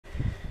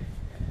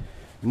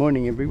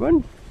Morning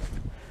everyone.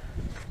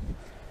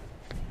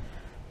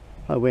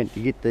 I went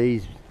to get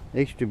these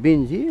extra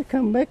bins here,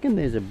 come back and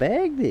there's a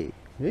bag there.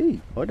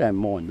 Hey, I don't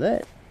mind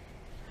that.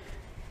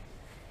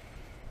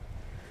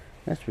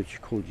 That's what you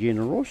call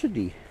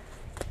generosity.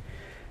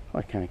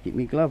 I can't get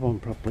my glove on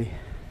properly.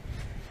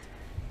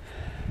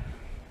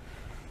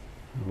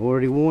 I've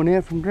already worn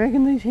out from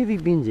dragging these heavy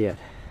bins out.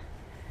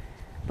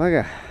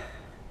 Bugger.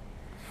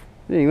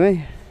 But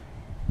anyway,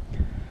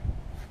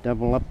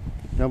 double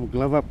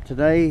glove up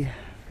today.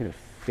 Got a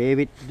fair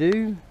bit to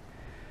do,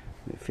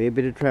 a fair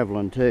bit of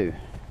travelling too.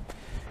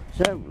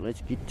 So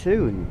let's get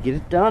to and get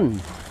it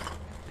done.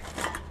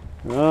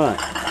 Right.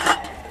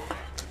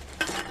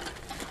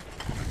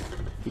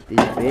 Get this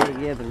bag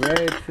out of the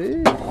road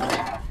first.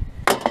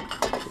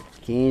 Put the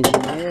cans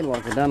in there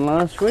like I done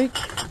last week.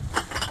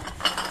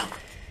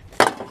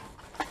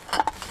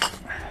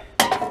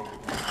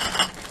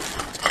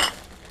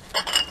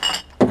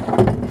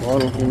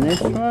 Bottles in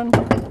this one.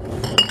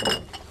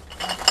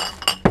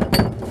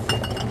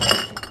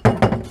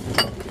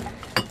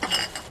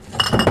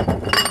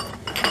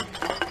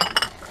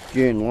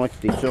 June likes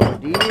this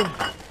idea.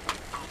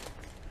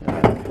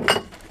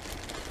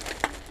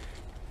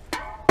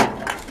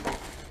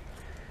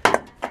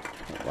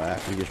 Wow,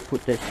 we just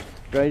put that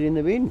straight in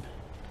the bin.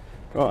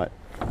 Right,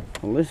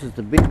 well this is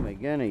the bin we're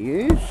going to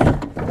use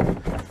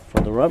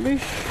for the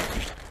rubbish.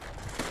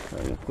 So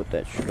I'm going to put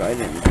that straight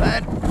in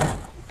that.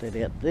 Put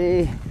that out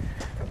there.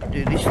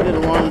 Do this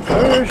little one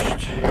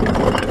first.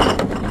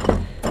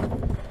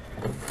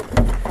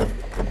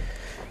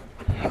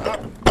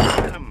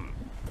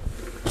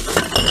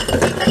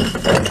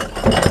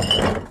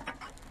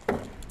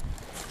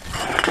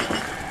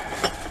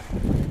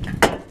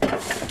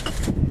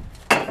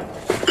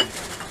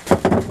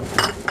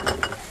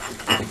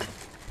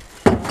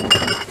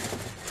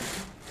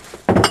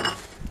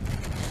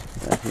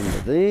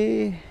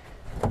 There.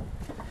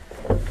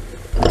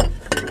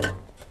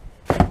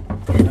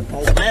 Gonna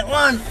pull that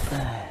one.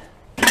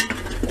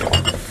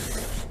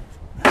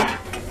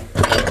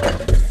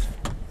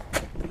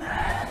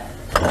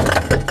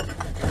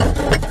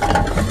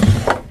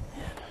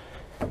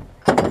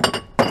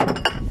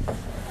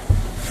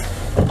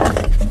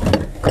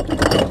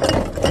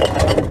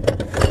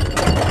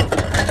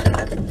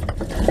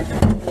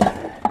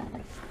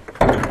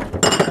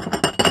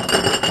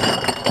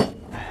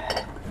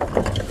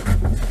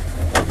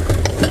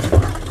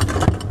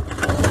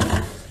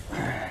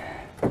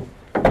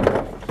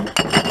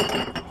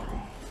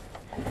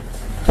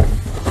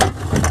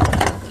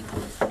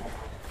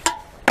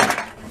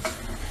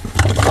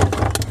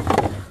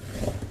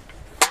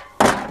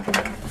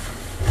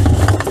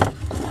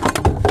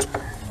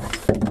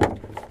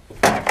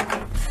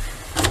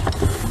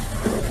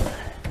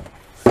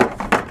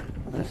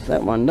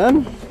 That one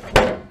done.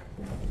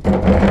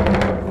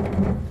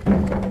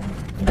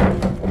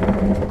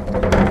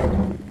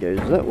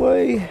 Goes that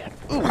way.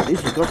 Oh, this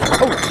has got.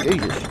 Oh,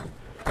 Jesus!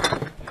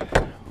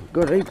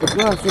 Got a heap of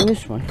glass in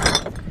this one.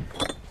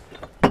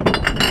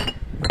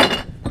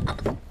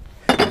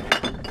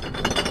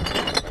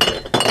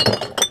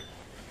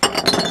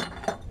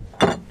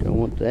 Don't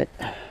want that.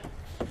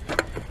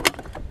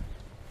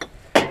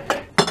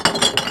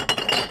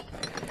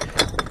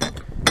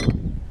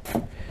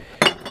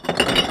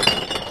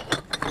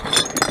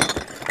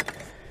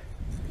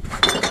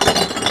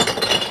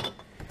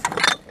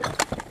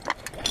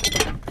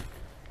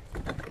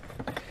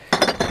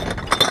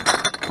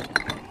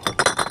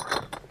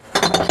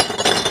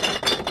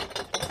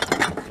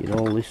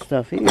 All this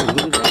stuff here, look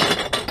at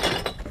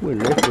that. We're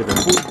left with a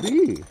full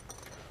beer.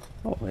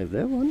 I'll have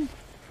that one.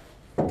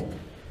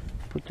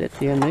 Put that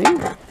down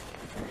there.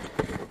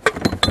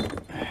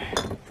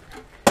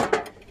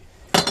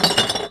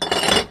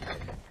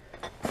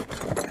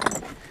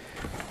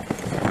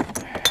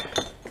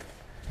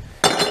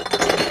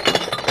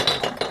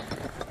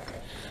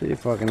 See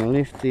if I can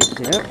lift this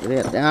out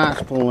without the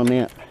arse pulling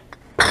out.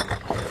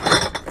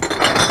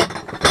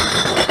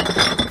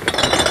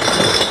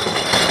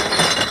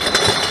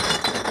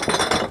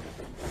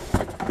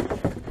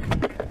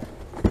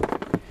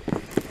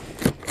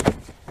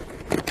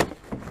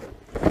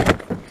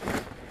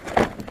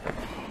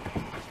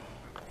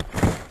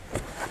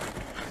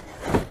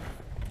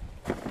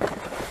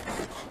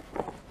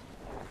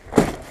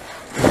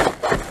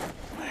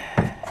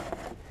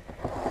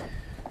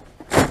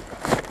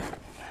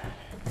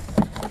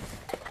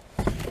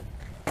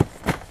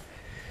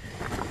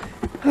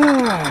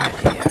 Ah,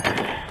 dear.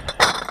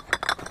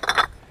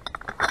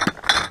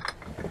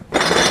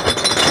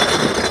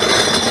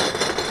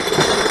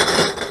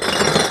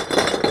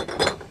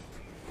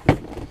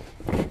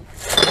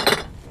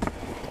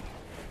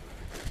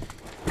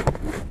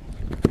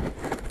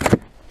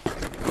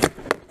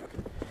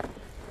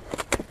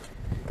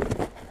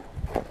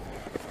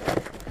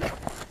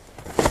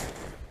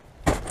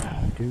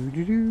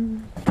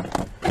 Doo-doo-doo.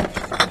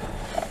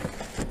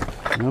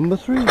 Number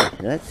 3.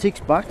 That's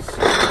 $6.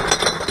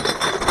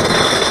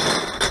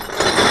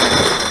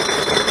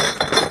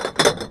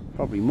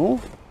 Probably more.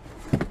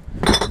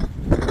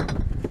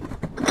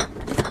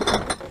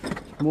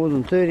 more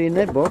than 30 in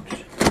that box.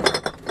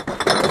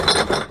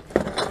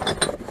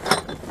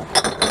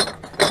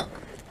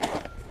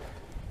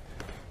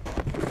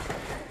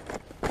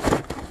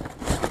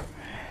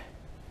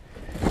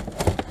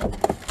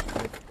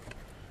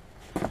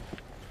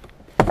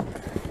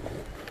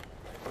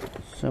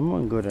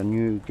 Someone got a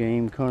new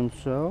game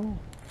console.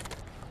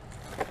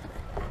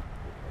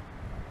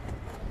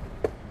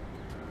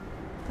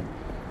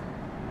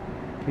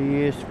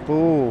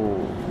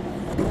 PS4.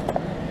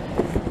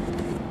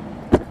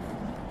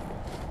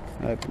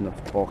 Open the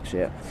box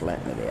out,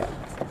 flatten it out.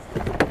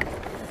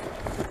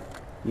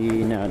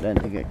 Yeah, no, I don't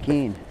think I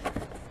can.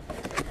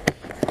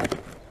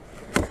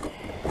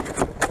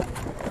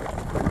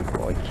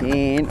 I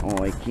can.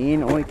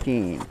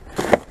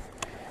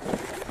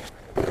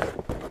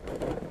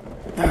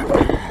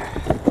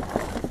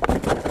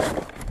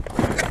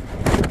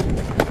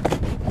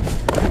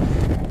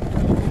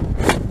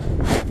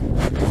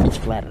 It's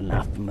flat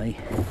enough for me.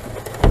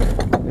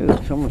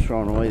 Ooh, someone's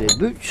throwing away their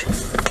boots.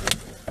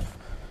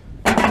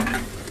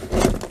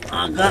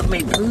 I got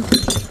me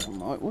boots.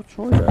 What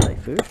size are they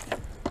first?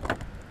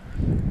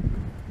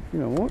 You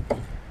know what?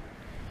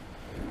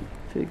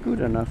 If they're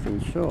good enough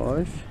in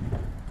size,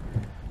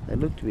 they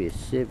look to be a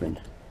 7.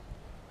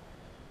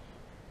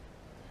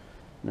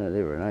 No,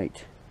 they're an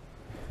 8.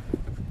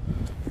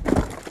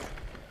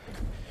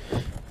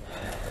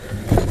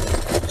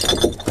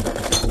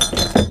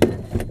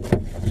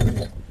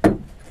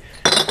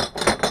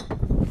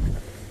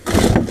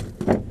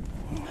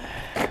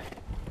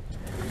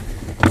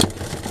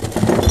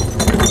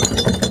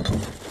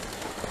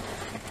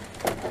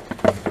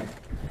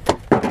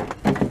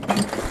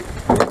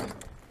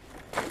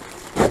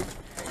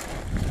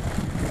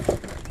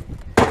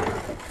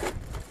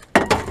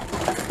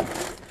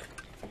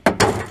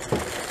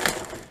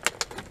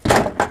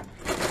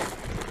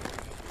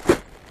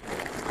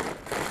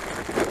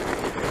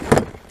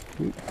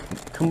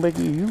 Come back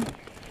here, you.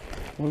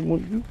 I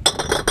want you.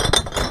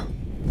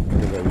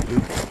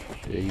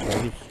 There you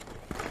go.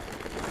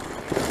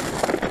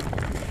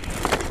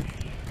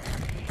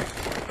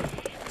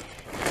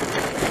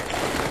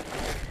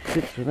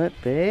 Fit for that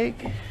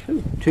bag.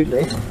 Ooh, 2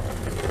 left.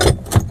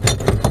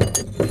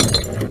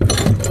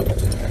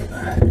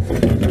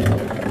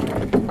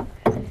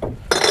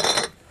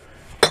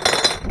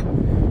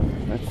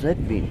 That's that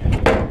bin.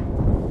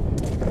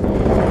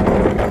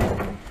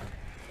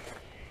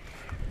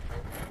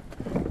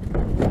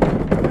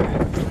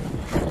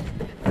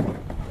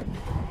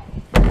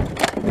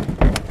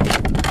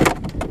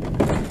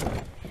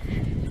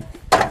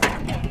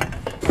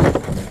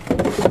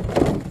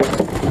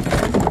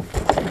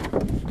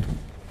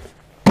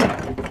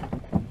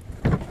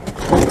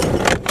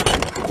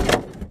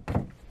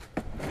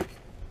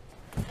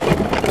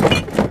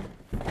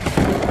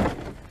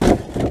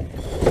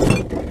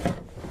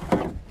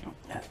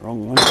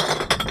 Wrong one.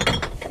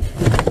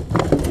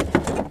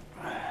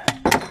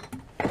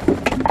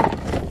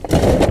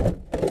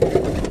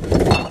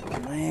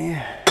 There.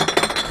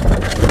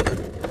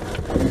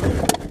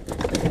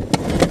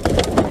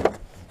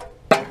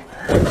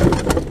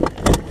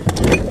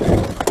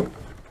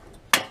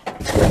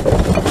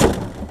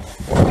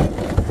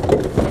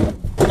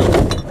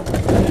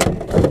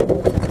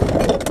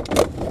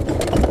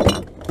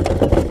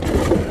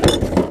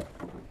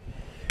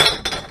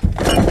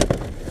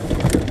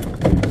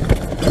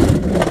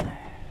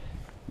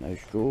 No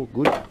straw,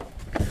 good.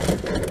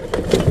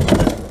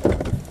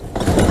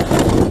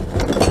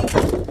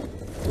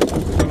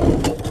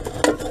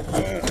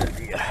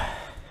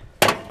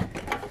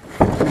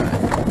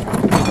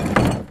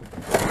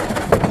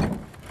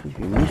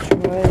 Looking this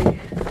way.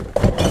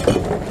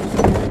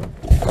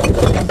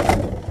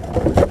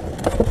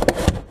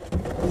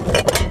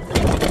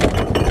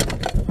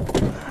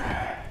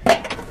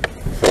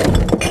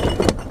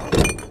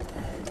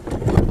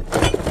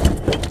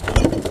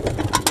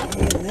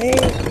 And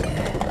there.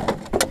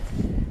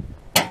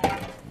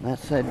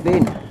 That's that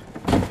bin.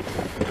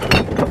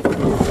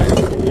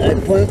 No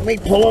point me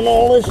pulling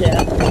all this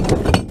out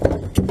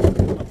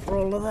for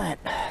all of that.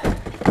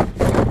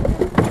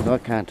 I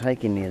can't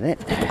take any of that.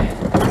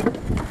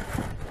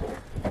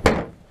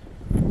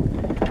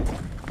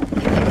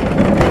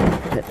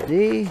 That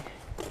there.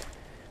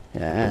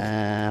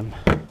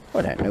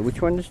 I don't know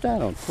which one to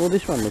start on. Well,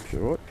 this one looks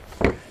alright.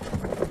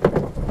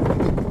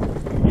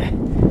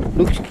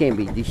 Looks can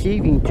be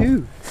deceiving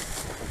too.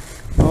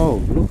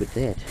 Oh, look at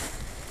that.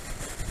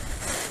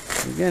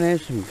 We're going to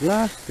have some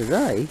glass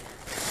today.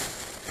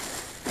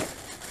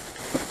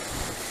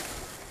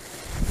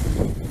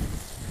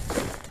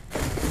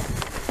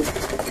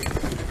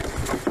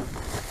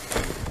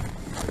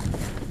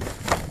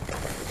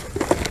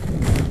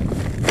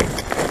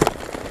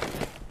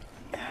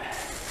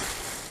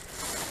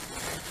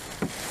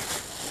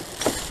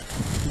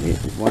 Yeah,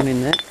 there's 1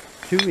 in that,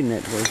 2 in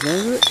that was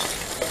over it.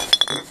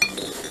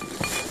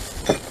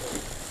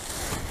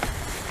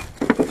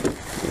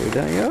 There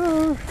they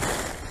are.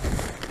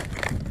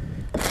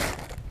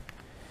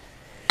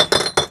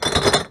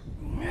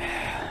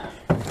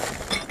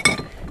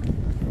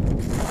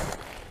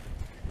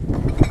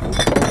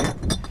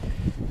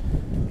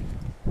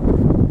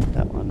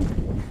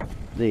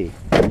 there.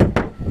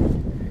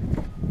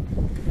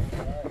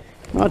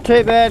 Not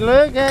too bad,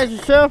 Luke. How's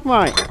yourself,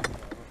 mate?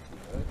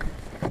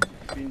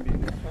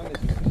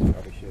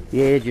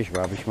 Yeah, just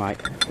rubbish, mate.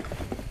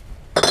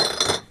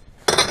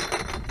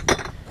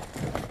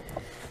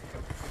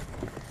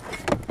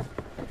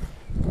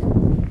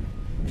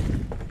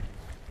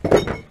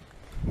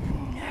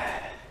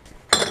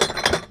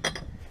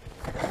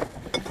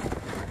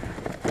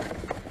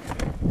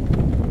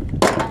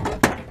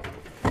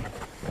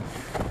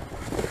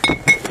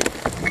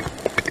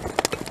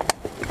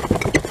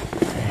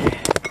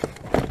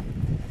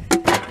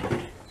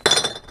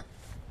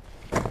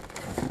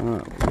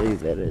 I'll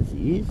leave that as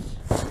he is.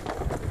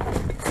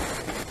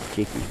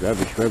 Check his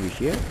rubbish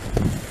here.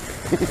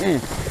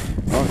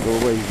 Like I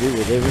always do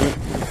with everything.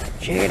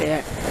 Check it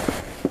out.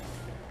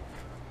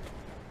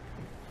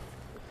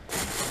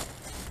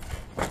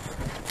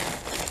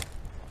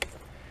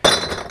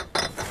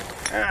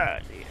 Oh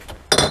dear.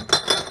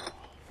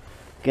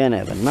 Gonna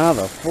have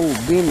another full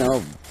bin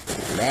of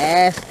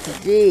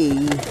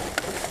plastic.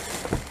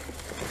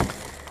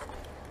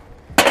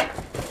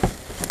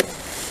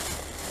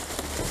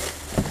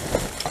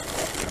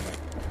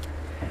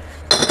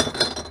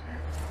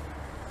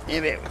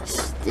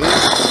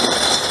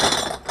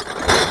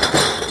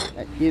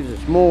 That gives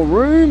us more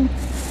room.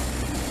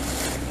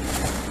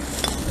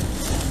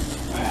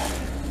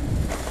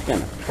 Just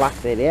gonna pluck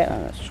that out.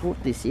 I'm gonna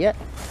sort this out.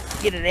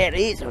 Get it out of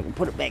here so I can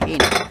put it back in.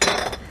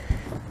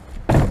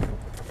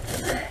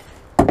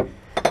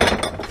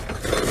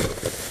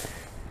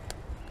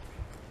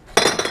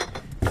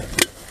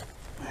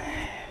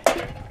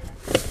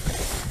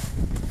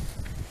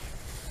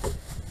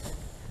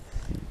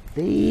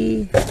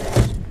 There.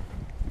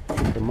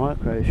 The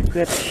micro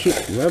scrap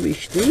shit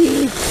rubbish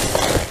there.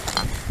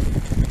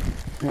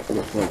 That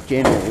looks like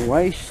general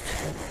waste.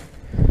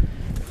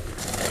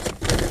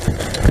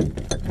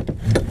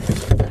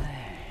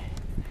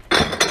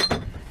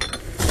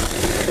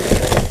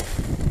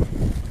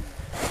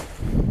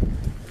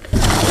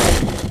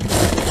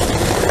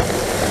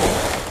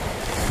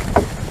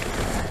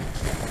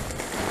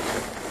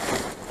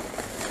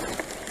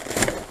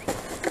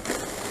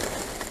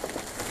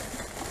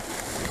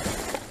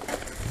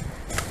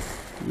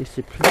 Yes,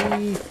 sir,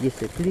 please. Yes,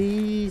 sir,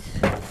 please.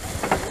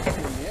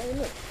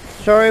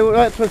 Sorry,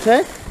 what's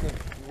that?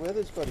 The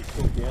weather's got it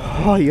cooled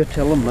down. Oh, you're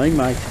telling me,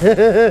 mate.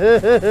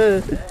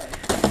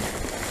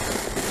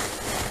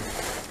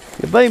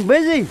 You've been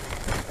busy.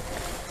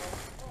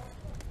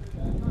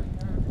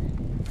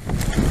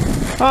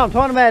 Oh, I'm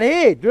talking about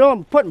here,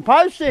 drilling, putting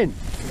posts in.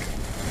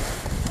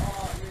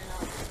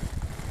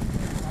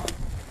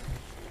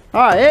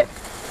 Oh, yeah.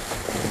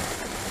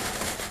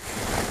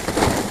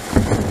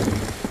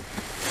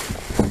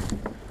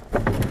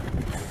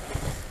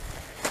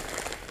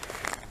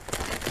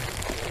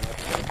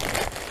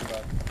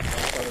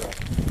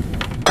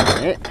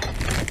 Yeah.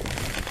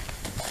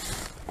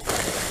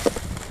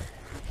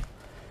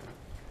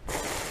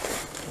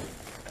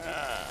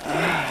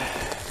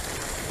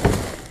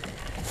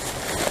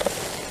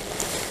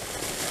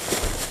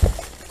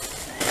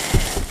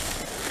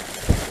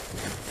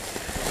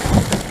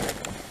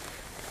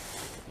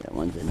 That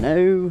one's a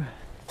no.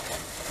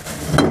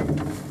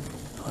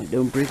 Oh,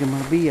 don't break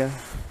my beer.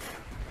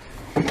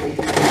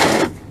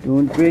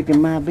 Don't break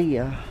my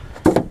beer.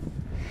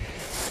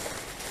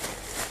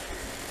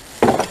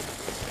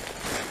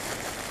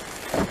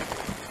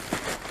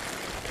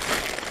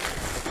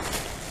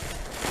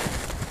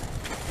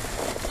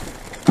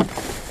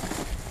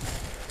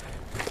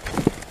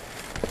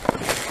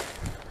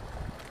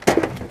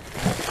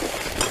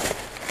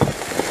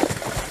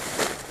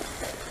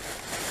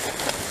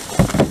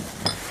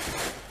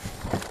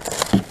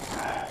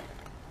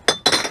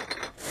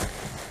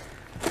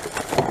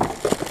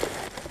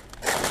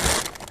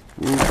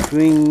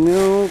 Spring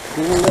milk,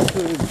 all that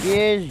sort of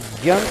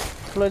jazz, junk,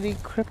 bloody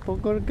crap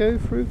I've got to go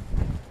through.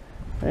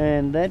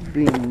 And that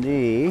bin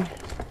there,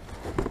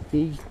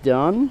 he's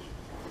done.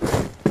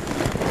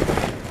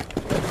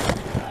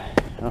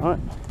 Alright,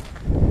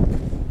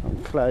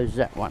 I'll close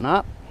that one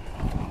up.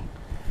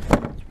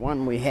 It's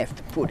one we have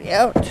to put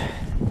out.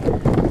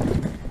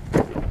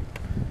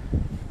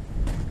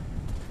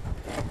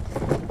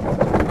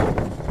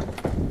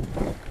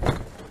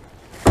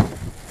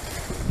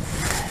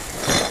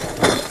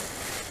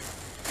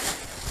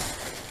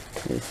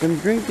 There's some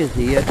drinkers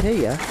here, I tell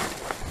ya.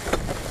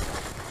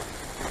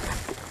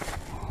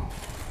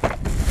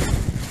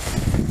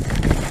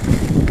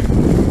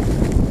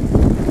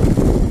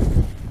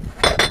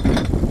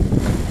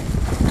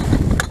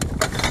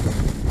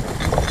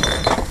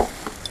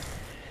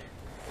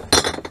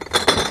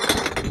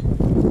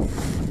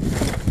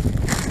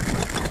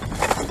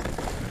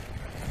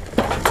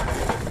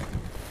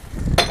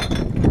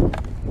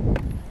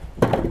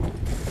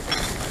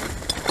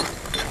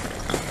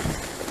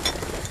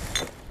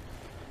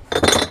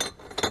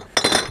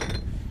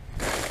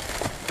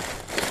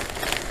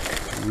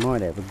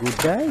 Might have a good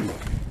day.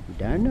 You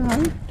don't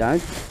know.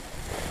 Don't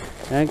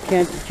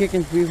count the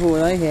chickens before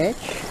they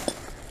hatch.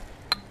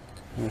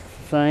 As the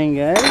saying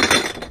goes.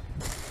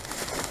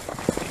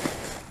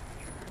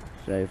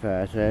 So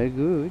far so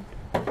good.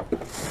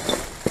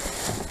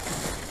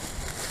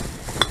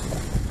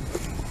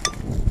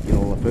 Get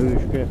all the food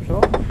scraps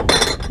off.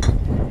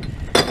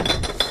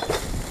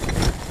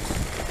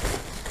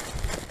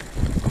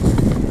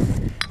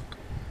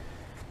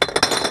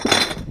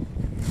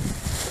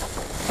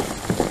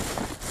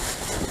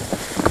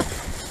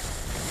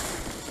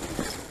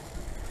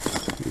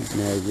 He's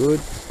no good.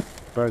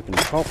 Broken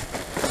top.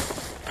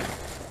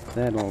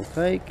 That I'll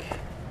take.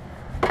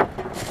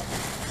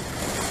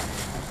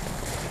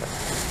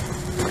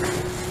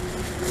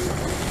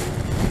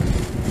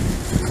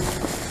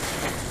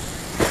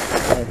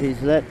 That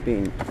is that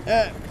bin.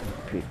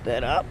 Pick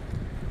that up.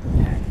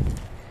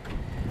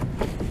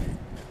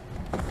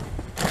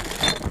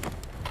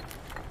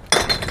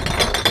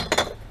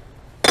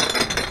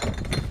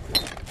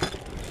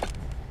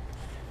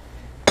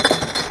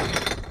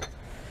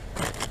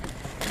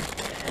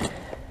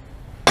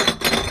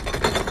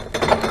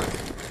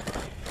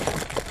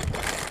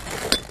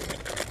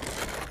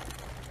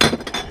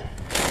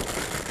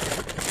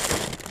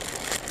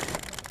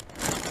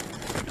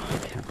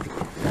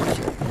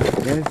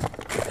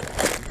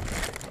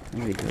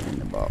 Very good in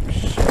the box.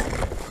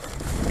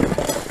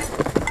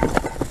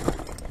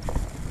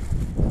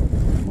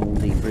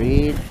 Mouldy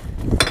bread.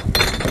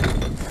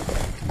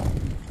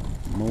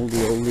 Mouldy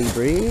oldie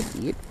bread.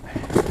 Yep.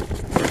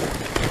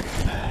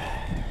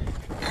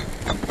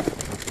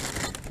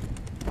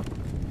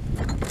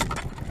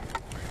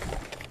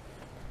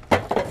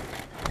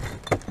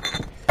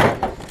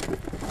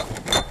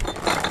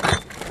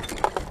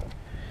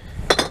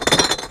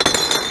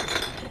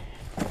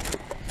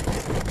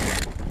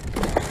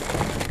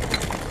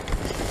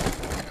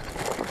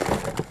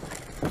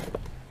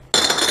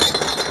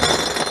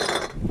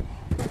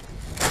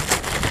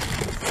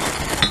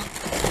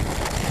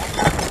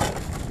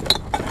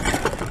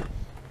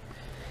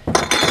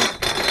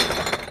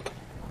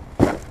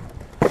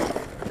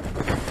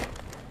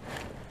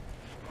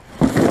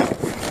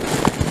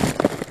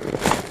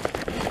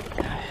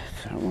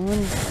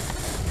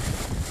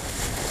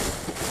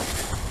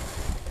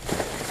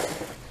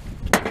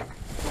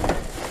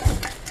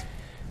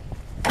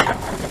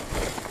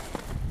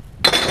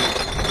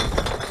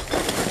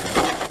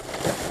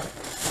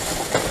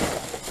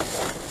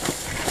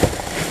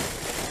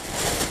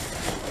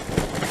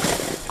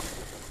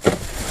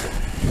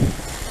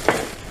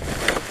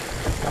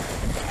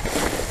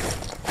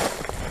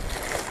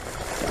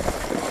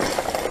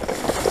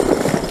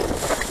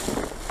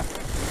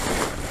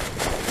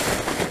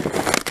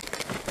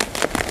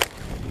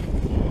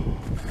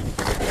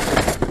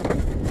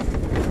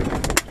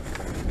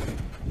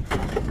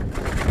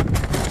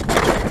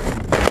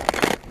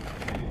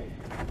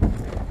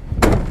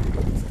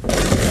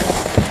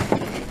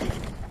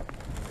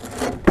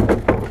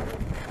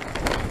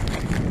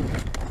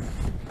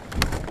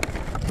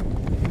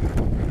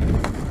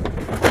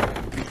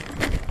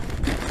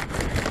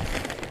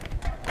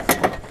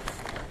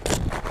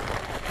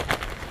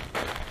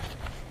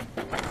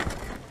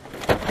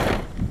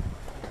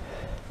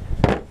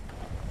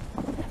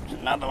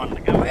 Another one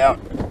to go out.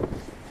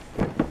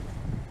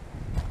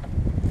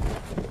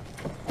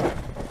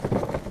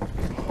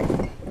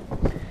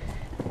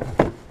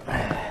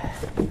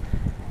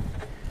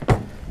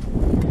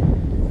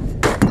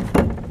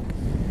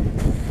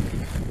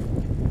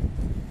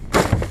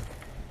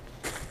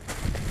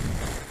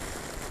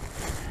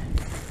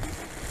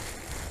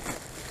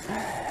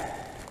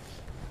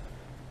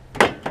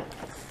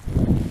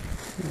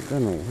 I've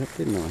done all that,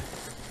 didn't I?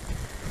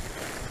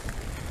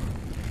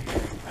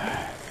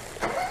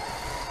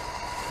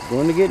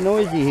 Going to get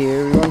noisy here,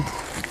 everyone.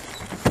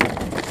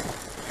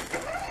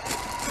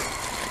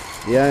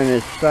 The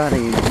owner's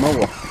starting his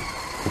mower.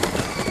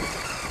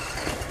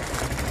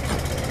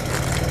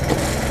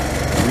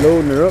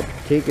 Loading her up,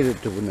 taking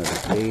it to another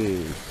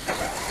place.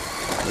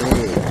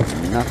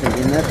 There's nothing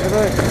in that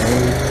today.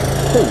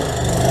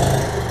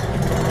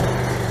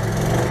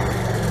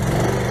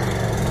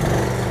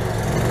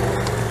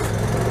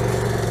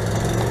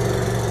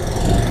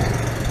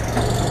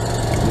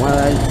 One of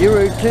those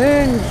zero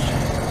turns.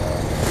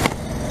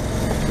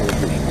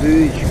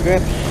 Food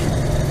scraps.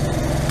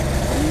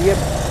 Yep.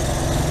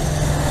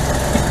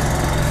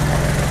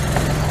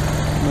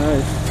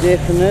 Most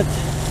definite.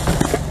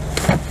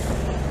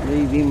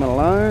 Leave him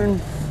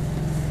alone.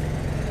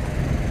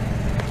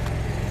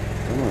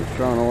 Someone's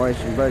throwing away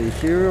some bloody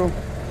cereal.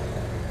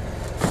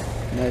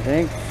 No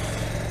thanks.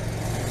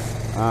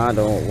 I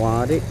don't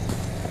want it.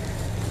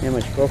 How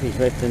much coffee's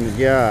left in the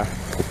jar?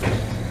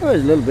 Oh,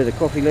 there's a little bit of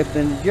coffee left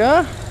in the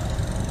jar.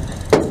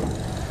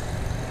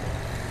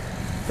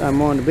 Don't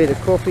mind a bit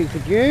of coffee for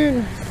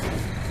June.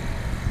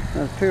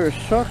 A pair of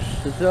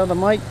socks. Is the other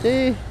mate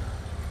there?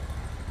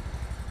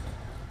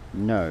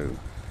 No.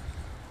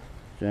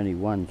 There's only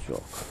one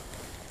sock.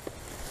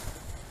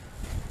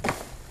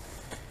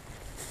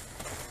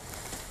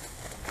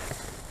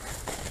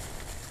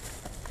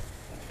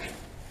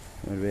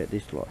 What about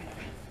this lot?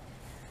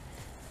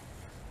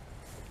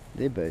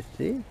 They're both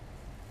there.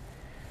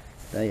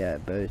 They are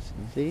both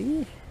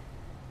there.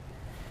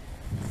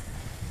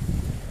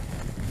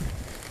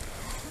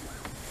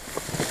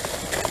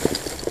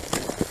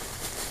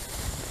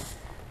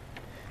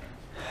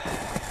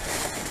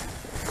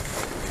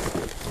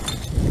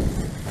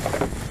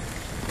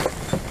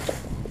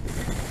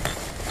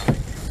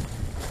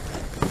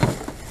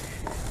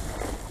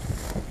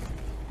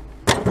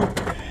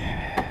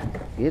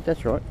 Yeah,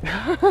 that's right.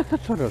 I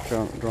thought I was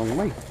throwing it the wrong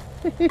way.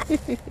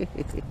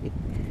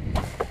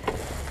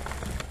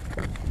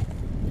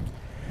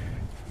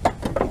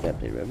 Pick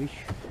up the rubbish.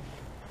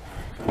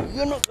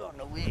 You're not going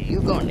nowhere.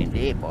 You're going in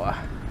there, boy.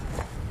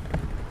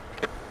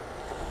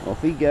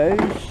 Off he goes.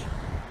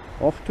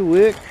 Off to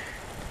work.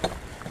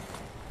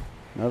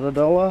 Another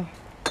 $1,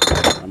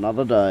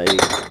 another day.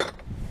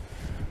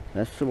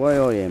 That's the way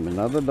I am.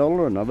 Another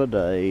 $1, another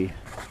day.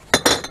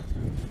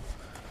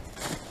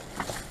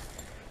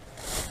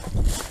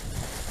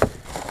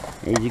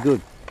 He's a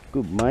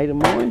good mate of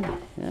mine.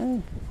 Yeah.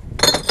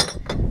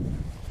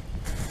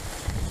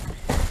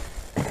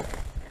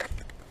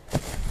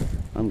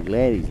 I'm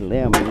glad he's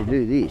allowed me to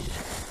do this.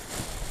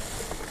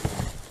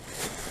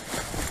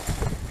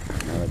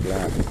 Another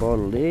glass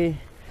bottle there.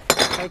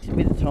 Takes a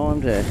bit of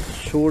time to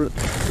sort it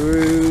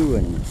through,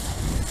 and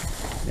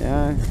you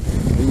know,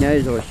 he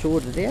knows I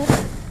sort it out.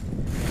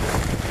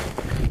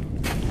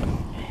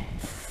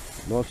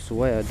 Likes the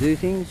way I do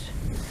things.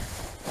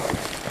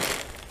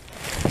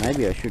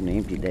 Maybe I shouldn't have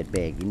emptied that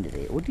bag into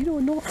there. Or did I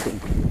not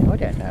think? I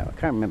don't know. I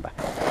can't remember.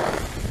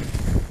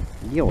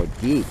 Yeah, I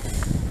did.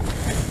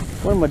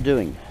 What am I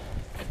doing?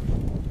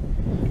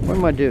 What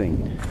am I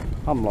doing?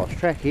 I'm lost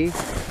track here.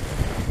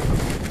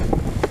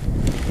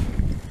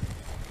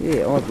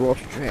 Yeah, I've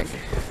lost track.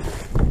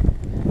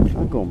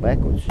 I'm going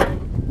backwards.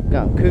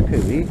 Going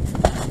cuckoo here.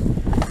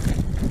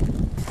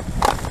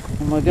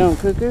 Am I going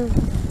cuckoo?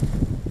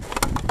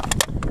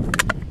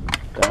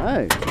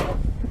 Dunno.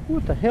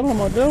 What the hell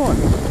am I doing?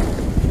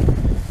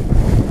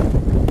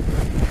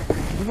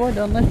 Have I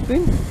done that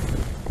thing?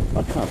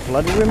 I can't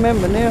bloody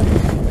remember now.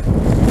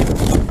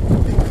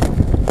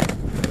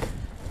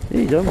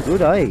 Geez, I'm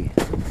good, eh?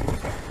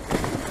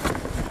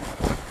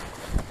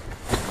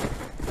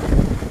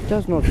 It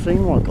does not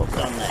seem like I've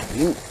done that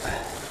thing.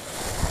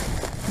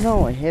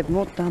 No, I have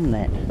not done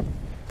that.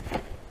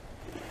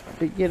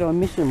 But yet I'm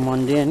missing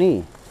one down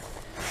here.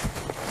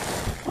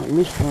 I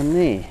missed one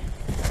there.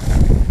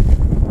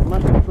 I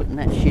must be putting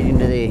that shit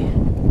into there.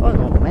 I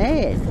got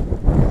mad.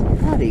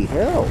 Bloody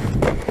hell.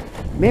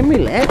 Memory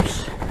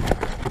lapse.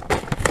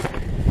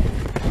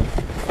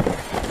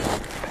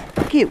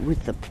 Get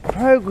with the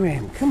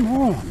program, come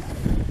on.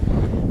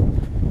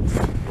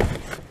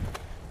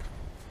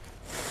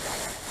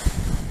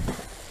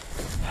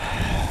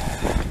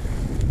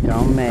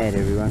 Going mad,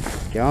 everyone.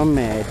 Going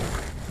mad.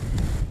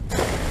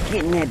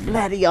 Getting that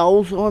bloody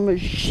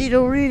Alzheimer's shit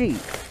already.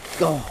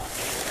 God,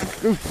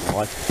 screw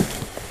life.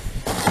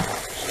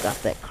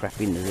 Stuff that crap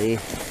into there.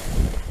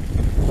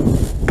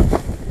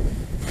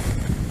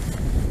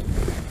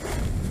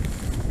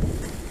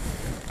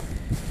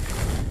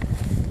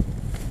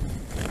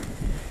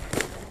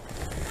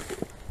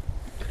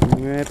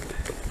 Wrap.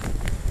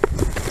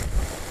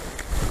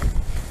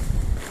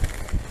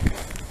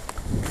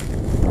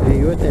 There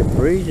you go, that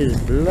breeze is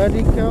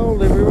bloody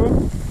cold,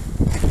 everyone.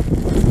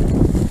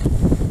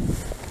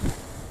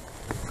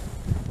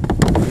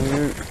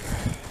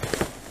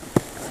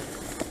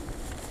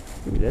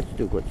 Ooh, that's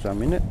still got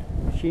some in it.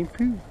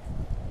 Shampoo.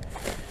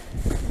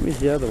 Where's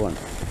the other one?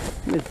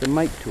 Where's the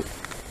mate to it?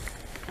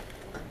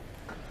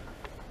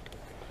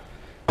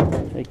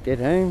 Take that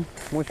home.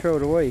 Why throw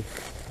it away?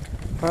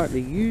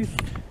 Partly used.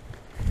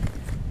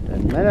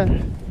 Doesn't matter.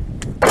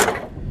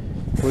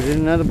 Put it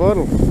in another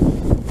bottle.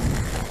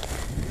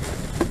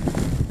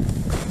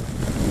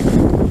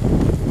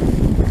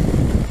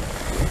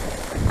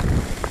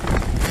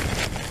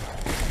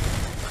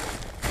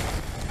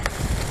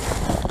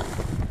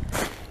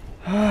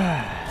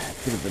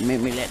 Bit of a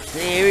memory lapse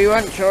there,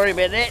 everyone. Sorry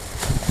about that.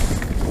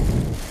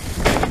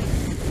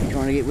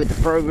 Trying to get with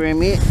the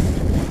program here.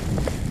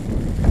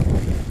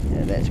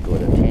 Now that's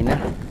got a tenner.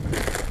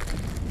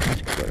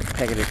 That's got a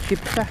packet of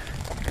chips.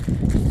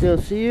 Still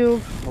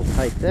sealed. I'll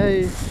take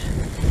those.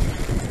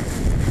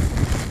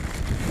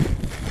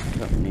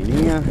 Something in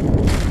here.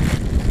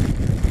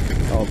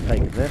 I'll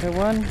take that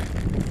one.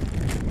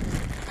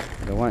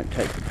 But I won't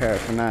take the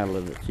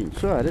paraphernalia that's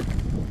inside it.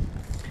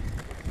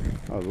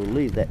 I will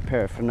leave that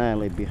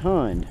paraphernalia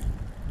behind.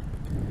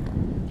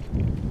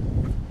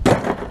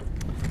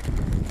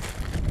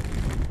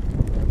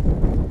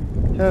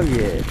 Hell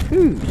yeah.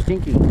 Ooh,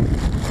 stinky.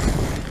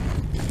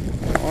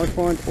 I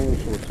find all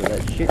sorts of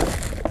that shit.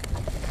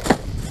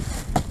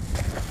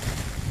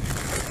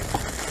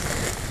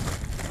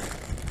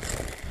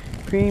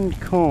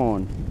 Creamed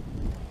corn.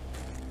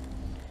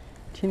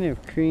 Tin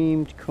of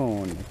creamed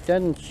corn. It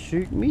doesn't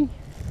suit me,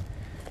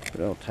 but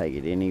I'll take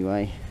it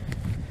anyway.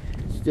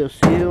 Still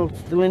sealed,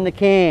 still in the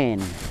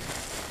can.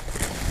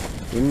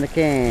 In the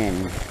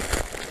can.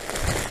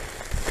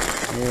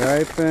 They're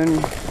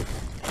open.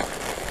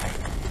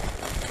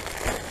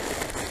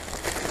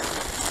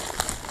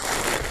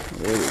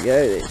 There we go,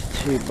 there's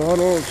 2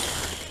 bottles.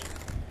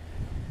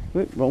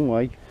 Whoop, wrong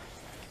way.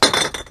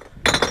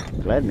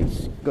 Glad me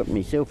got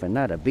myself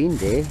another bin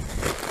there.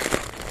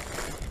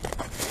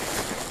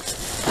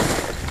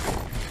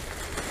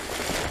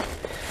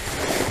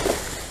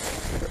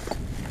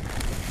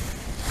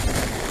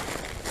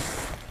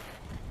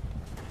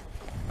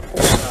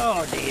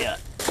 Oh dear.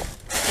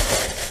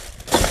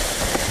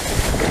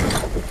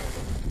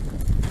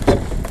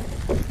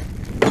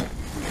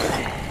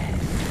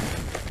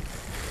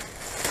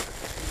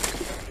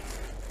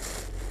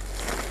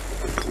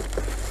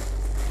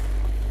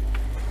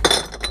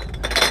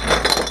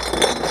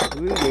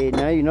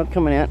 you're not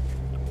coming out.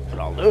 What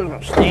I'll do is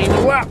I'll stand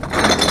you up.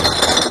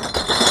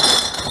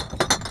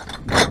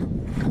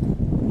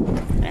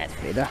 That's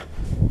better.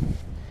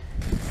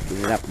 Get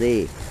it up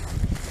there.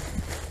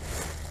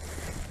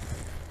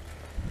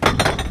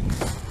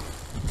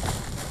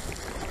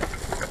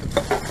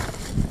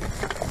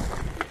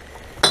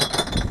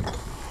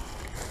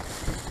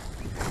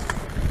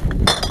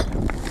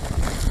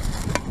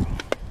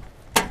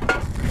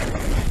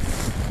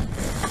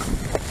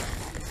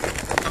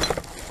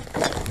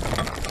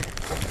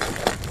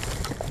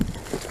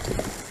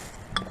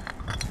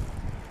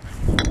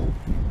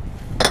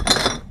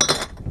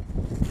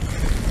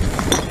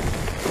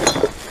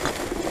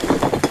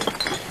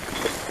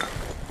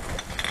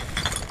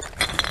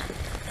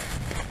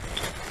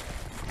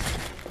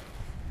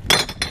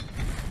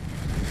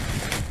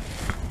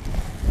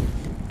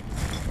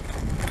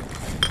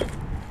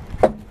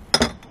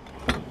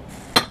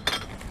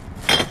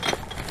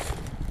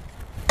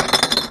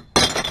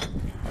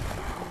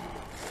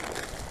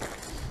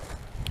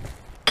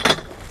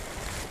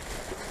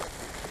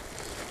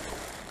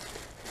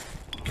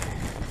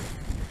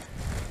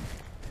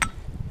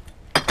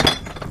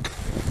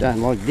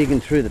 Don't like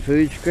digging through the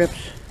food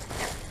scraps.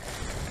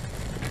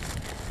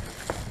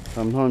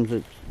 Sometimes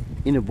it's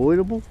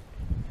unavoidable.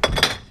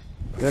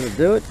 Got to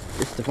do it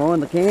just to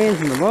find the cans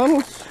and the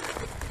bottles.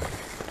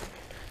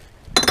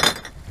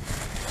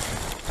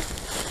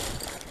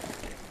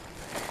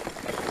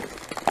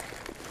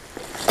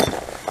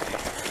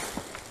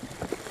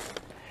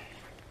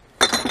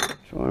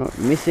 Try not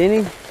to miss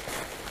any.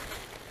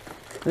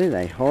 See,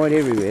 they hide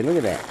everywhere. Look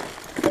at that.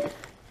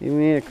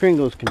 Even in a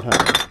Kringles container.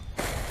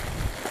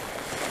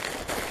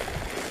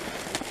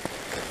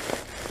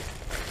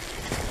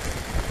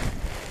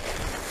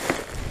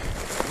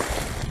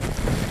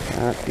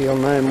 Can't feel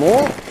no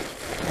more.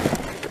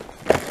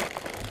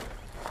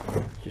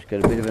 Just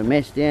got a bit of a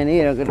mess down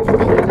here. I've got to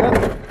clean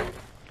up.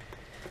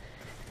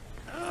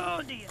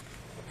 Oh dear.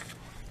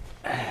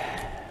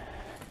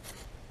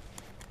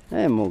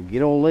 And we'll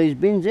get all these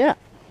bins out.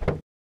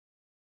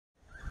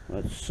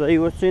 Let's see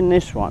what's in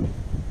this one.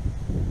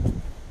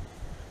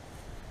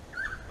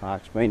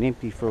 Park's been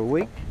empty for a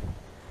week.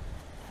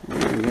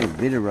 There's a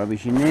bit of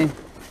rubbish in there.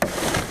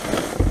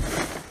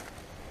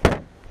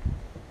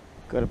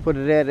 Got to put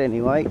it out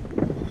anyway.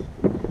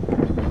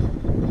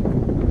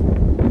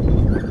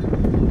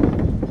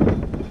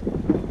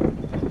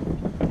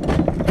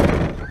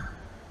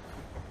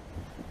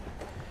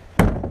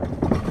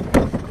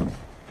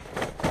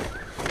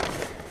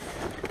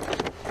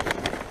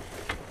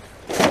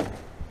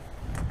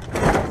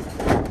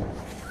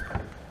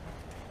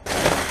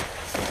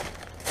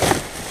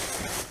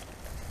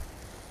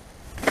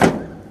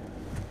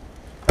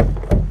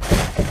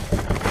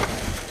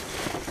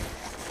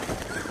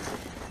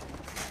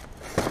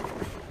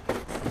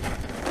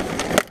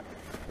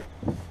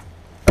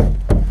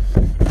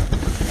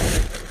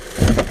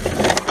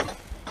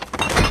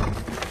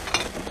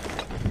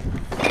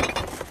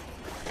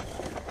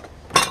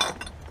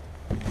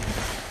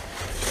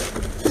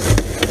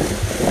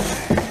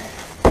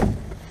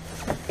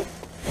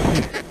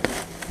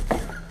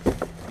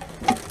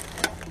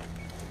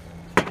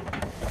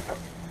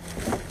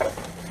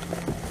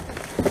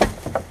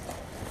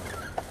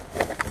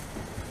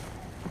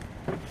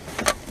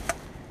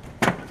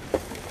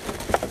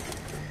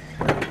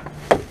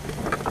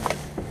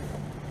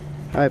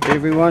 Hope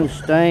everyone's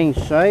staying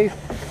safe.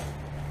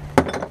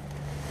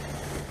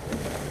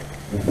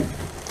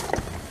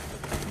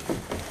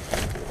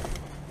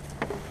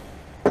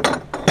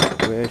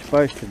 We're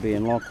supposed to be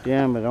in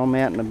lockdown, but I'm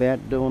out and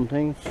about doing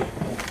things.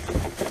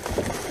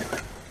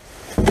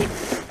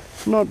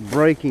 Not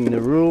breaking the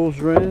rules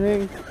or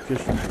anything,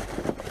 just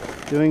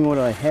doing what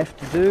I have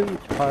to do.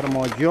 It's part of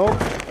my job.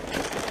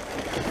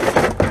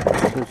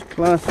 So it's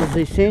classed as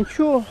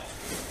essential.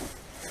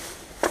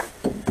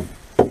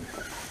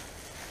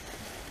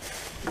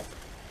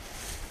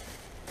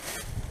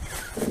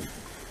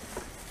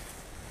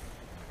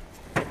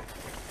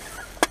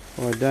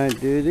 If I don't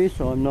do this,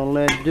 I'm not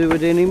allowed to do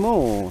it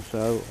anymore,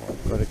 so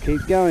I've got to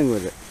keep going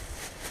with it.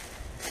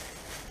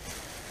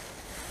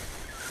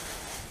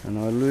 And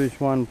I lose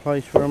one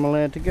place where I'm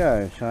allowed to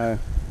go, so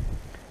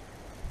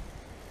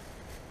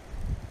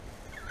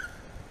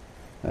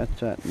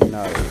that's a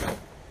no.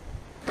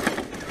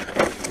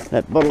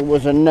 That bottle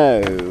was a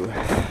no.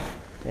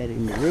 That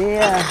in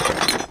there.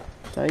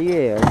 So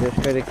yeah, I've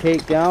just got to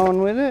keep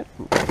going with it.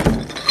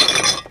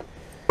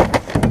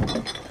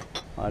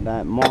 I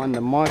don't mind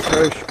the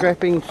micro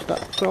scrapping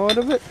side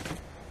of it.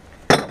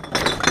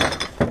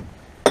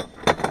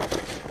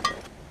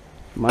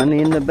 Money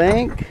in the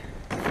bank.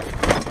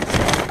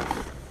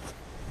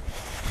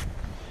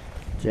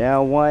 It's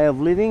our way of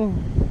living.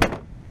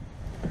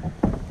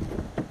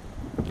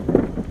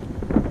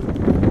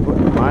 Put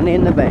money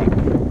in the bank.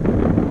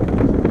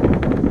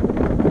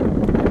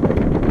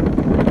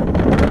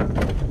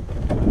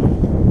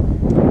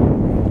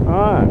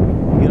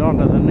 Alright, get on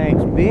to the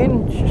next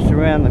bin. It's just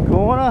around the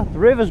corner. The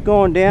river's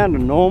gone down to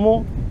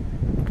normal.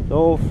 It's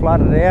all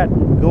flooded out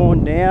and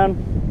gone down.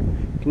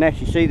 Can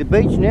actually see the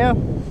beach now.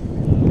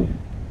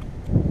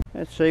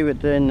 Let's see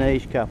what's in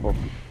these couple.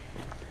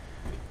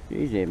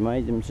 Geez, they've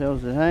made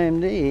themselves at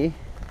home there.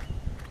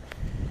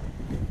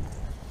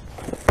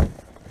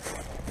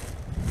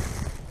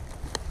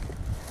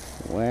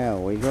 Wow,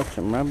 we got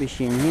some rubbish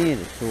in here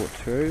to sort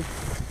through.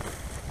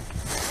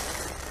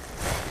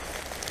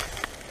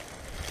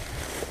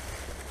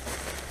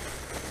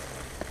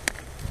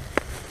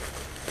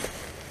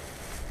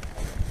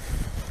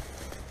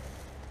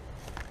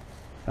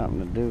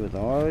 Something to do with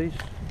eyes.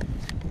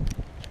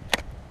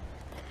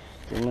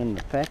 Still in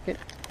the packet.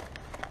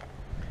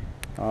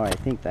 Oh, I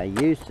think they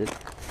used it.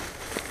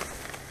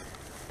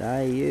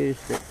 They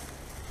used it.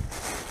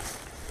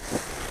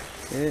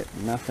 Yep,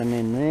 nothing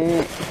in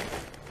there.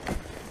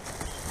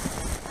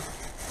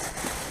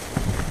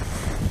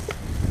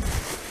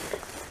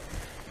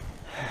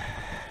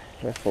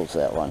 Raffles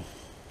that one.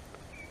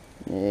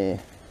 Yeah.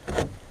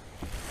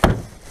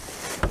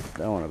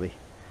 Don't want to be.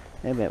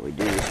 How about we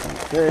do this one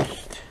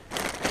first?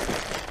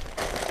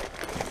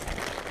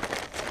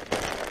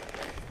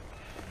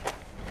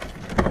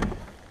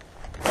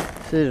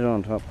 Set it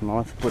on top and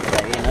I put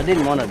that in. I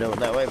didn't want to do it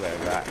that way, but I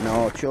got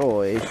no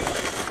choice.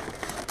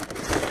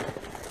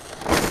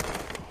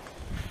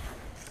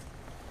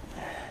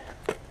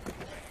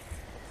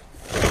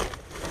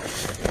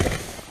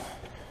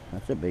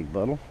 That's a big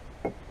bottle.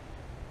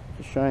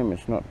 It's a shame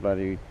it's not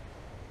bloody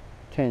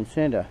 10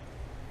 centre.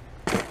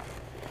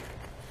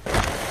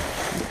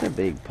 That's a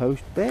big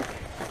post pack.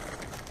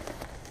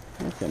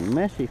 That's a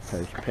massive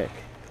post pack.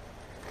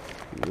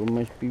 It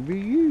almost be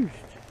reused.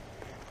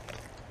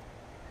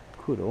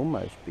 Could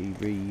almost be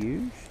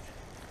reused.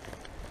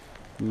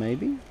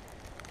 Maybe.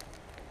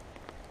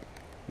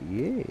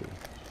 Yeah.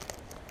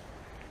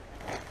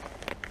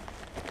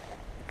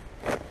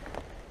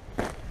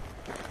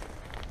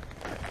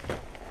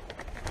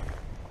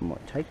 I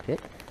might take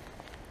that.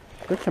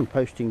 Got some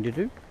posting to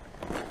do.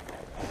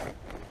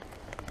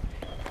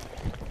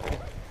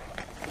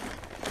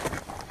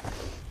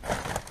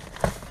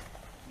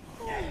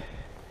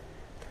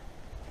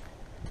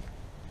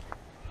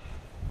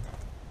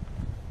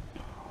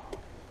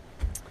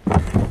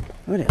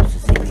 What else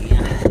is in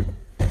here?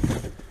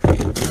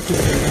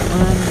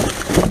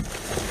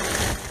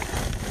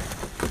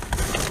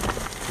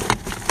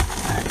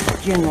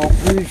 General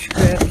food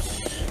scraps.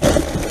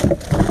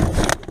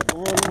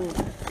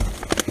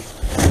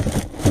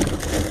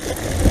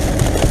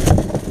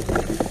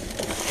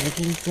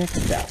 That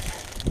stuff.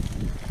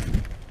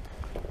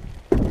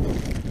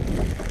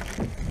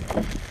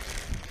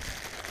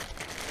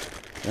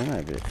 Don't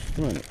know, but it's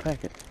still in the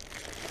packet.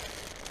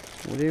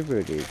 Whatever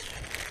it is.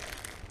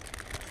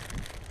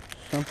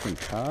 Something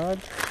hard.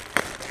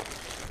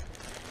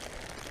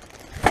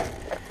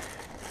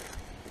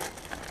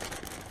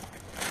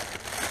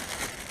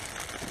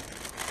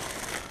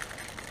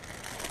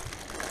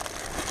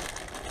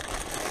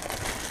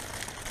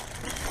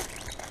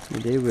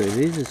 Whatever it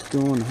is, it's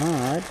going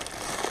hard.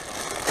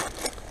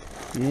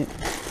 Yeah,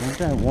 I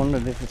don't want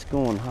it if it's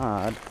going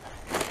hard.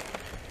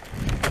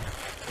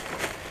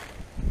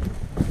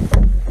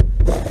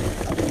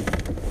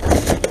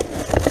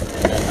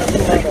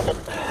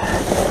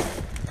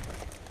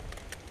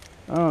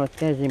 Oh, it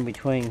goes in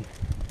between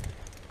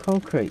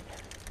concrete.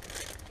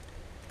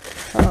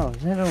 Oh,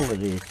 is that all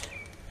it is?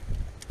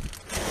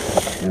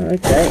 Oh,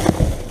 okay.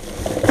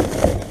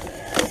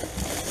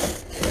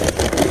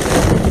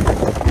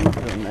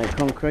 No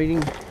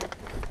concreting.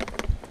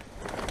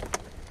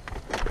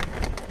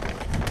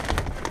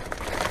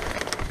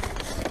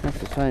 That's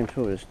the same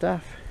sort of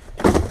stuff.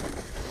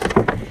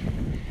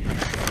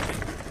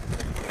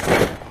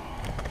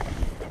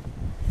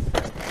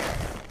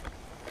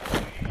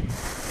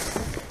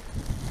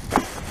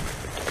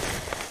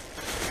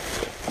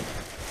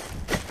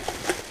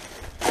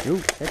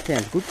 Oh, that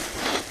sounds good.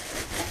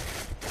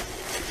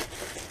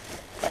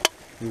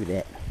 Look at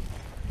that.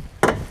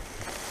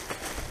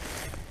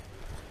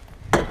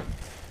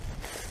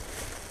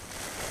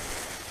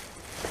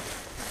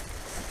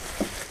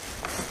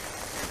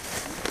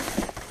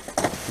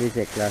 Where's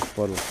that glass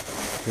bottle?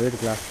 Heard a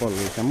glass bottle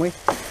here somewhere.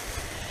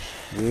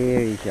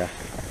 Where is ya?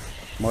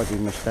 Might be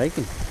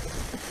mistaken.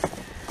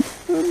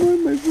 I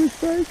might be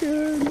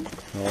mistaken.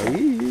 Oh,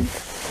 he is.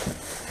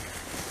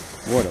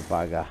 What a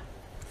bugger.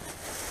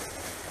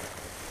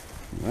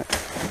 Right.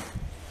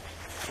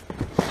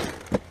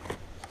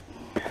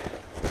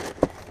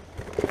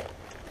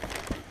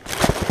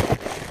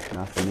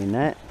 Nothing in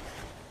that.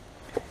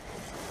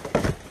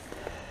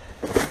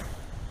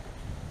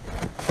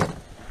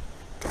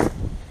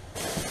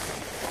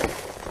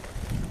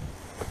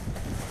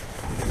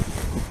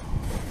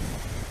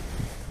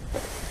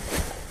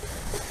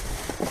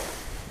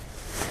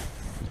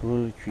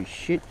 Toiletry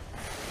shit.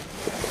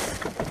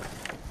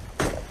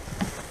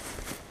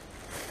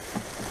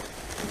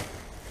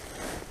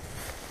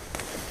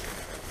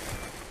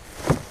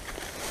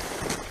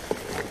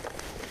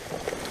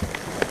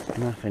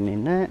 Nothing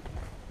in that.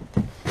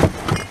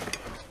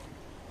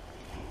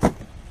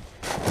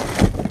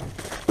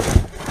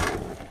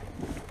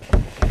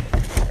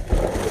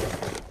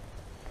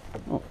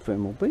 Oh,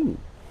 thermal beanie.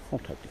 I'll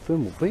take the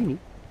thermal beanie.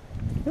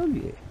 Hell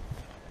yeah.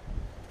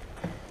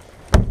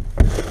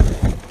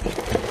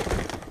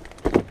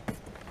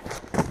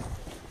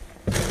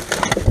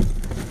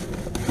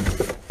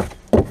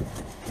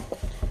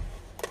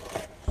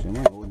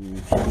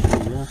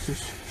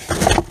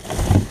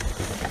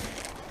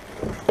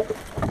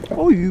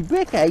 Oh, you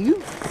back, are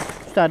you?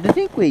 Started to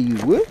think where you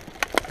were.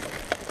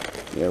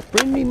 Your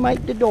friendly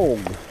mate the dog.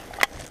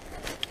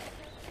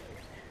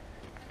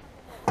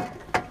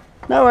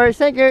 No worries,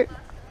 thank you.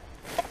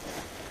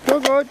 So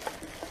good.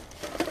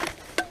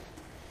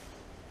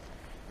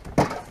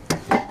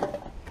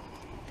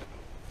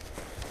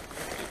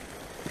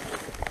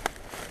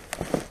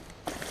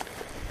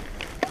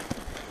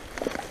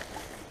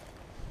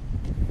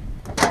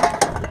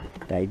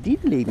 They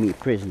did leave me a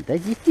present, they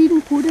just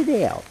didn't put it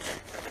out.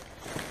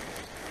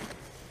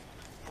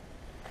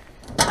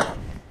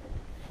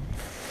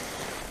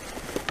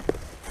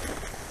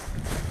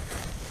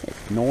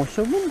 That's nice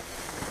of them.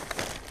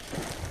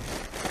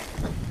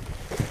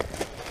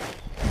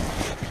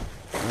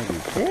 What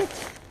is that?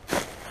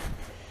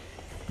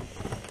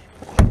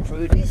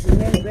 Through this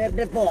and then grab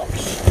the box.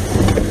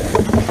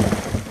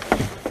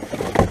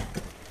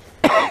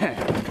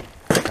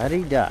 But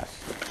he does.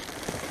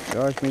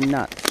 Drives me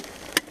nuts.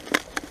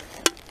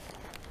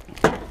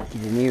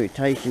 Get an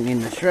irritation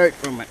in the throat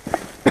from it.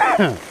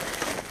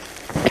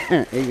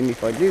 Even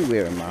if I do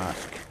wear a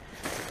mask.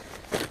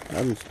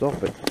 Doesn't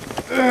stop it.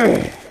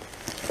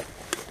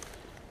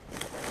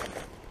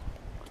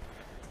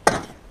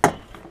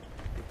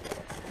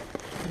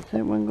 Has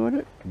that one got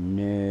it?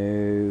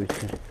 No.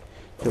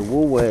 It's a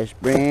Woolworths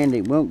brand.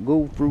 It won't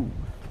go through.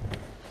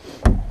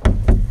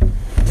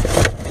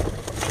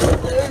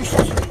 Those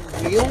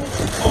two will.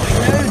 I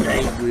know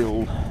they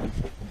will.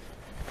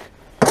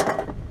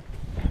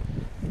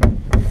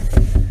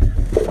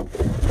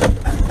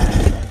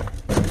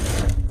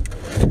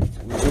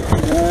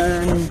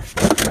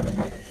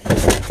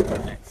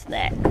 That's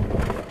that.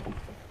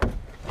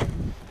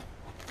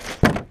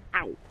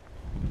 Ow!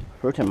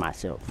 Hurting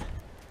myself.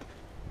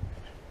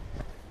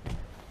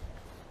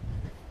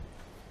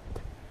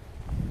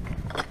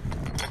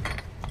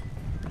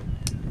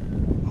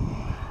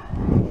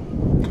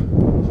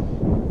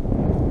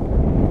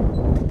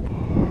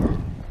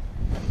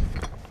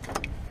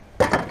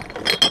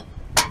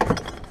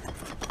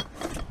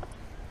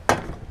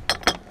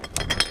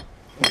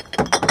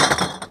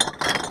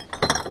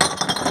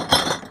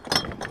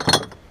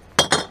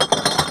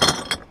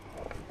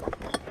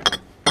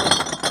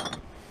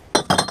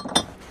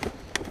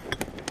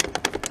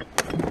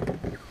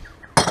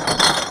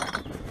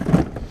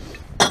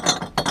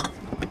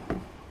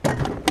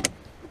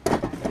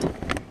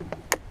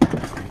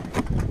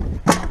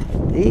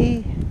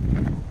 There,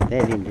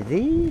 that into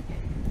there.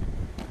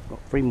 Got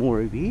 3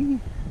 more over here.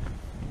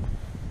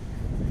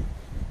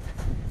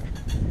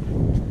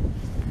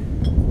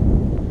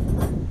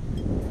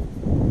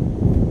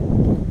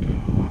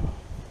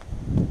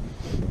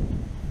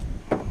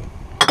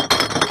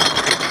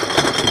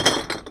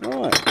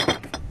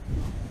 Right,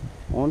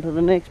 on to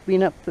the next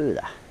bin up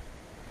further.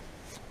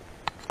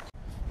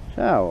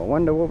 So, I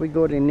wonder what we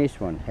got in this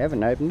one.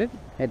 Haven't opened it,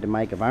 had to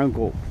make a phone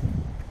call.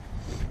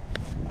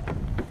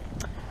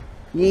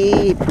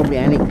 Yeah, probably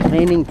only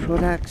cleaning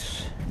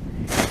products,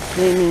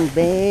 cleaning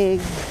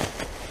bags,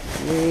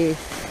 yeah,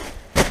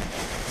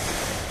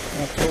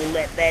 that's all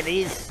that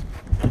is.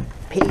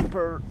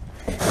 Paper,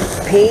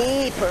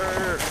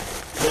 paper,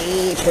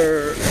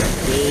 paper,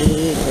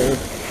 paper,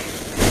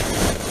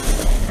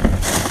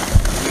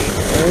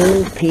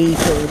 oh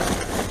paper,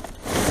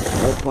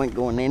 no point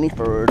going any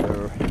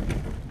further.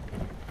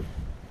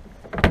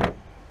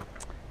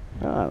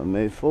 Alright, we'll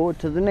move forward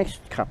to the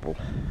next couple.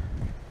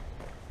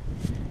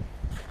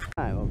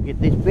 We'll get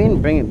this bin,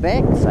 bring it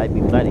back, save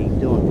me bloody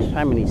doing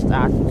so many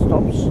starts and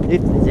stops,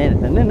 if there's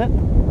anything in it.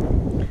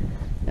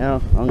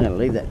 Now, I'm going to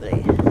leave that there.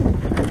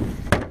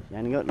 It's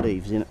only got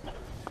leaves in it.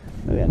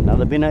 We've got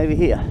another bin over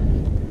here.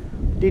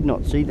 Did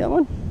not see that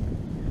one.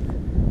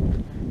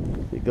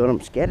 We've got them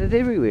scattered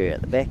everywhere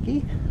at the back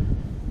here.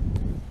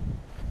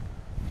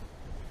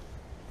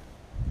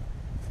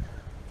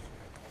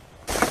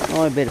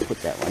 Oh, I better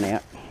put that one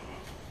out.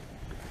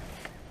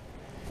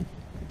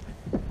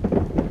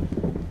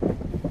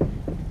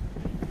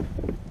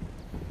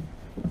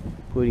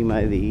 Put him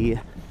over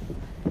here.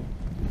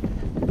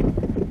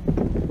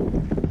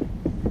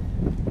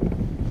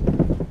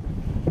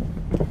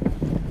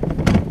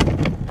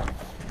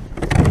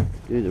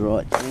 Do the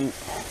right thing.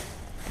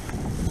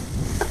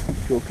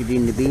 Chalk it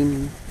in the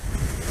bin.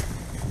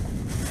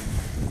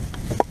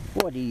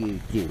 What are you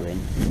doing,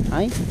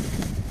 hey?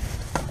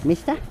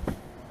 Mister?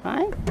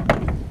 Hey?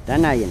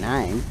 Don't know your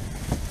name.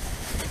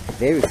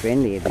 Very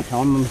friendly every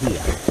time I'm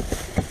here.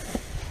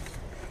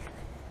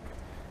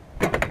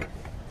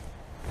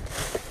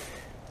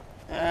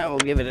 We'll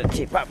give it a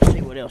tip up,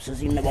 see what else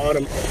is in the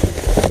bottom.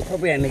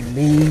 Probably only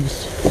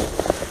leaves.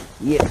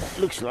 Yep,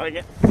 looks like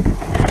it.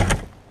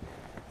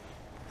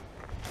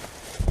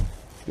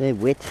 They're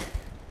wet.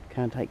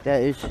 Can't take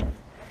those.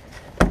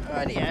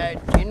 Rightio,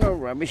 general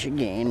rubbish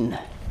again.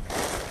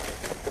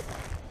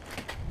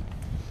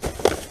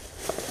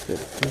 But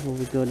what have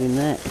we got in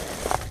that?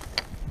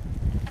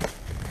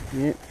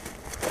 Yep.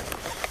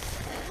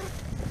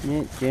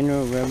 Yep,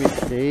 general rubbish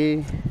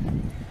there.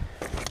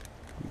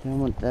 Don't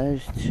want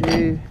those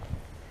two.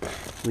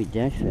 We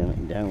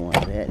definitely don't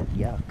want that.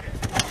 Yuck.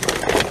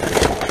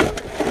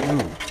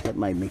 Oh, that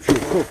made me feel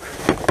cook.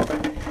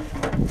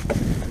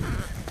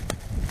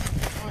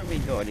 What have we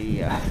got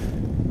here?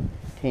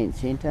 10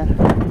 centre.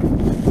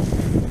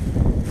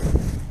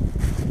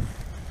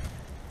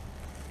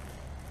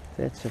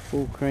 That's a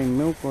full cream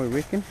milk, I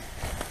reckon.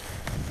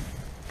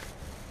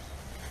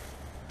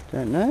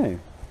 Don't know.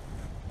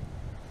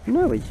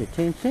 No, it's a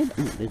 10 cent.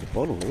 Oh, there's a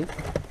bottle there.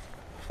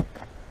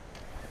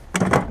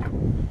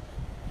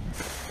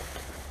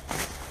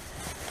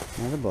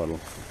 Another bottle.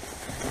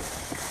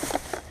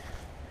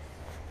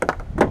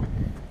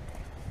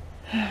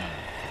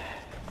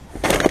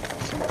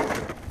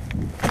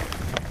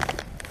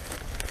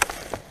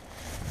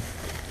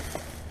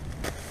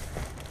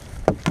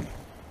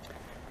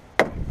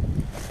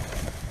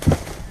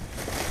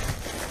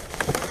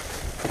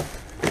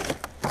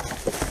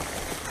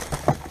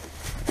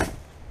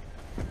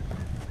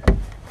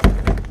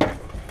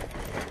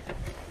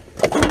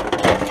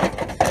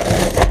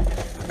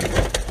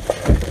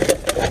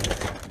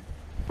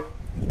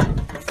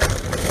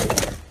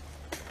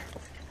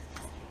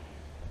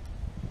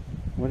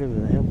 Whatever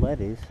the hell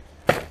that is.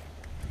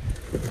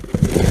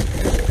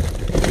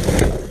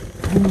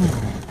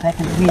 Pack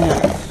of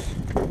peanuts.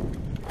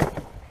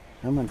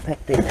 Someone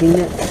packed their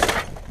peanuts.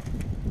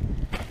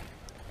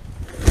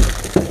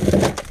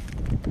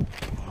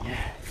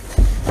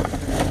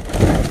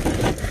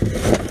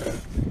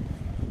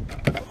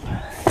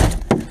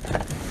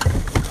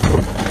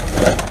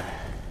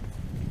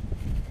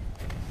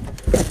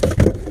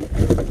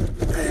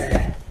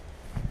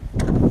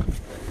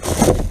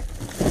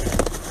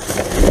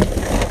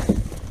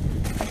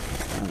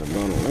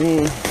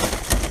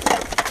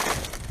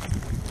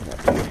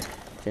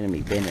 Instead of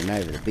me bending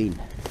over the bin.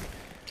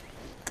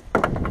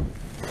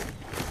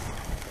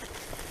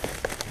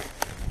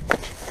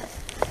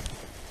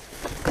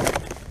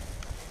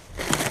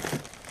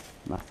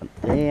 Nothing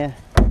there.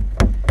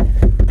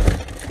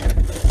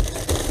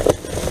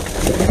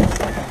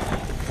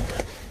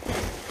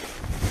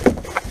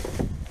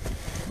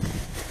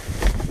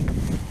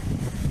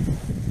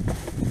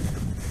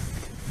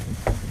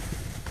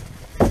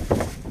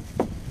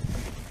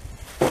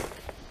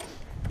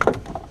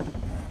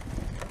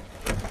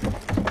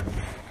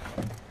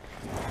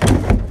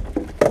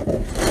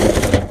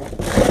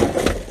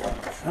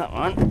 That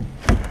one.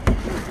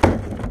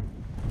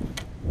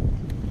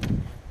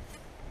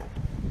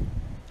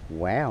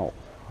 Wow,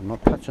 I'm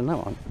not touching that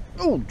one.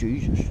 Oh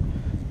Jesus,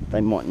 they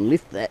mightn't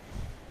lift that.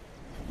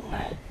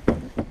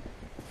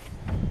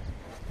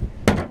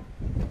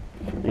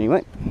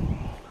 Anyway,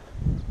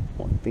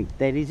 I think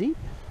that is it.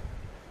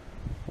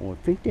 I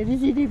think that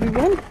is it,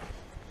 everyone.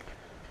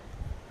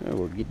 So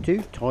we'll get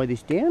to tie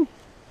this down.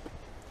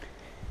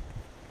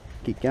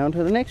 Keep going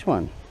to the next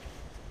one.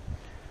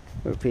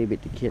 Got a fair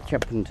bit to catch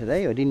up on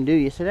today. I didn't do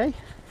yesterday.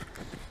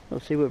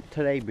 We'll see what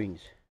today brings.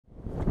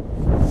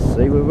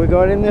 See what we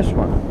got in this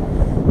one.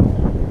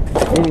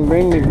 Didn't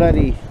bring me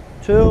bloody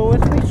tool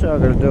with me, so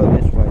I've got to do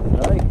it this way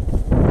today.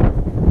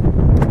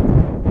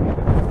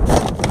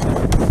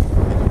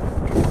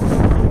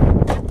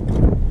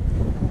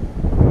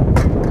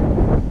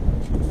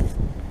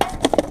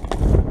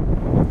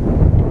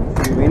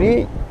 A few in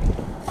here.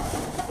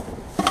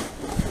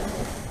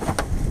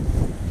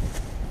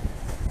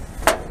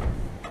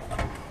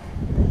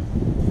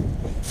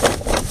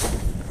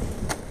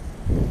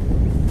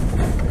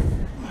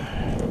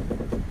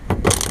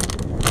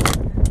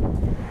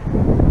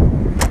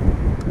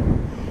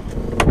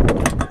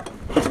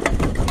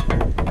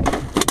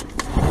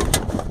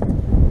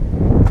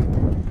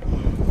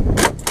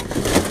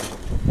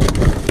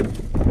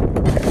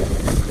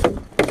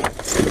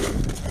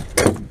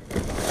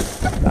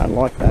 Don't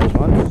like those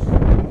ones.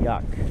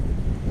 Yuck.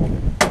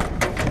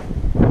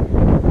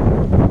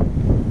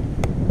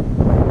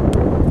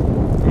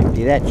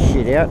 Empty that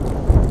shit out.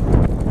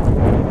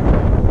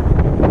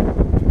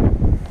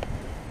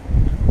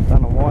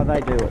 Don't know why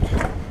they do it.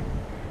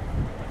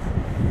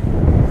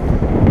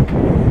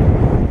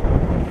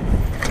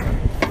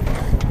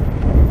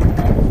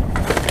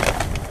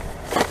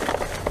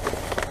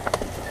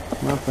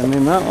 Nothing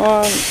in that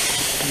one.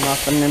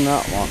 Nothing in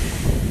that one.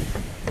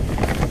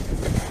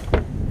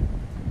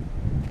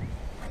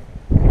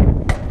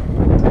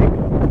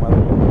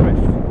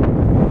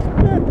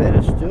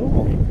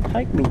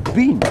 Take me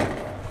bin.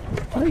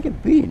 Take a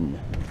bin.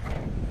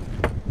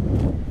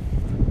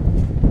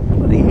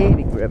 Bloody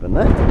handy grabbing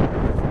that.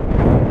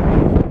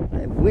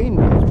 That wind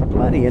is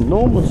bloody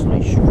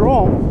enormously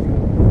strong.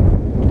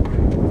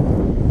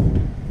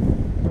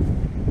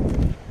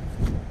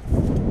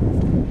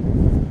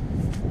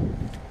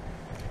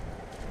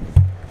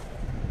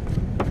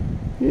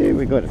 Yeah,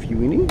 we got a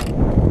few in here.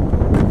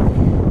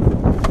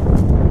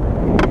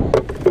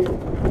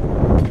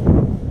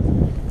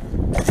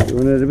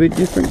 Doing it a bit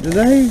different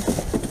today.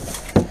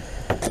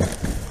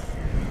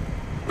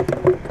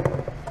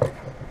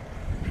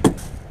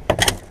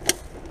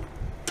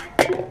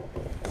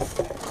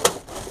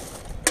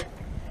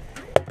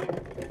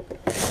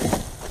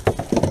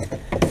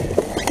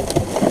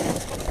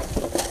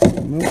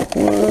 Milk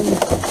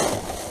one.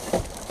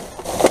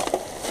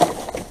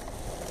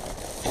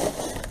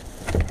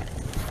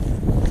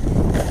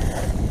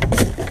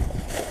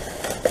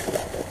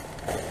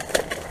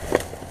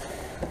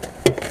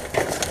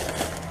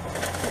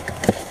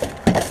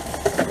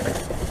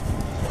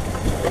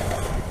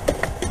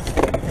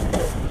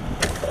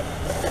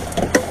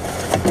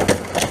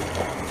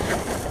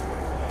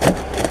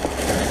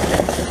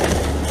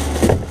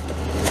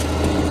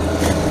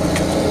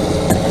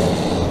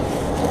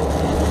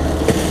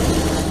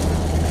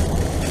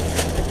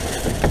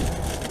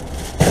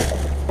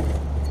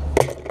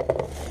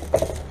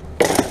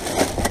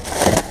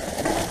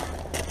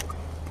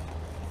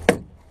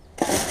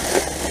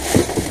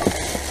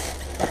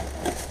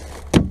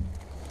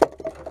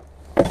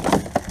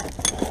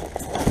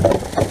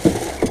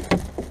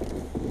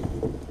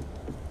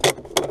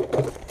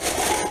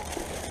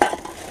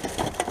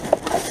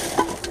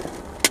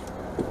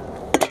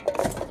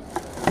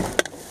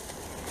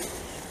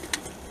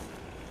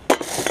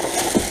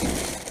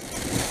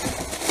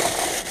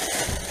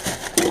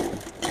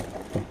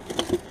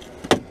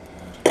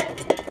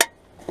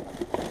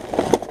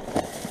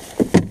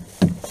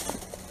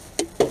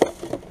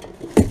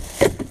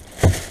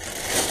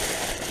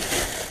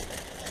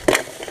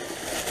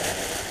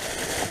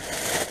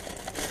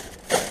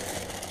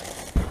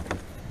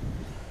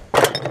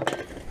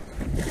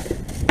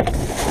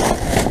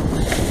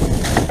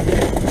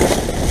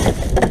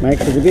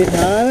 Makes it a bit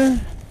harder,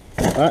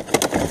 but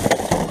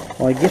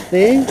I get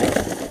there,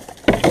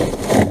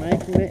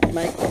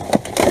 make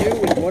do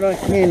with what I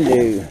can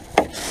do.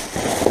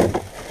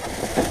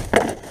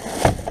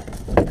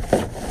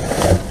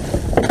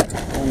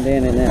 One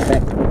down in that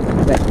back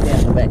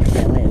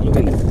down there, look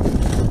at it.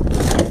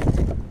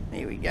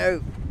 There we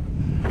go.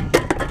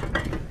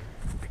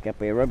 Pick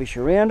up our rubbish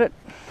around it,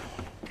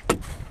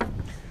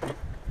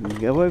 and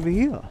go over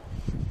here.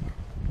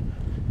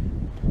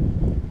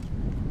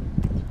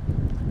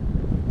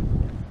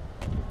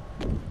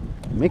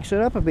 Mix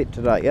it up a bit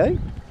today, eh?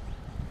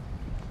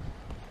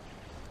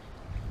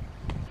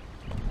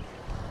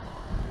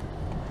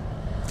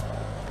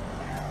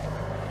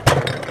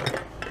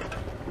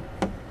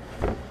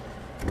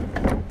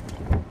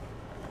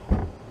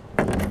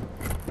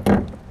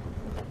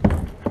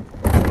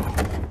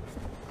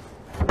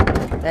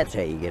 That's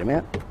how you get them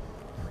out.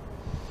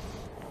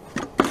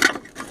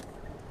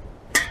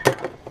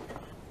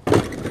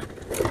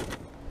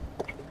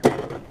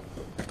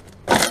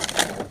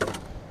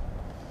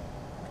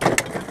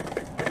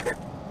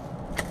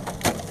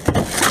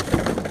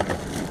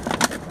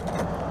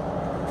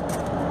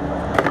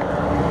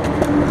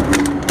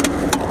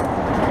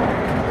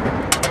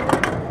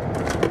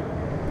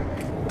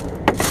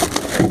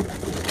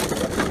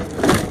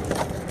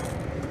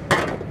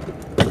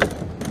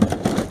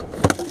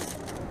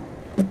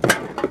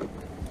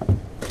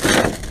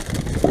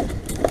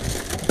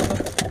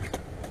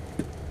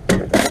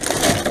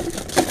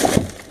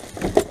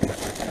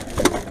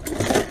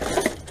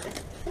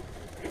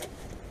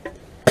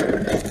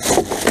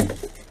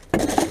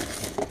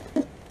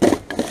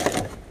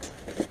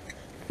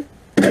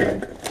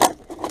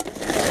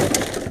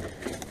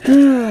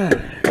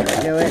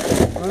 Go out to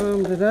the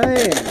farm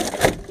today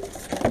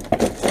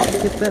and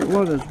get that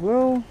lot as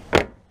well.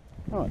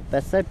 Right,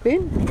 that's that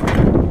bin.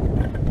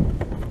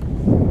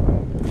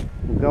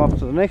 We'll go up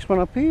to the next one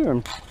up here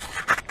and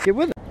get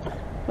with it.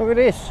 Look at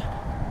this.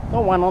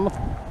 Got one on the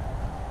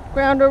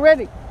ground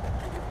already.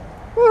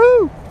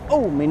 Woohoo!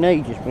 Oh, my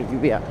knee just went a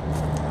bit.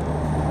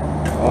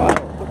 Alright,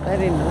 put that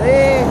into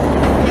there.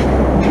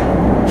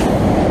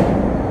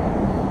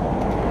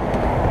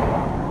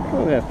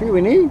 Oh, we got a few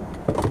in here.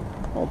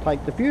 I'll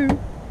take the few.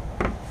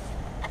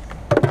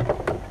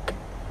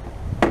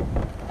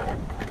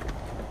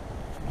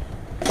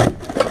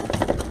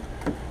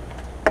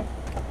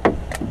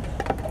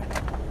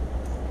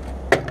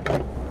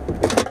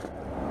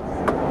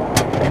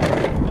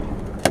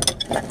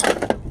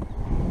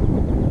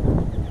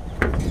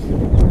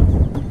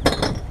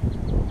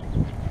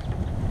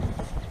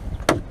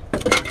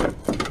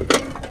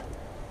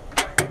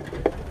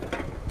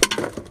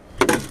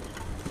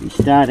 Be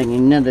starting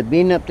another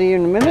bin up there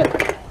in a minute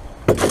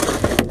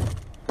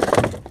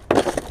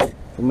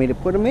for me to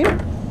put them in.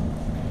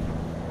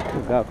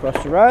 We'll go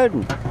across the road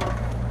and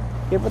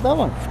get with that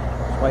one.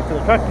 Just wait for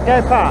the truck to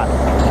go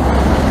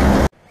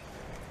past.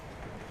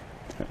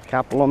 A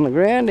couple on the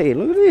ground here,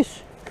 look at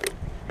this.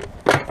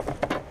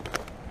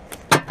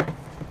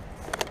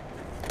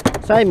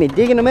 Save me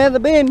digging them out of the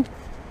bin.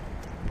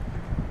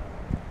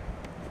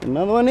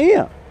 Another one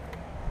here.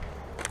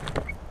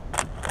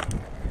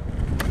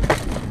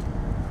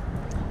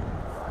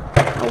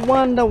 I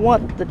wonder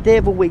what the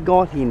devil we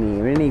got in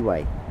here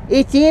anyway.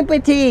 It's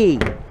empty!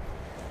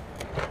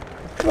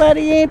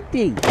 Bloody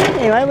empty!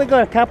 Anyway, we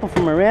got a couple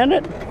from around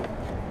it.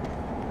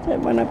 That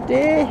one up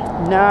there?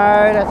 No,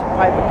 that's a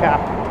paper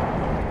cup.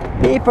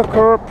 Paper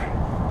cup.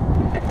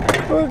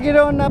 Well, get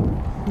on up,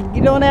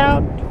 get on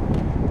out,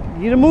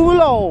 get a move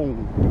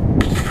along.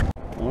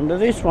 On to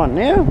this one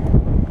now.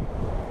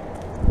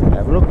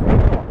 Have a look.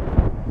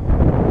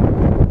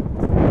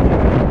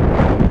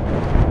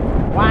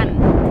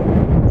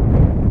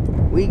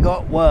 One. We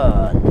got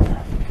one.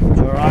 It's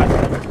alright.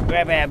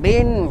 Grab our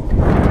bin,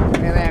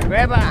 grab our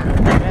grabber,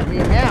 grab the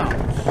amount.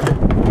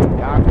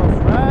 Go across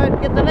the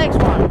road, get the next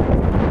one.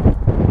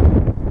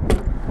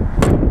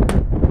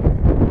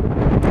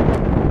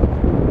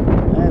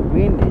 That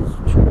wind is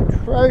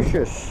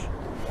atrocious.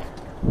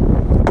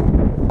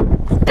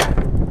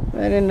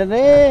 That into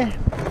there.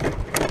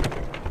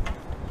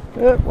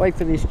 Oh, wait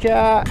for this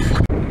chart.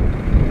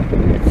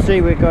 Let's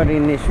see what we got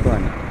in this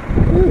one.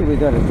 Ooh, we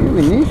got a few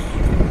in this.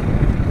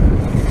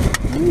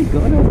 We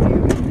got a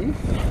few in this.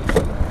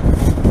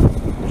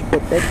 Let's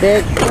put that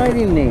bag straight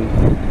in there.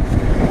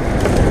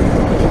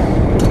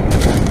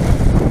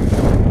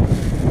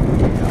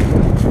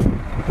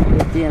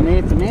 Get down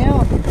there for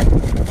now.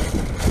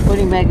 Put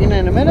him back in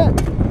a minute.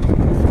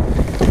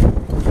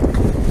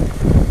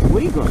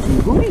 We got some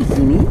goodies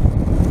in here.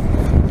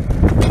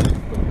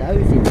 Put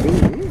those in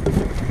there.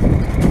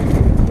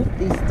 Put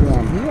this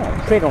down here.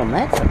 I'll tread on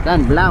that so it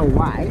doesn't blow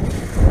away.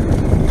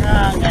 Oh,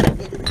 I'm going to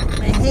get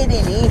my head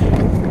in here.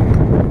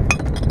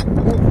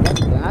 Oh, that's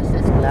glass,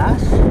 that's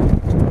glass.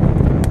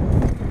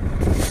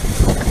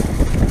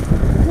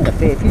 Got a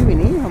fair few in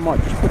here. I might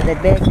just put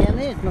that bag down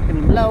there. It's not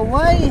going to blow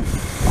away.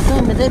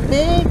 Same with that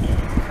bag.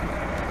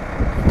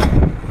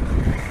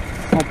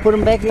 I'll put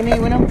them back in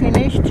here when I'm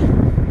finished.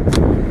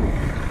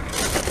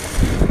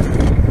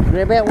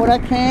 Grab out what I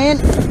can.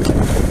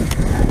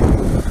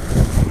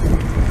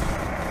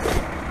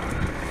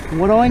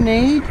 What I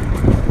need.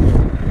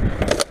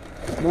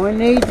 My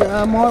needs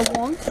are my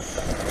wants.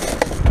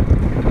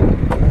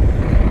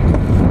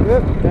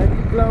 Yep,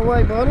 don't blow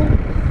away, bottle.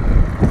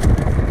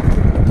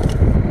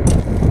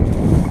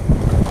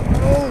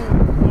 Oh,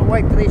 I'll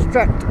wait for this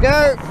truck to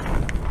go.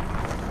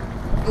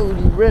 Oh,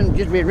 he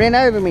just ran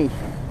over me.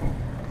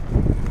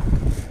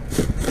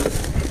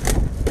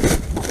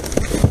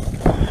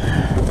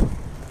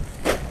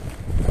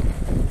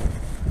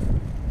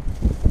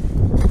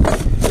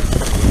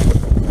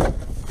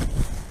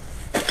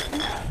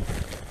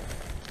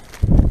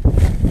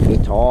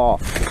 Get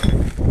off.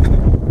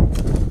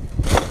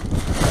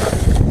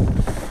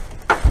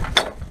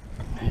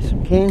 There's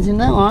some cans in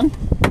that one.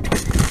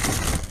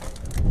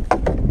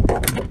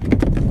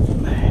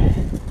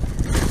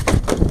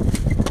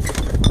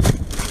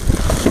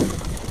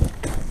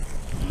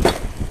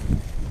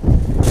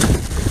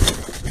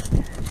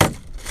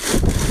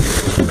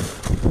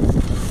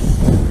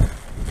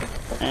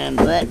 And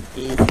that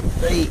is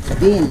the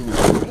bin.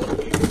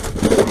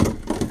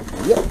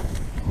 Yep.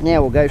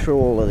 Now we'll go through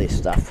all of this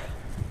stuff.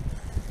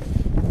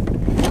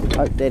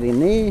 Poke that in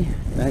there.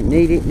 Don't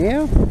need it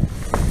now.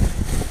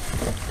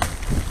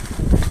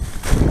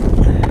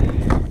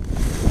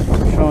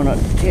 Try not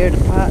to tear it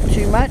apart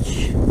too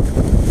much.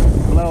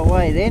 Blow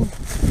away then.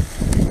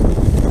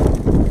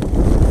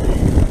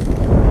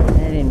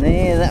 That in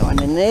there, that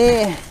one in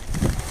there.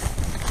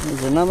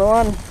 There's another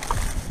one.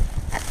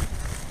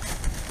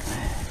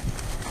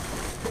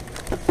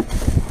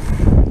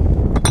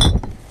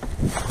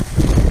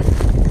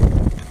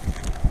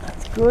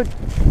 Good.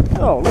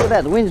 Oh, look at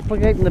that, the wind's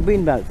keeping the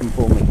bin open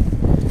for me.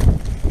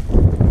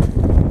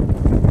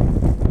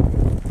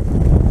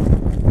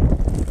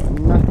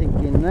 Nothing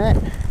in that.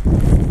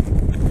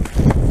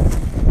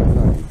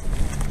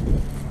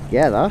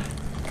 Gather.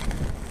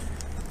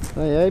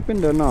 Are they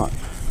opened or not?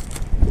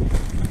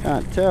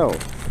 Can't tell.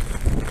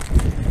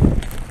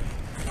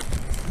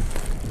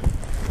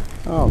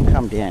 Oh,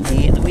 come down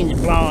here, the wind's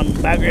blowing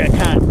bugger, I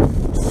can't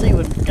see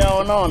what's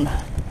going on.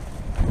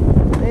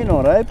 They're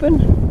not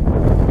open.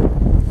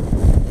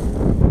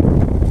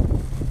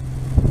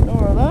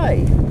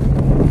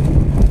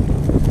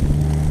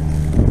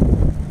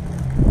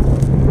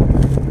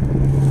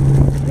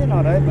 They're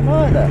not open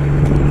either.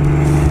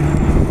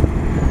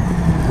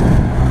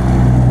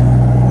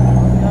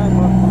 Don't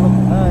like the look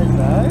of those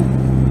though.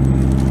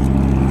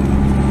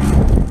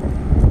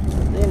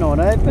 They're not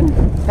open.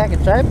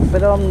 Packet's open,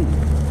 but I'm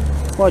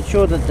quite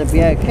sure that they'll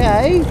be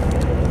okay.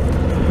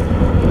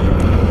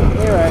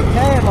 They're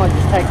okay. I might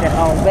just take that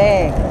whole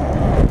bag.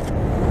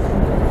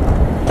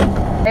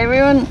 Hey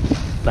everyone,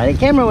 bloody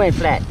camera went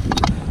flat.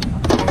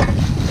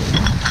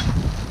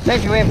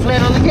 Actually went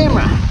flat on the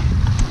camera.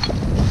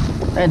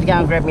 I had to go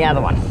and grab my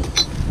other one.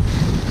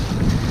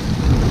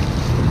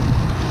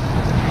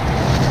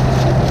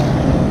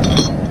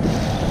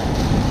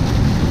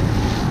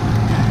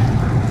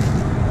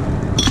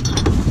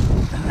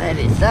 That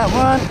is that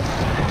one.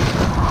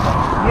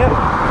 Yep.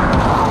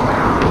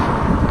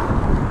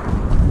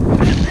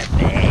 And that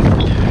bag.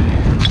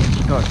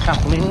 Got a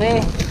couple in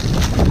there.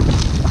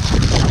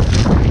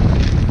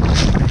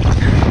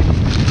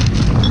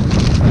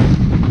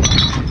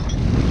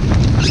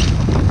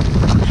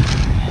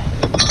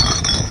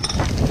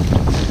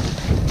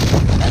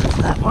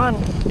 One.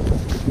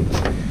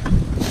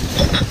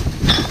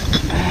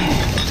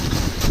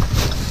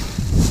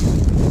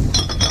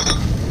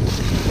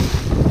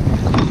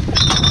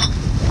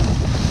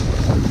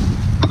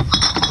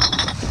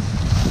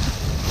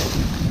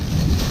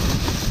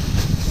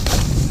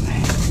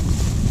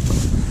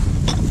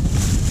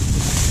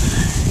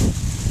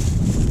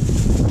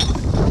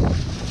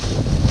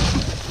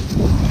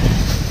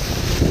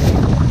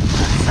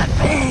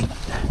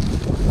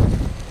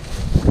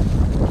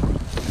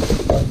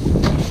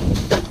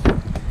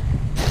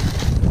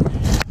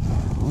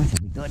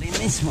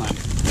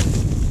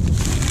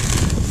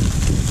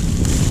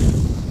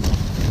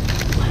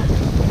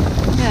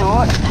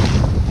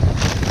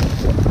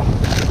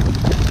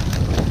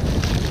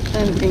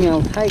 thing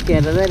I'll take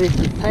out of that is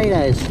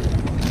potatoes.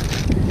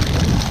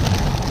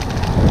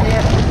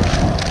 Yeah,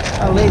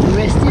 I'll leave the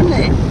rest in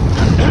there.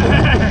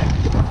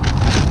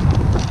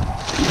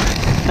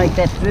 Take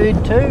that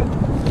food too.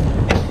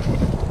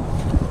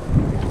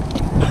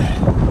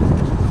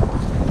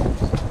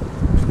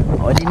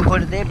 I didn't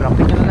put it there, but I'm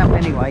picking it up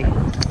anyway.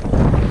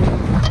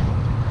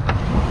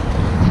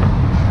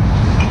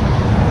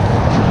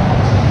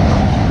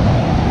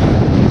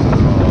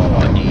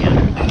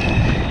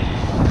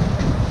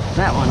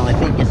 That one I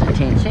think is a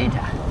 10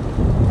 center.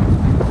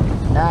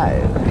 No.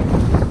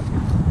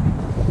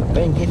 I've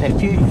been getting a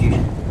few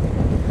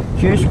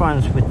juice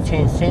ones with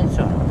 10 cents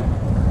on them.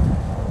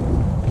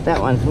 But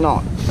that one's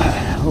not.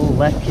 All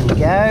that can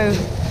go.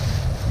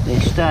 They're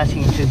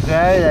starting to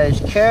grow, those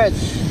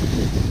carrots.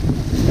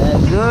 They're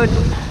good.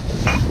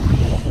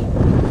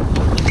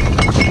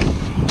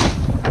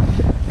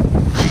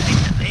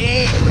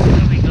 There. What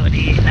have we got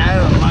here?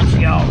 No, much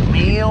old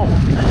meal.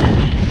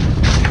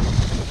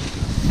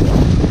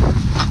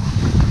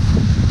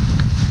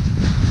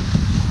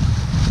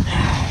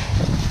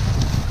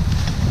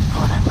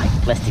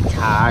 Plastic's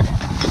hard.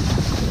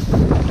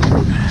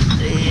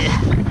 There.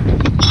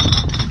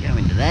 Go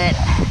into that.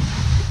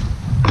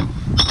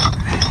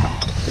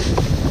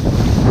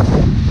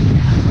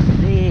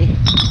 There.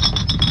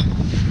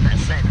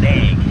 That's that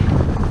bag.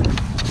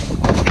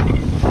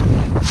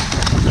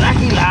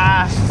 Lucky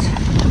last.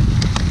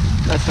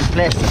 Got some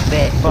plastic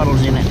bag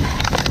bottles in it.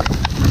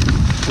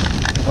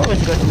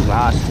 Always got some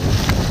glass.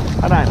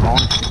 I don't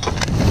mind.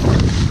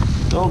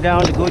 It's all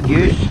going to good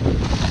use.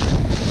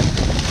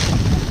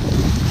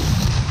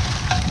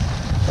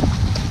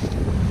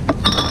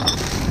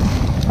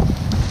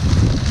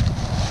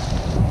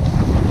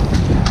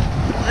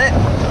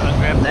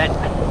 That.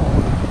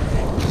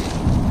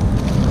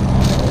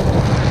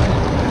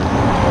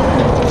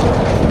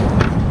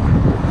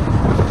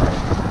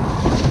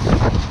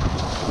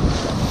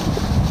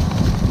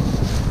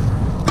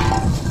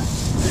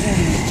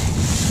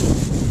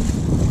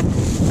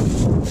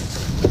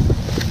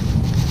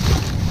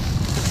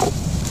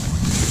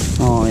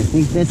 Oh, I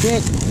think that's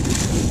it.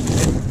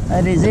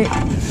 That is it.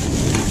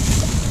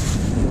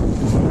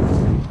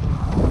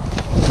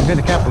 I've got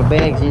a couple of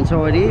bags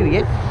inside here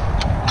yet.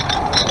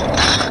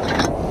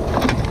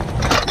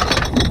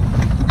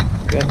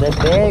 Grab that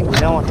bag, we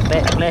don't want the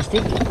back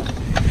plastic.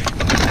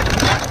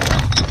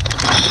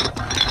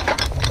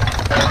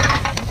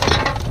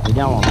 We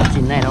don't want what's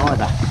in that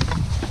either.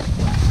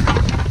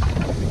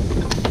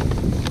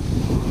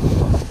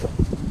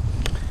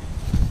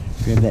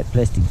 Grab that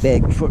plastic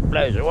bag before it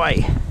blows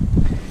away.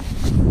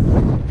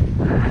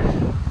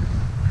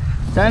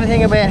 The only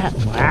thing about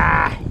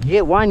you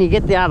get one, you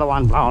get the other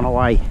one blown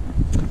away.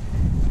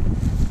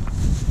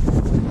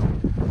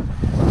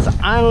 It's the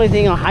only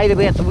thing I hate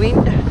about the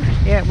wind.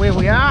 Out where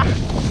we are.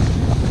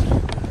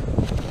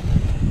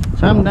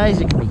 Some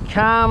days it can be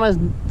calm as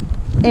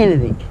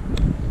anything.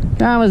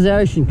 Calm as the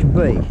ocean can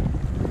be.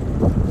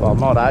 Well,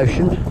 not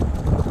ocean.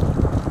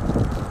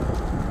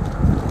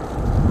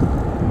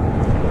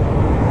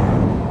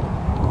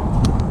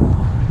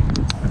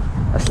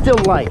 A still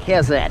lake,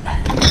 how's that?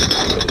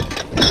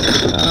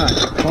 Alright,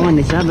 find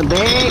this other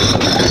bag.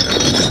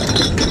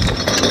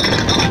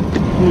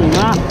 Pull him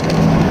up.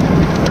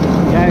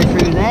 Go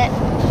through that.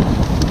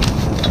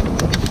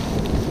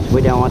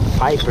 We don't want the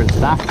paper and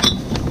stuff.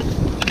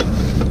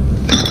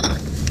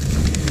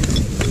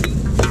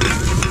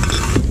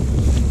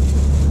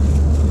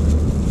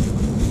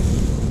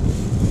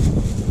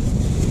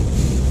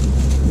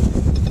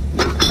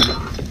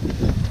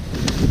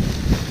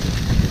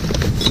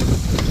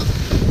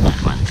 That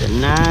one's a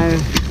no.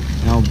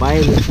 I'll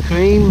bathe with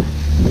cream.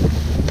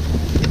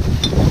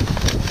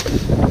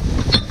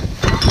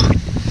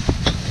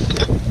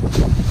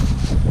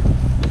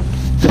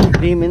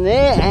 Put him in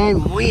there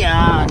and we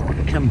are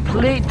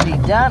completely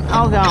done.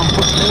 I'll go and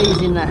put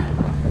these in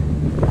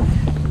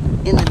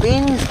the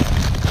bins.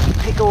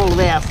 Pick all of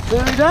our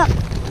food up.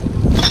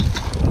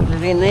 Put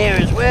it in there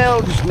as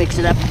well. Just mix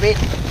it up a bit.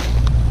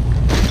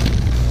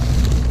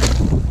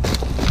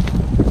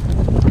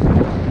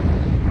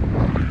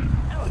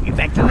 We'll get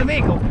back to the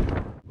vehicle.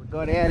 We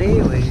got out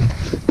here. We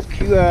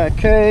QR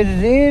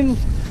coded in.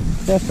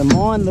 Have to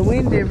mind the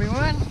wind,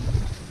 everyone.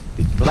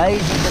 Bit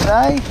blazy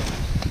today.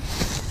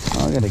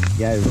 I've got to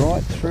go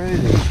right through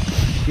this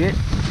shit.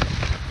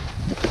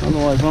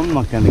 Otherwise I'm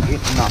not going to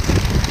get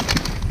nothing.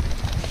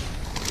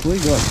 We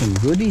got some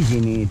goodies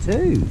in here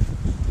too.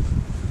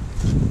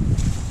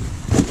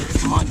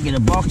 Might get a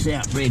box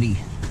out ready.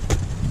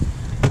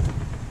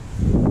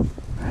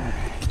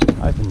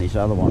 Open this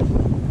other one.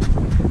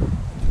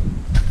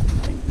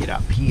 And get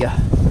up here.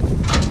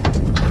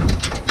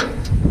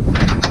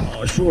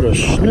 I sort of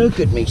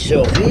snooked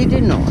myself here,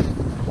 didn't I?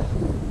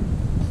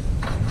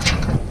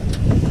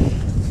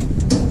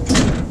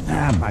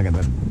 Ah, bugger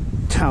the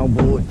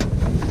tailboard.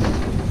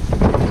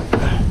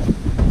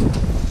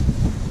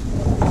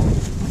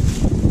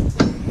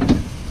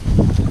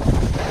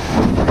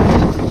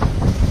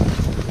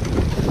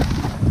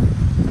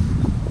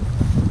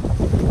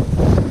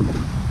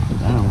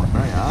 Don't know what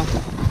they are.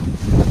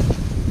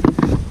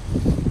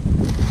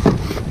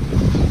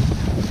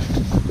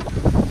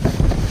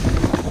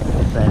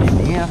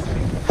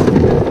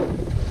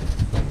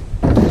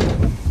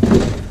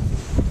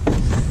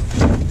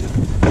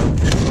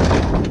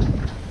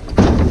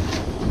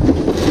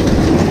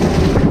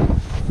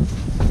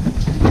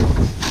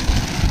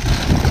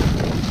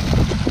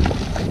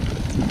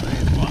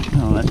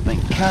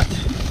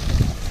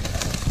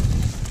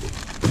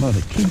 lot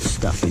of kids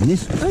stuff in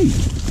this. Hey,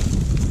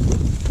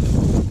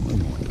 I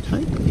might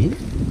take them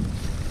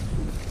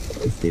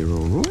if they're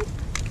all right.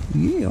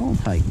 Yeah, I'll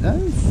take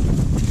those.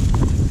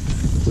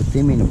 Put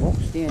them in a box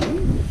down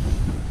here.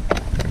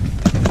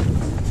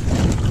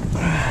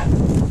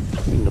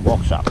 Bring the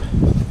box up.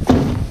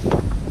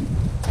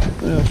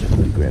 What else can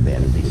we grab out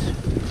of this?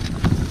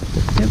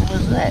 What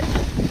was that?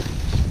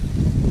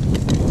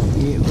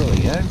 Yeah, there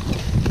we go.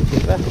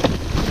 Pepper.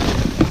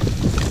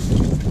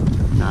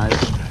 No.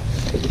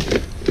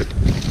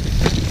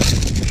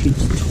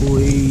 Kids'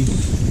 toys.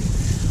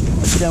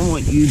 I don't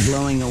want you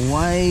blowing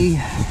away.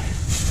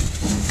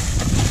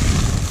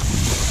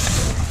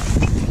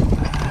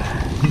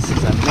 This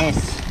is a mess.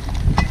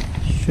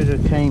 Should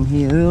have came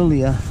here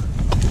earlier.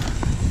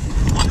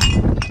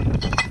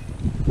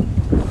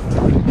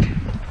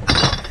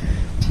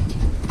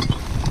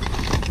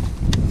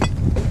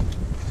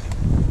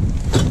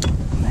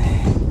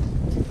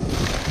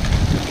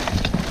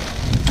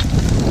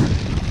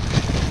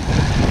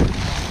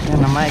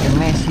 Make a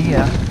mess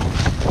here.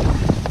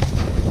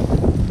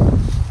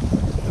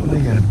 We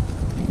got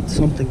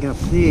something up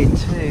there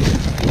too.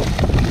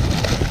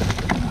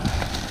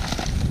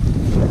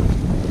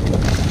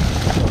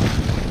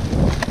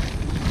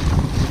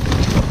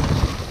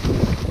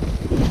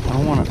 I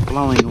want it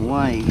blowing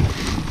away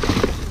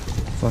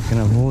if I can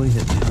avoid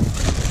it.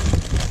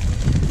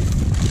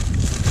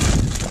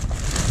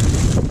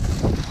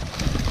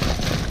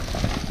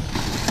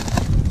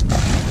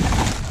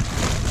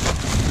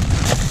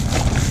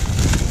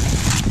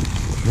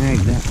 Drag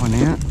that one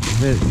out,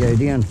 let it go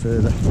down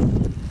further.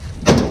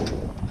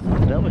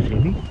 That was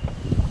heavy.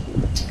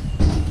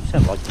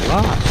 Sounds like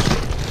glass.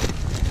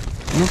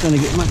 I'm not going to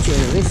get much out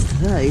of this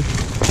today.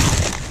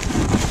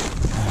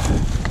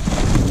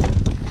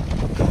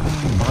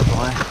 Bye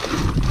bye.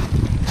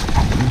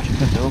 What you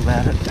can do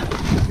about it.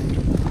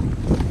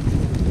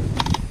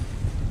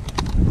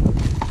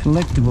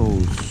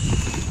 Collectibles.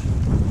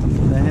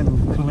 They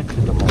haven't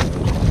collected them all.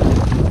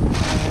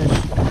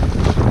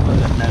 I've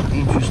got no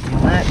interest in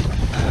that.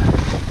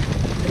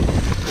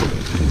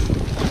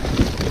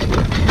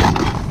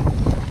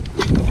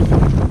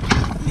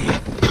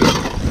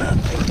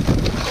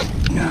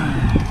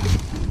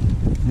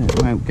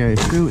 Go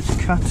through, it's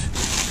cut.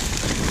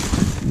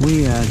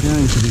 We are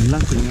going to be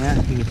lucking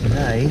out here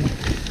today,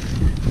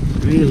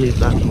 really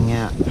lucking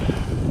out.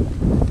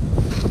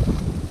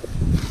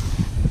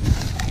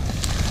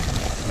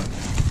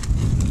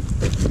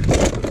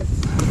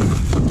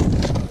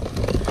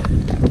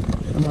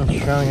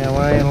 Someone's throwing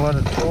away a lot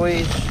of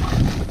toys.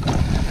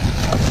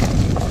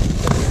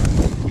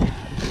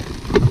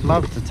 I'd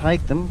love to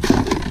take them,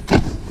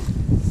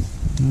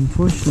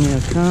 unfortunately I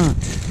can't.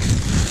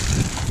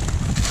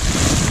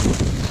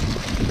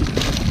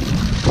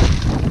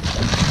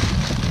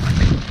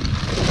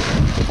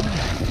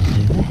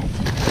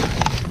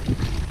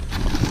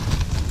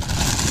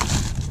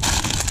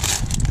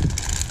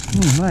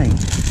 Right,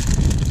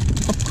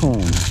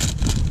 popcorn.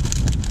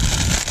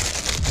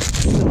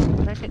 Still in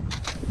the packet.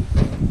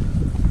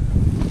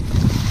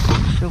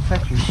 Still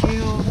factory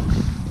sealed.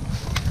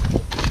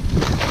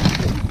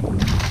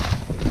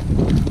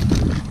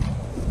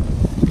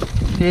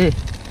 Yeah,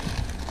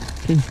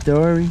 kid's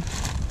diary.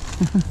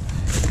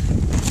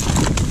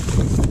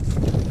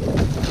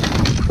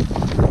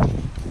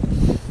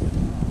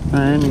 I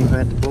only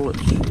had the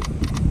bullets.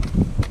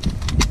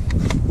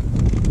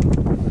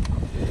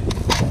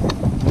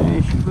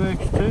 She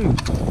works too.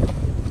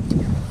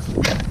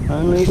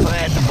 Only if I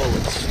had the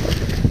bullets.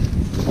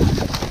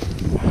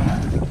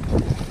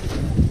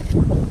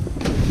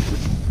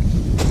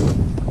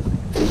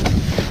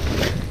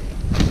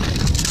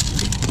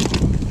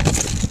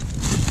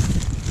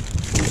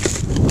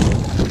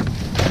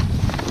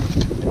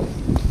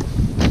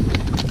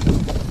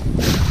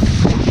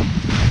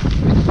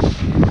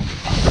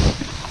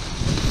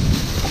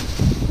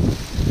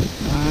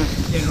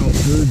 General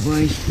food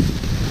waste.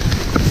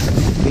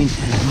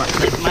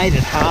 It made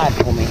it hard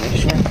for me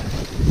actually.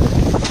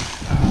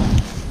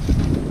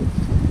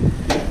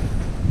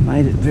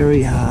 Made it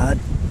very hard.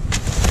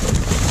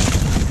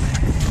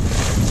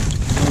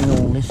 Putting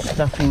all this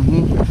stuff in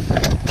here.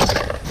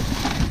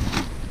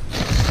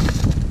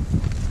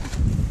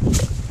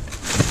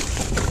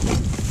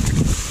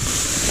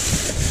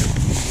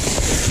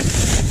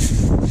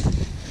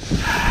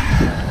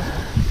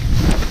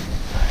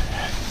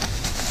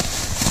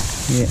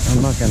 Yeah,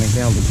 I'm not going to be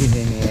able to get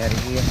any out of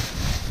here.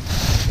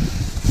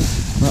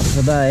 Not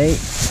today.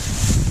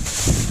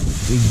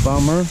 Big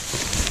bummer.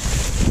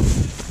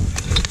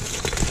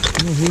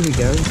 Oh, here we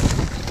go.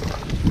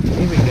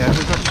 Here we go.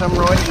 We've got some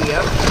right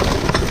here.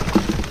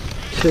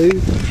 Two.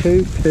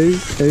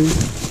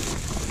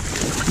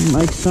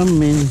 Make some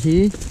amends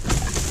here.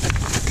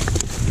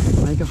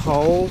 Make a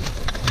hole.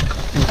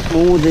 And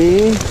more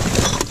there.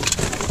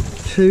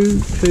 Two.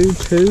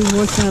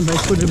 Why can't they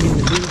put them in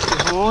the bins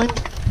behind?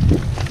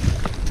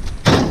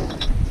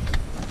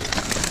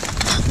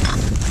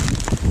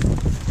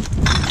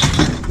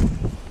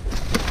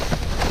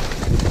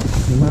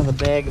 Another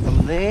bag of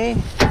them there.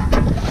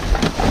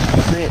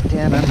 See it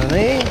down under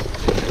there.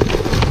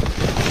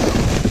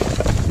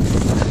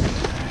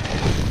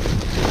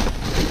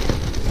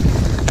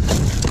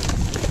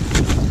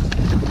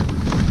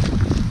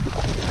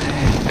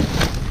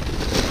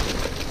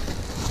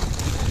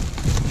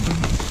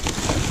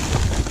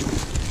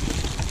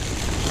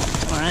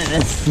 Alright,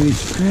 that's food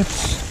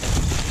scraps.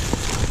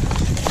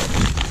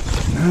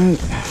 No.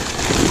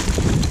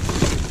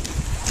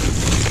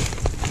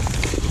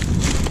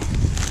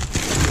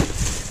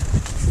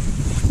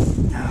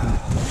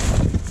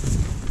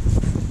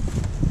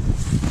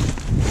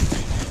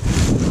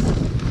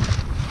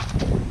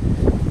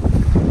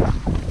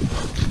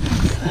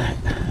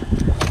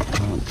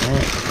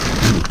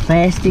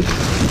 Plastic.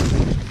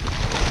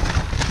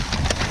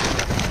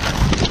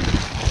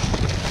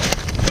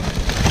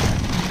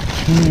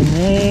 In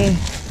there.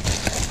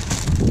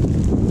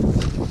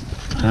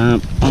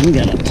 I'm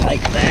gonna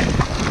take that.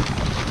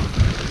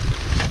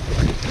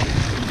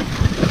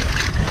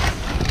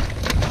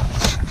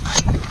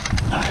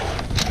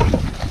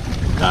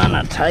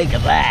 Gonna take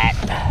that.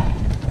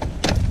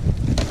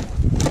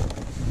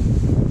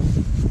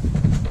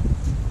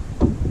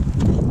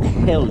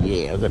 Hell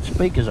yeah, I've got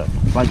speakers I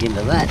can plug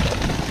into that.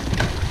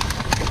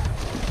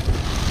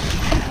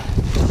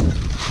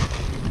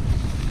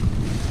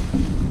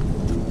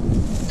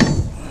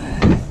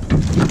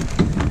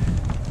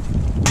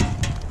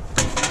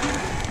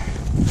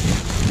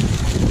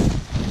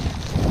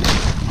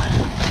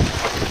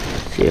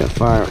 See how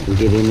far I can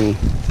get in there.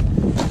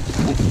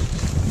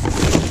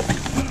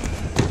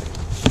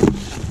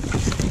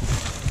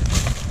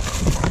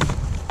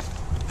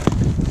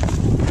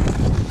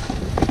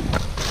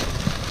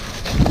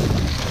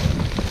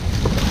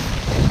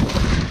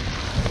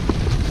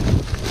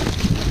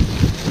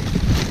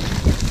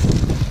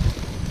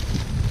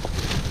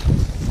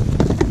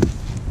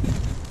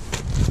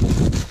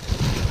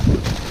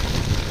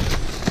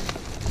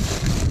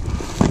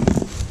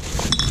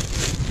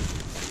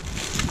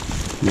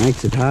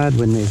 Makes it hard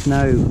when there's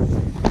no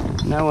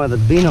other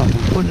bin I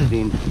can put it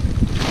in.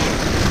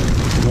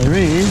 There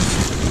is.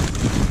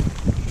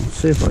 Let's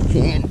see if I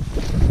can.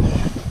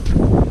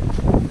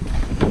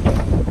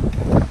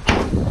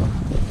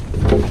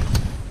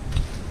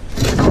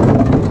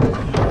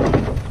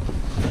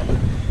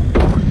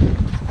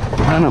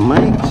 Trying to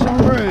make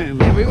some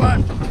room,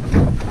 everyone.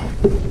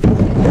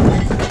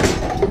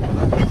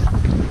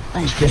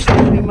 There's just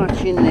too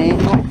much in there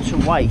not to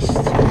waste.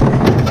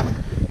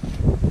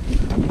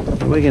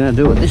 We're going to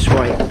do it this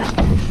way,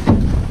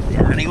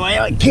 the only way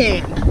I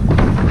can.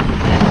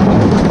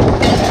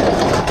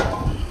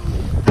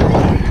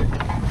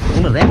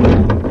 All of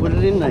that, put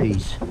it in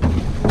these.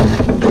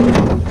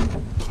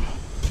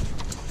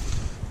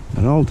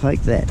 And I'll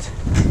take that.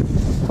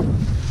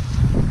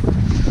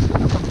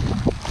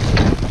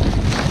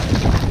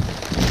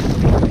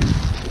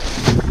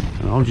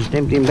 And I'll just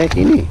empty them back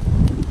in here.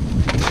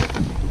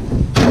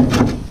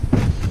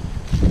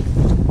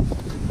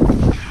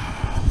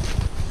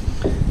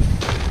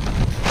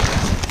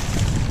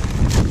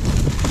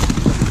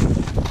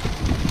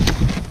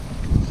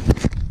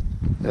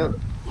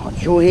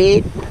 Watch your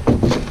head.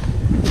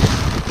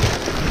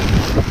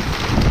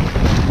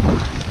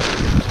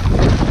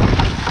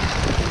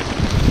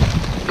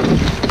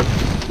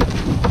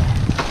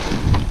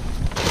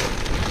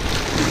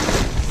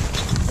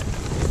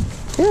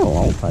 Yeah, well,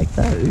 I'll take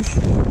those.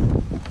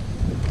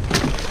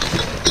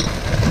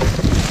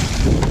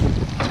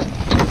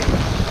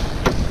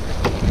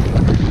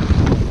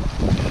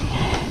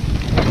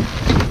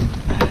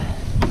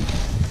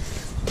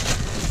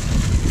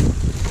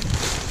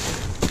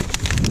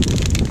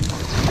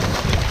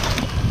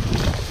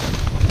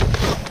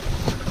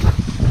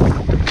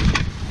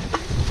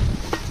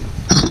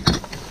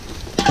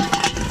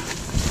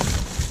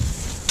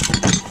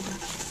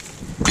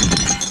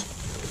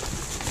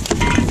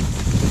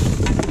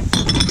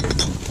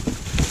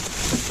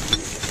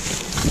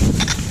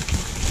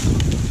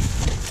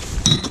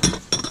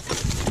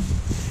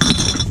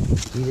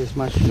 As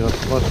much as I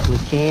possibly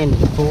can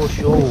for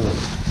sure.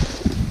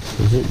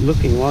 Is it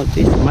looking like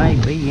this may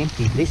be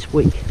empty this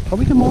week?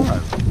 Probably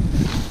tomorrow.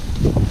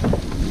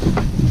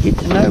 You get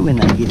to know when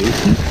they get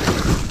empty.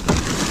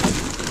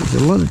 There's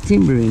a lot of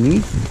timber in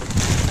here.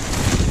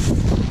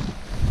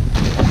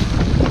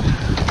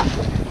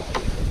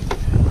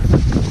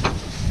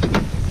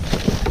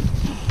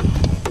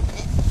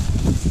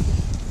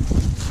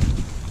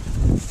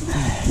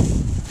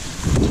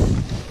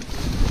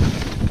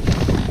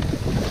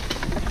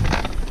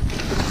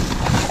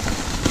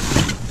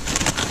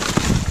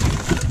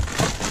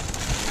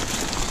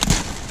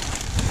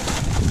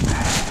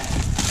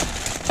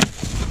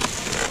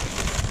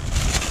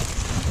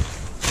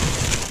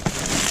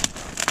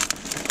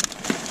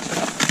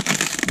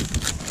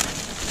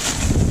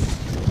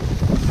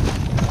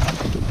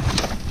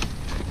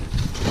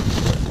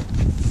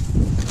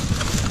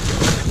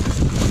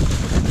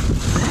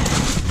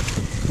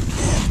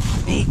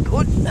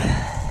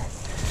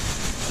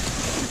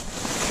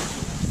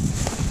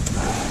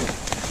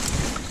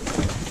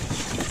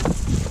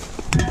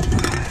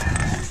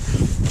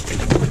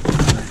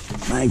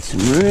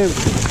 some room.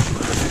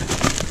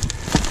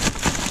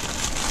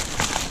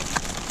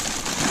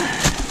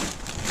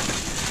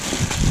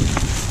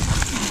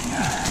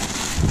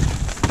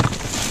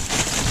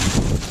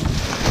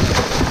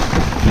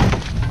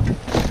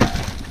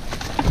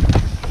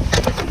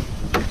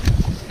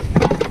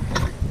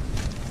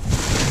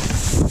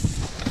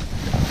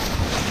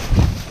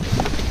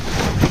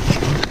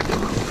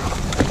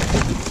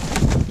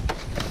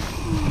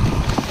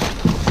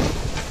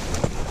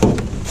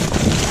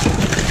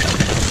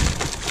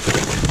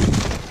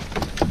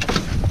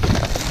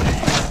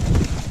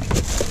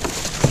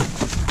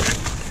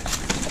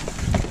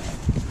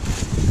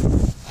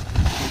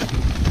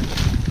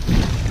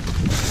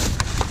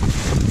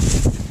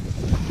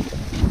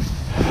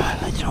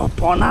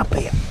 On up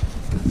here.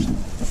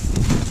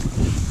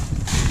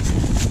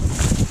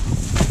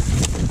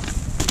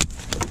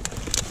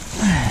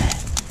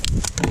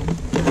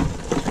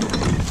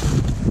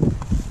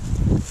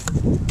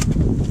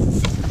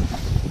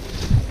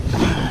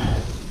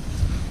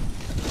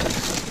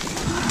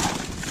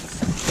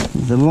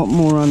 There's a lot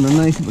more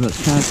underneath, but I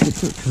can't get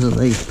to it because of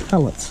these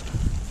pellets.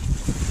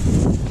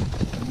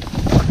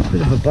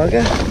 Bit of a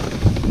bugger.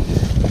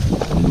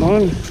 Come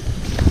on.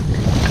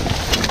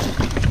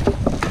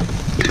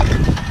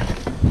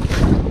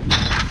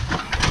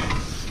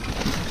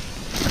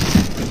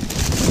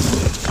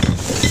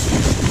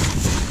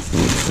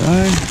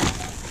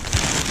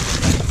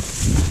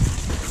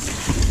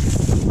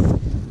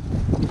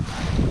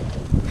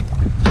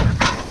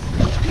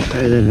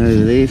 Throw that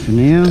over there for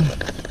now.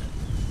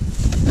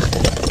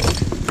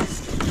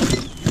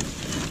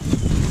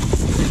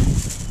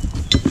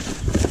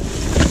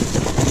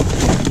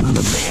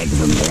 Another bag of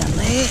them down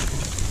there.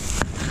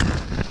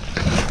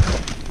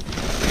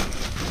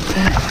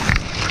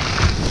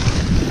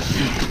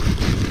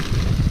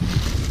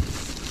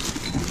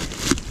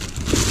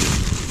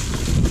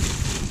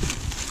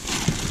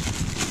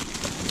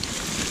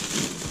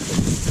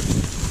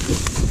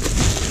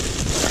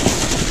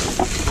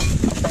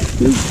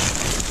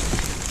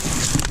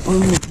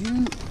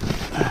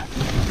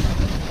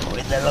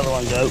 Where'd that other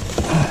one go?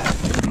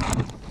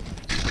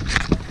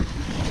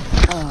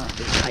 Oh,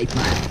 bit of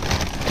paper.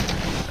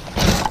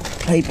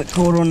 Paper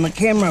caught on the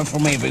camera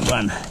from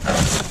everyone.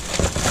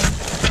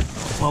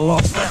 I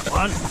lost that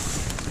one.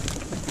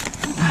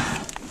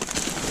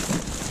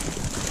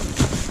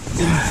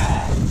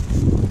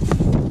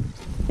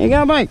 There you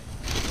go, mate.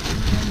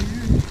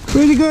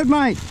 Pretty good,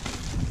 mate.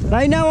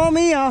 They know I'm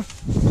here.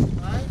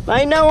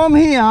 They know I'm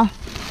here.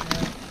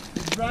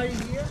 Right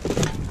here?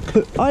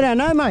 I don't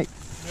know, mate.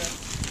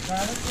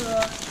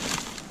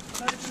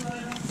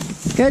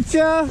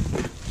 Getcha.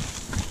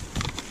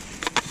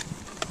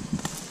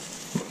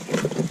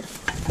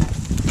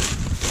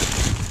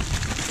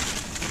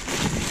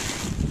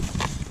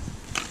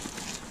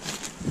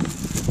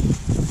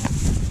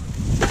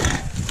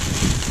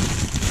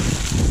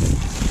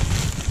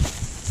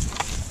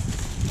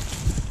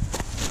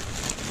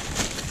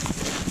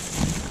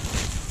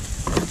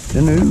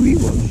 Don't know who he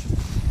was.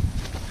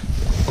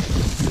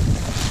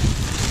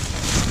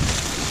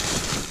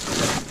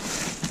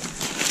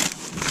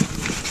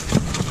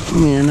 I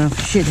mean, enough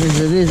shit as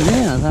it is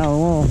now, so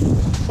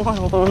well, I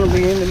don't want to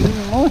be in the middle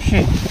of more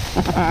shit.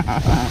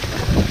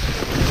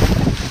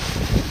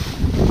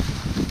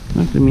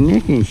 Look at me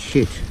neck and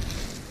shit.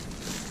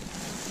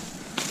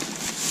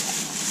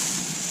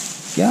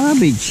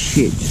 Garbage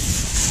shit.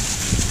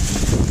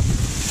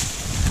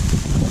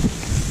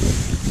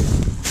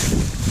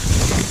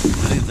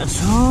 Move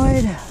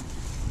aside.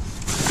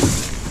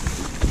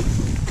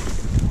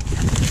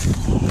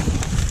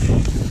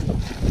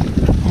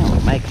 Now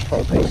we're making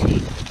progress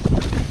here.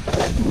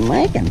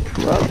 Making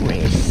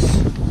progress.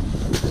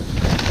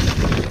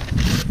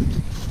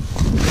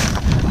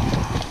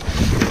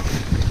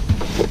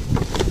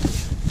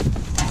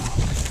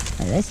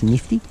 Hey, that's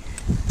nifty.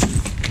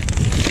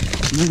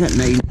 I got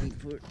no need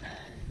for it.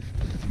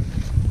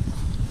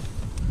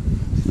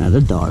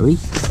 Another diary.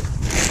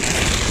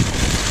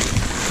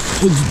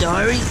 Kid's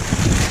diary.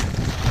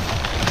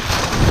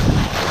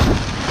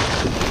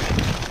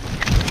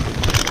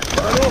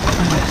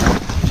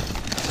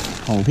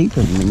 Whole heap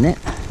of them in that.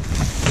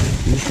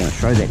 I'm just going to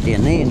throw that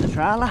down there in the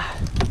trailer.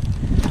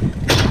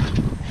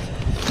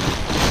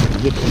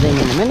 I'll get to them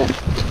in a minute.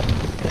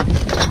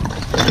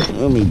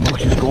 Oh, my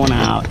box is going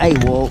out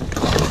AWOL.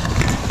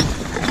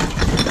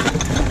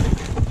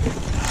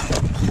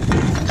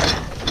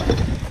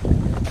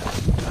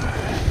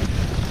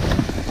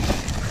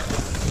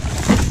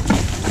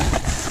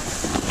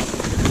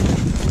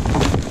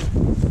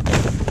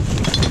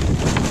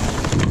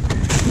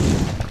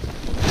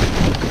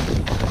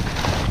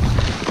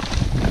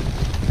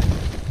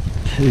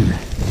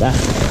 That.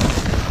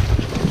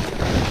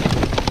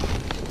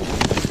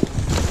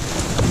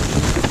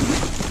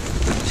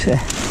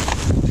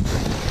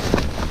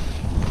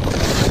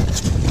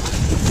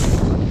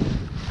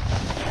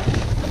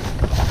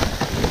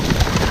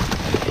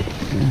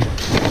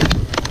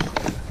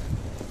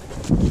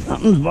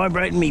 Something's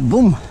vibrating me,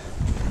 boom.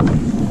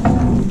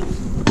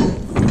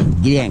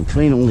 get out and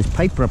clean all this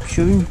paper up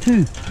soon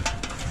too.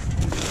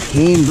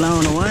 Hand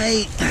blowing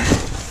away.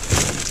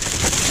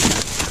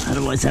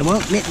 Otherwise they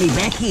won't let me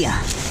back here.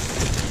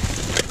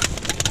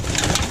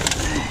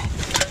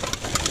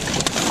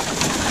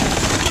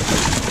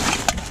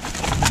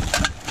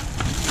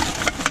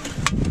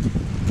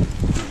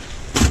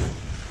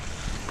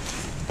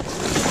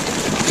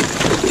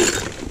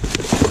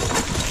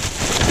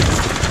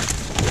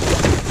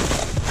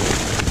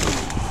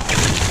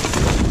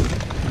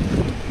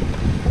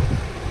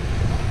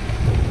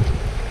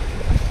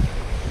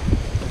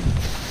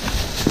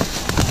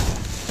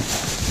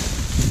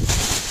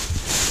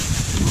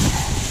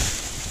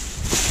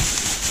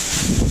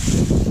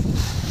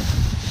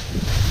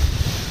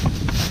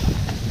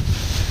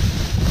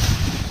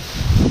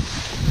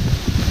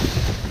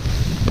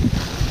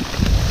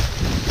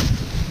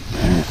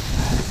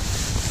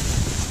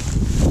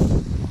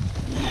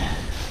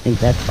 I think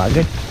that's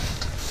buggered.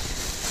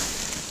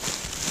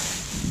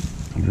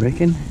 You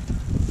reckon?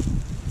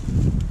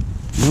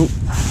 Nope.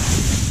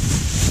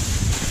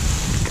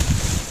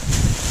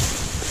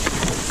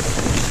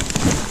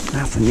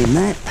 Nothing in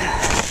that.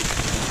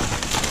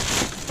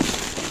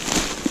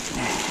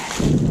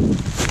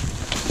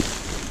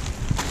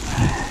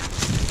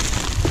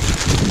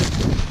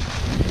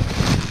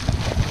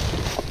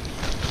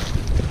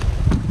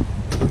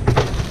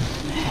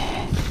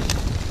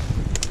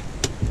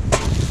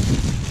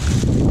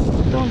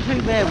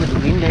 Too bad with the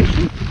wind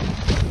actually.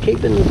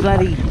 Keeping the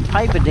bloody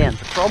paper down's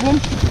the problem.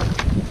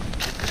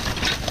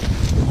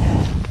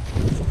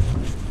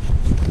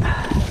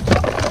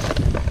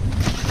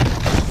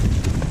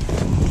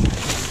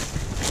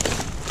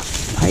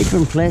 Paper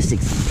and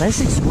plastics.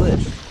 Plastic's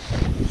worse.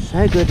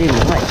 So goddamn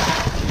light.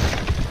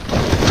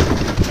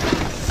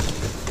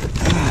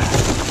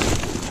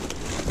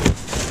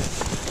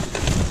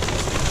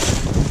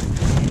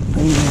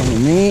 Bring down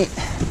in there.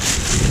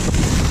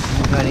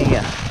 Right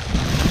here.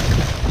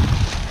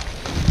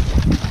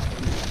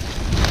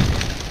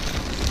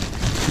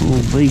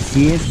 All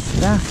BCF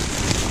stuff,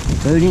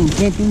 boating,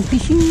 camping,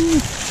 fishing.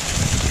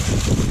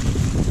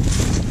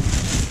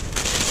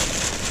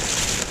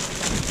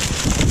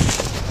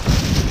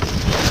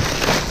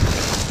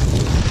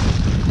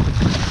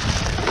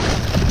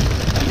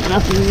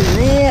 Nothing in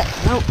there,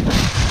 nope,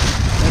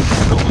 that's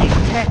still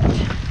intact.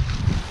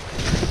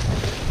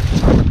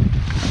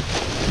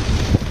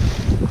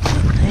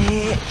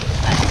 There.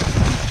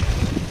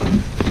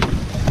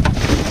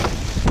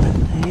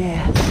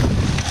 There.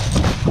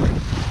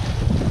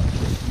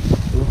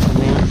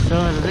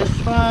 Side of this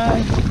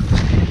way.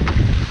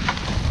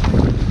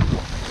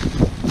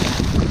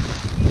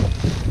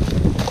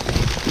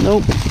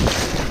 Nope.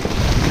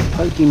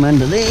 Poke him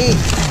under there.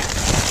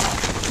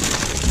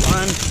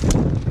 One.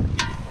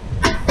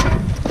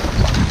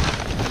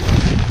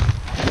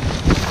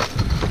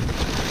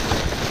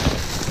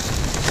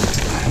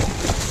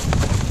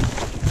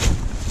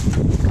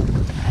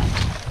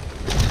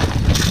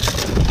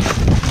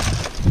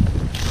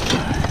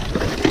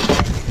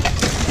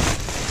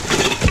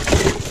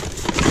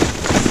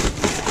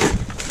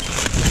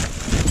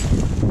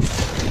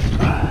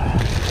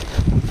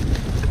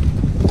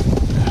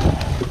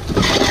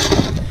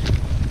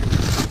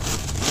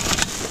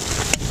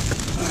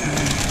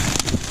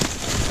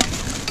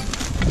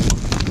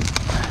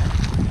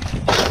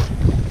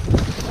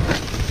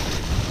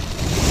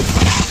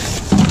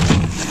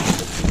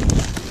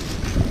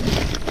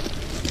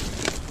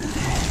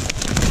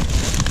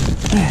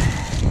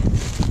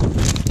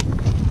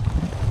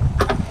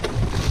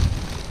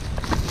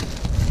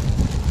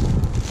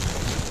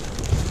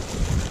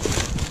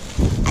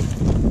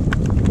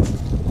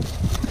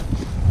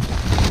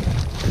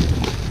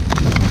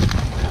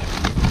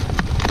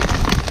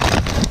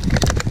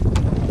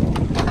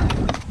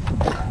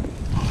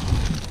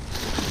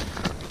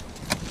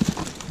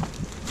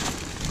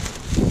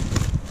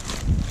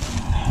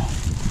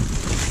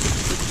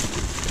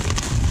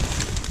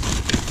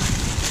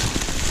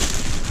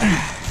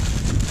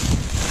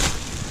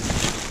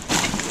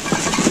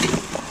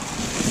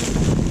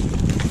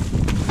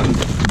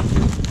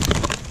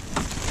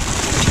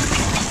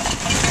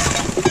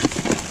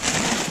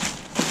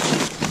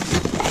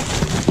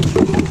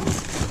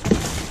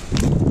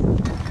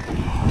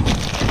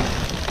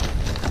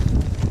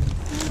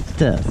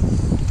 Stuff.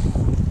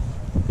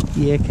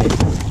 Yeah, okay.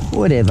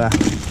 Whatever.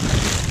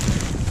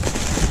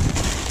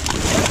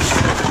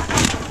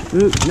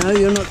 Ooh, no,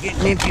 you're not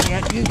getting empty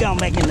out. You're going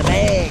back in the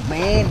bag,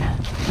 man.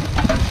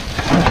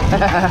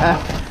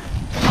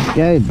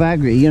 Go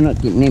buggery, you're not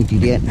getting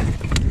emptied yet.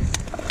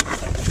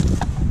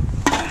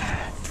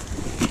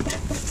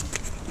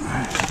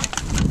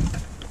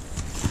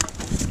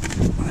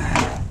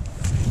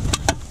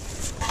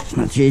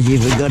 Much easier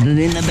if we got it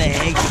in the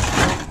bag.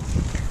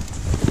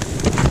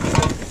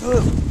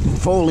 Oh,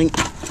 falling.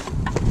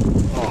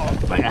 Oh,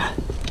 bugger.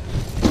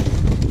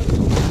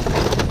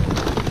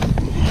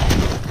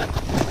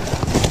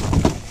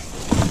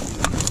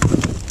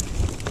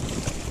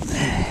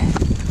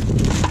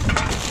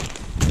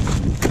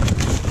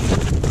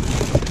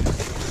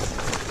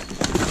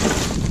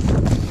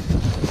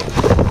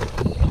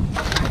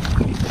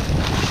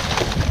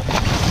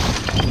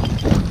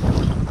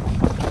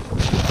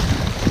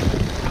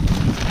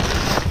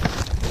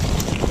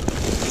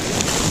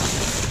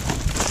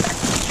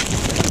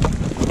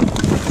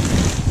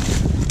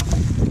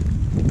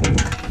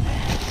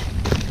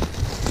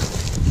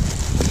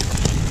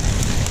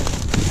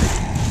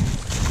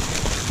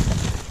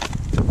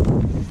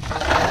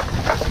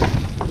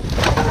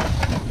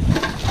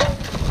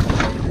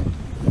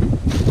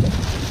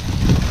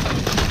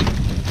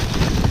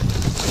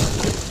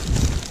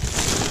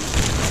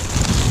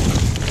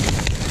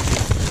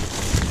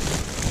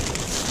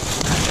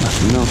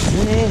 else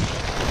there.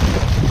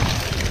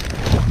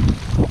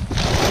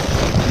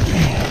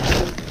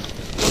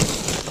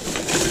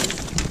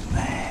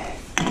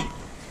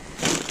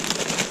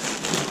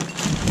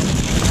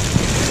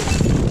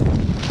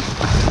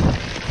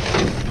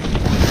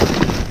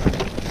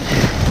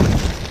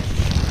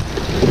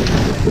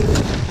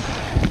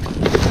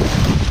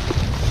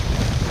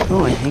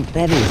 Oh, I think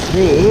that is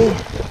there.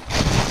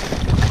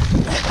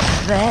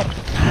 That's that.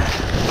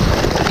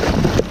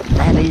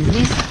 That is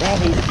this,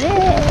 that is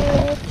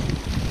that.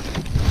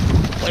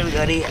 What have we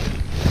got here?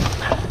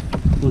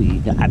 Oh, you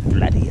got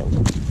bloody hell.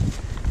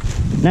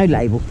 No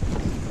label.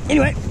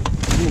 Anyway,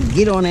 we'll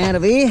get on out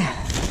of here.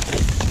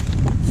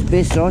 It's the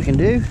best I can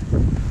do.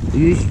 We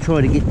usually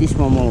try to get this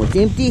one while it's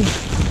empty.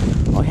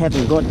 I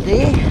haven't got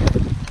there,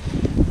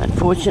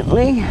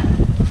 unfortunately.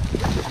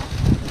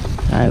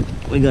 So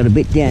we got a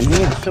bit down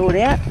here to sort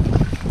out.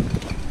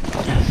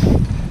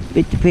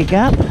 Bit to pick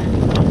up.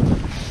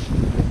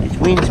 This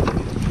wind's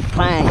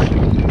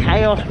playing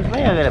chaos with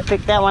me. I've got to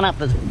pick that one up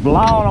that's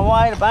blowing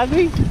away to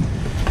buggery.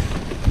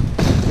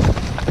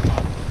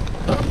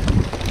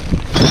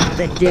 Put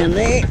that down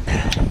there.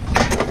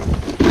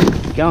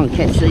 Go and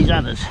catch these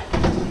others.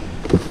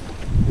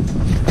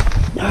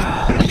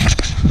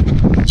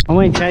 I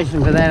went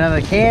chasing for that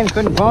other can,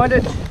 couldn't find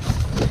it.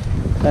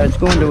 So it's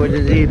gone to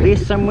the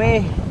abyss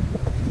somewhere.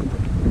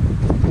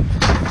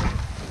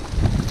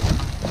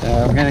 So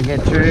I'm going to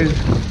get through,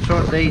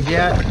 sort these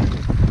out,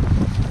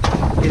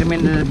 get them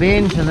into the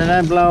bin so they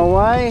don't blow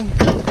away.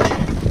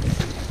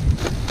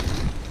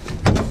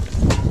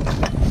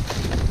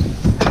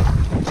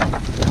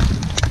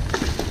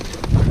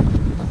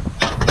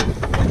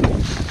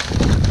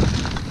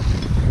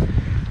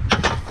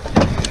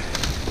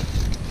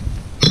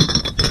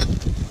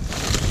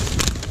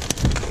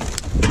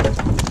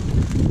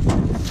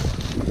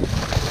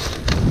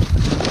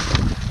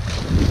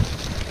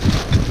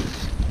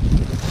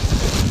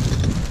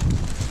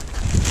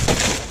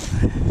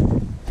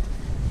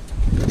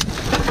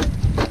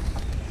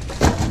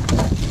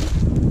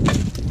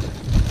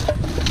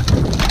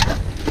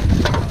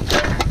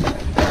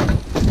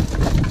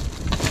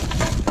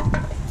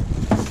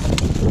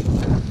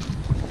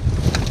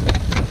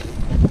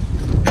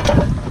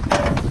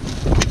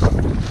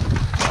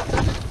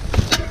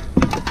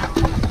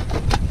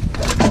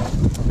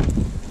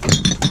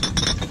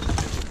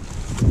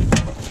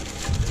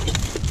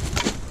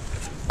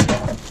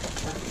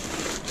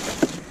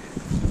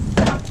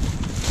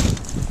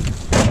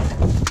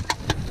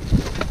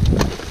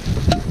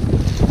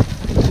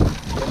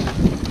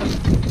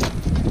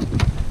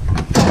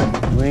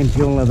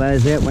 Empty all of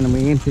those out when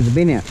we empty the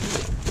bin out.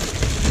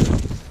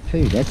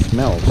 Phew, that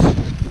smells.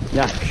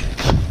 Yuck.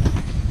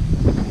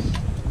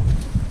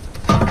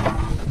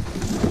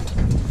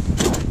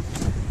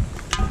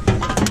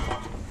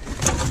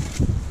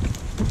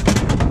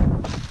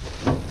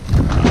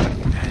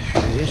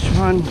 This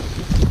one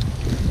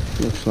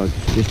looks like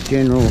it's just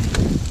general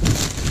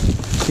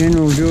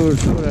George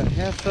sort of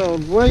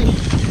household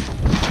waste.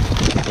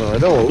 Well,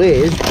 it all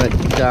is, but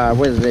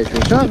whether there's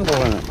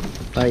recyclable in it.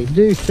 They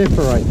do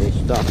separate their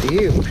stuff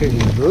here pretty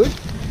good.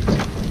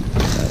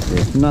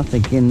 There's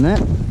nothing in that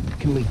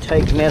can be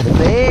taken out of the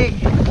bag.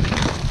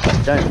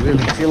 I don't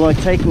really feel like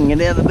taking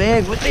it out of the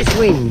bag with this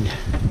wind.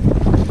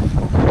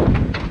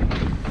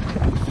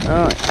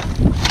 Alright.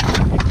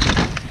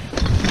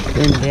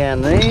 Then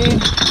down there.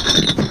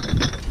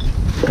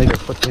 I think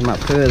I'll put them up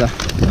further.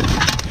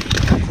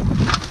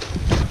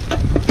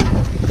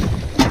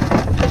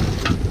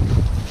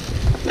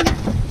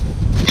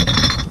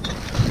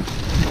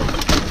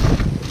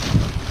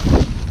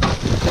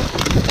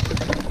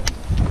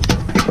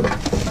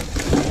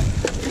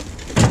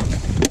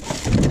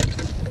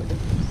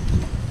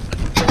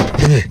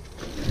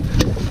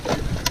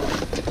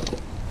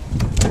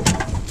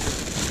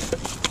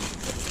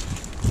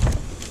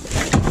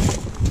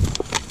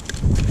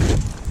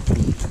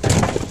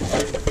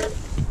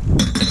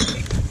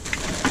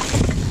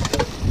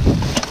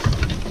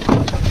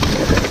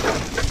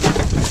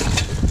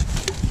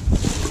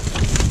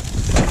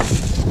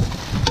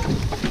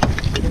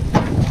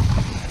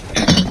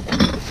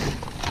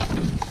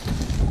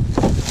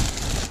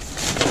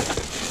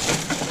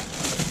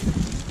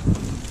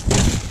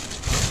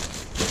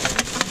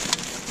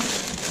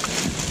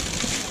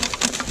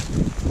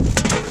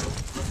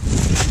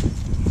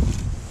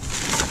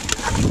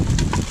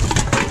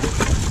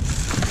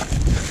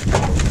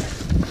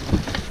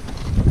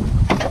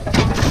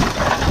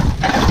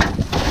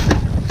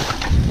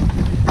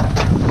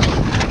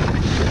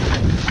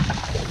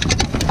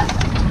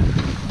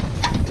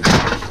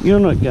 You're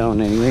not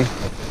going anywhere.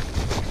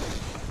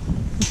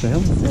 What the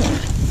hell is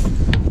that?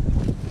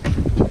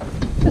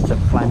 That's a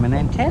flaming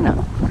antenna.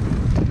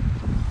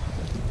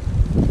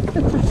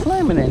 That's a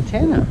flaming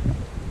antenna.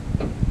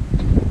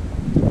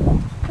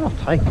 I'll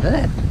take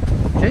that.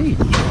 Jeez.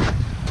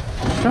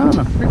 Throwing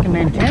a freaking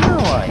antenna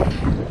away.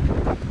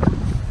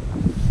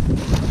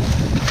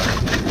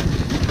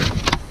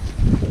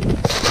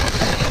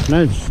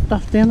 No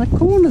stuff down the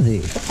corner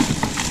there.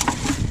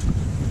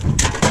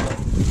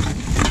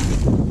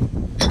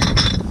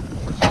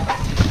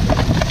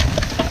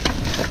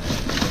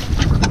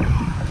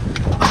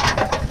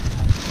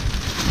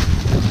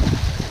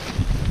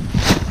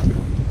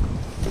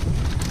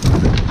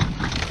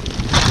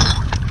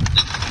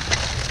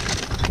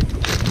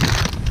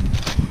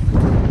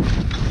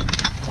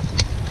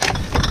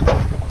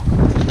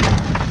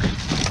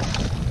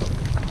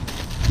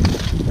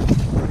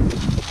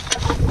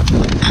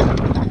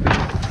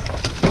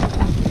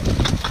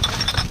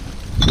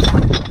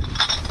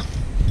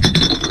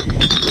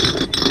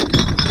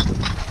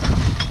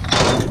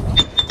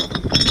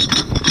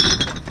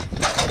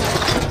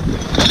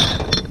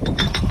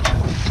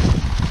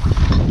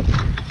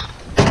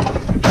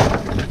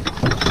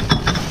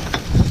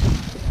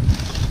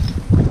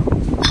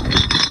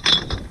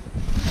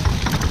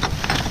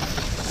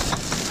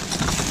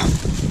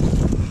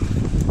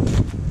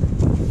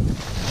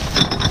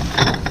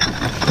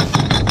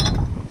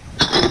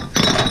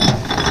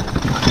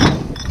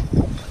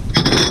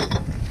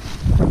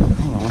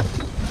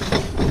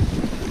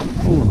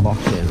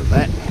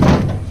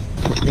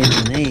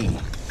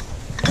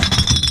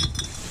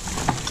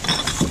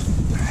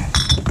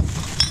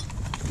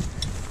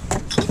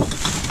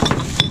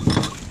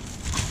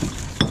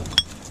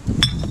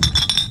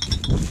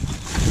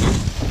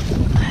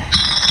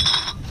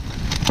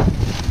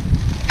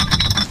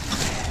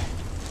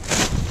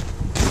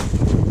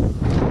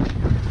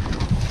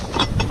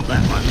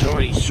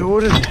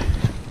 sorted. I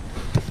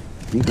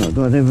think I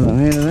got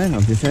everything out of that.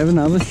 I'll just have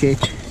another check.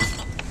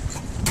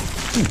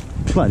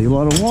 Bloody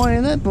lot of wine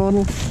in that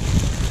bottle.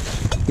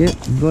 Yep,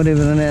 got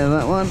everything out of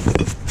that one.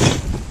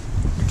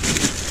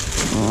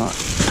 Alright.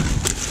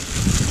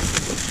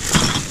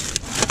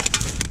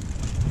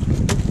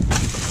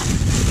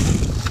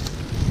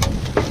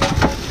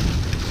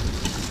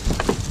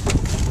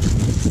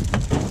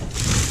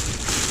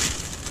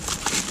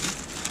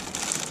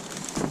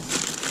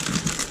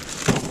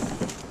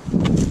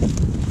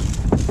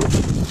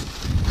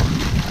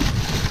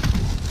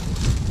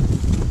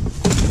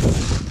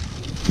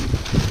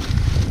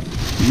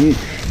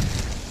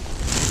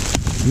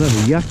 A lot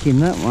of yuck in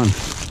that one.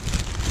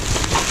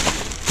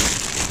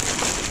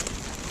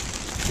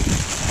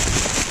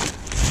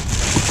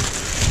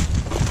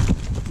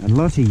 A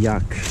lot of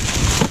yuck.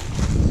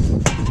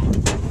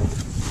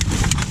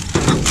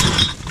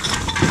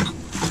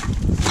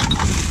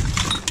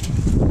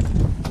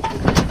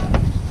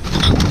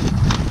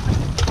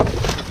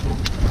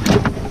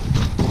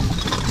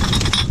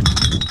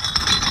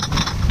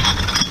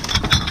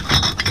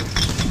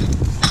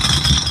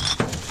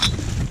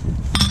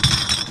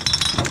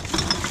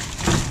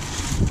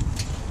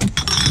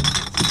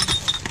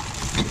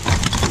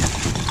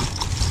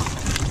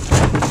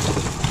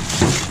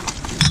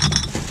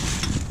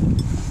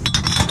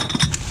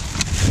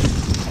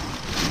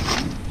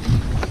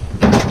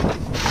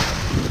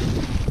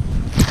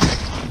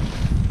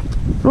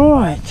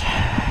 Right,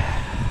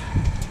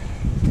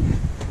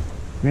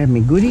 grab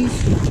me goodies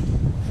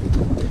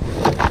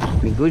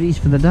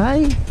for the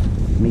day,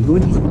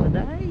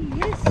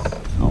 yes,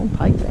 I'll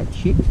take that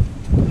shit.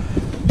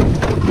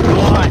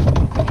 Right,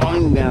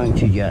 I'm going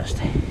to just,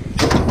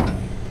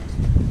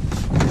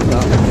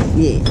 well,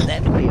 yeah,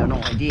 that'd be an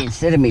idea,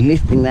 instead of me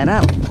lifting that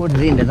up, put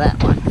it into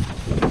that one.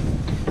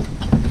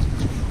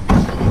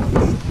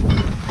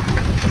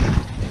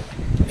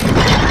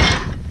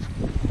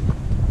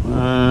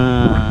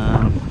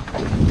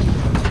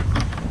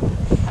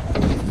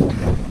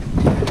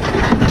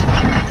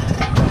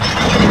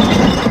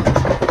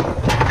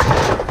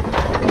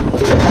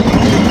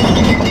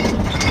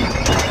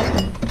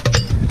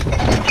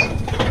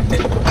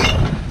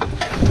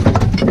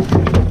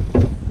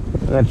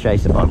 I've got to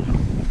chase the bottle.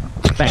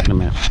 Back in a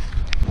minute.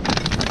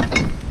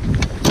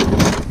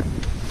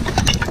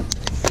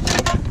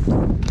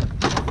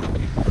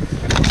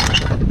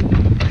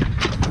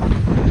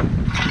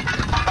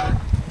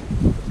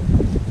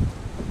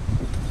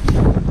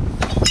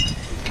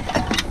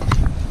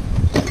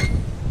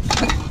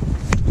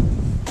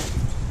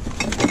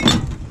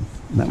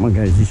 That one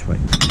goes this way.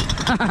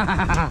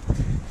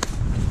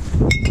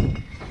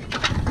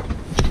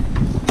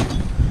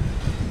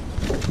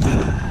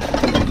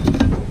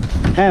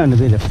 Having a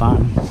bit of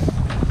fun.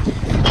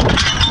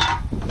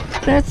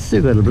 That's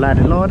still got a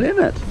bloody lot in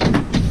it.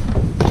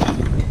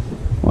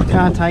 I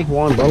can't take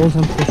wine bottles,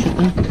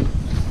 unfortunately.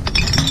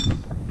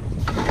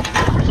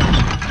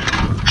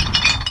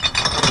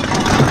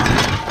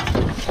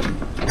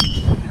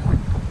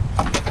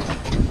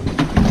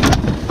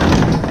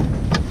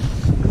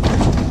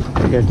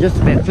 Yeah, just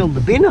about filled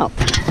the bin up.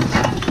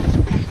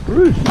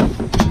 Screws.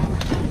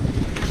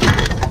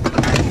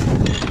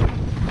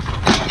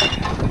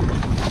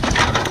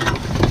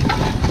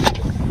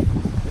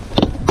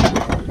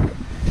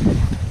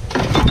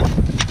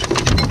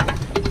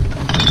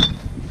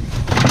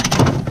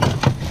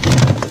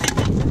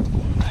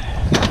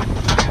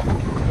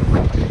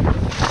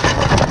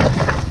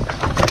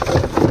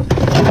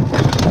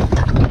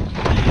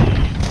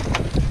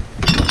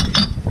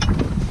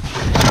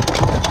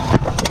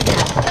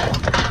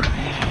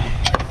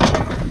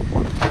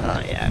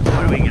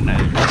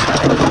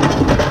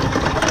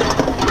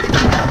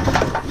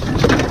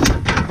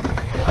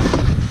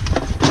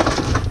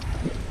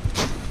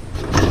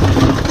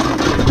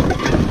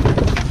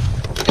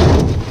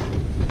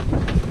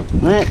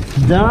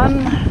 That's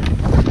done.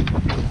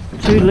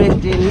 2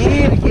 left in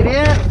here to get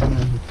out.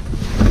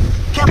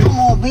 Couple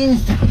more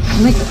bins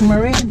next from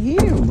around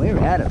here and we're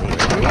out of here.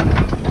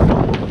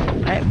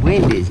 That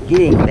wind is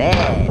getting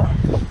bad.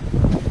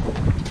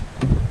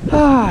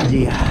 Oh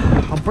dear.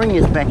 I'll bring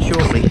this back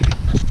shortly.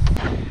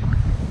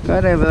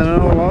 Got everything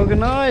all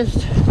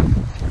organised.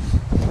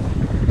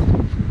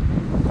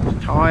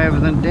 Tie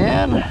everything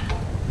down.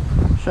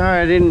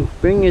 Sorry I didn't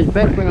bring this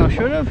back when I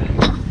should have.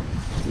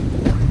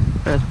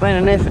 But it's been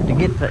an effort to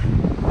get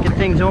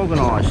things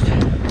organised. We're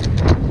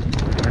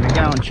going to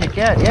go and check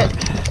out yet.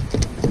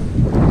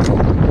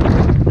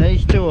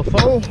 These 2 are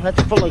full. That's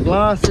full of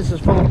glass. This is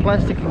full of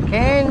plastic and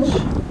cans.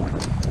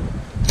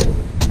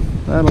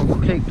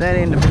 That'll keep that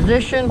into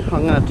position.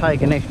 I'm going to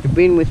take an extra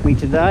bin with me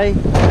today,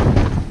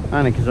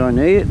 only because I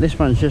need it. This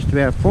one's just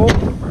about full.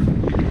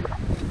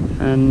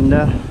 And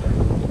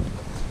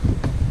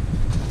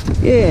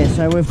yeah,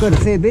 so we've got a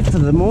fair bit for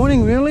the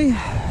morning really.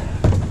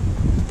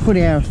 Put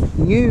our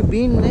new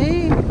bin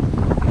there.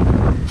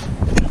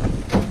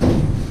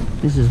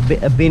 This is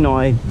a bin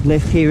I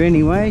left here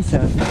anyway, so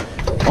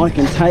I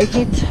can take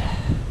it,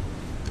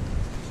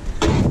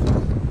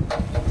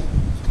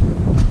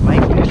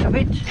 make use of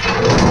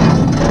it.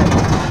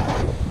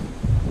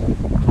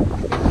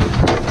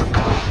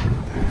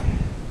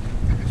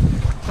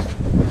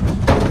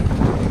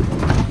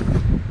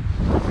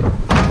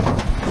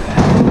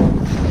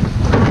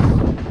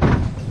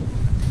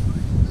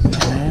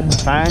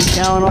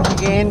 going off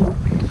again.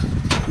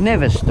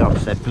 Never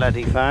stops, that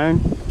bloody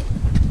phone.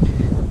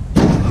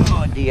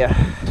 Oh dear.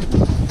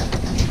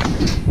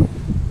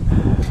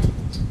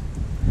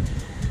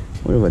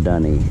 What have I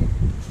done here?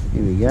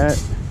 Here we go.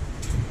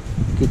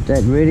 Get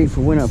that ready for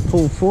when I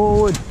pull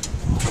forward.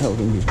 So we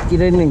can just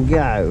get in and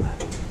go.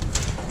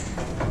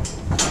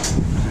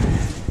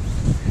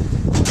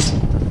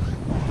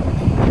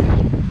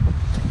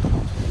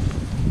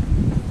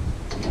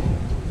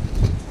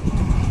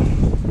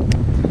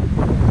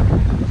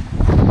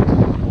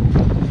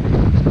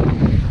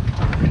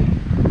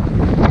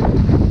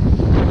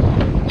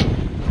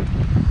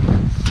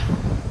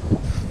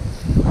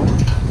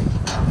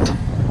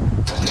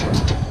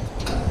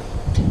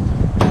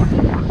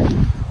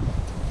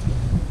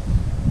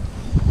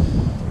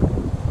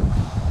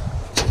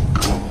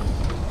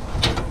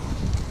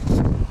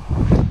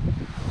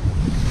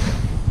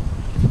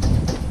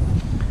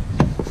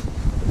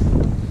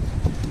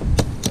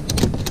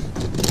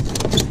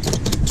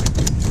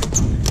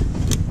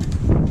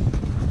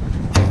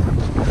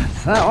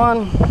 That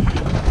one.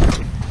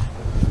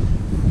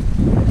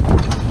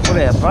 Put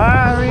our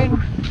bar in.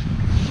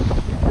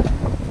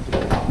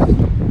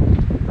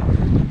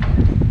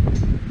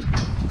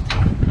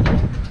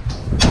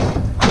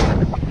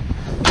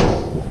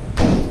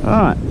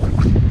 Alright.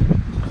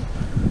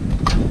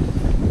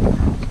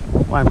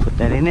 Won't put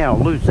that in there, I'll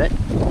lose that.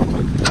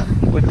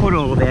 We put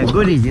all of our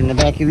goodies in the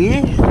back of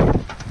here.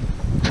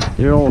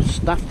 They're all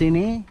stuffed in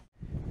here.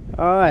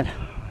 Alright,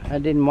 I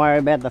didn't worry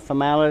about the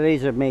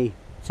formalities of me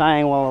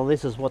saying, well,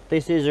 this is what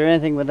this is or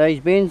anything with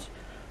these bins.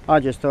 I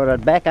just thought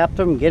I'd back up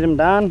to them, get them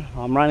done.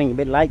 I'm running a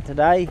bit late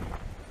today,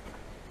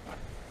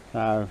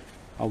 so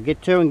I'll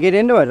get to and get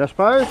into it, I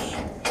suppose.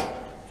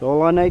 That's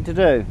all I need to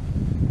do.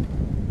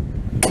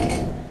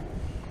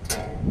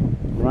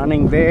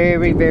 Running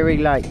very, very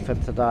late for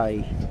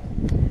today.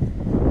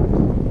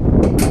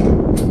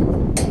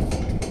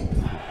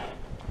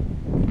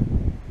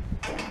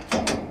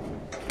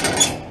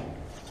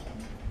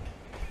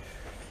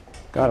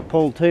 Got to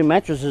pull 2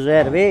 mattresses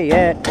out of here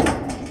yet.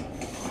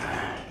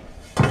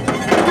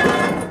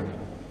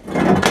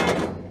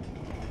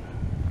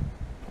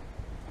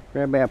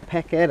 Grab our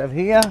pack out of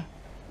here.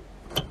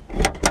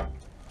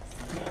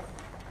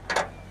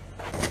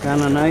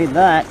 Gonna need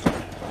that.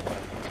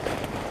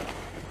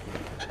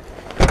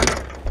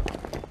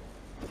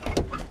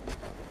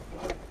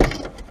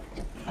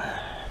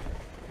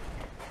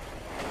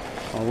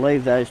 I'll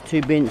leave those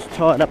 2 bins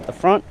tied up the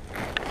front.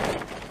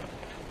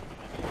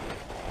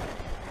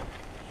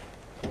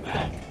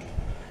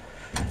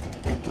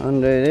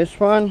 Undo this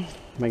one.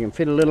 We can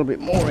fit a little bit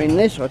more in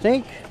this, I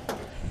think.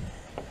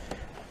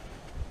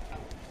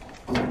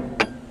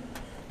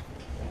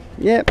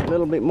 Yep, a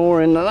little bit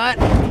more into that.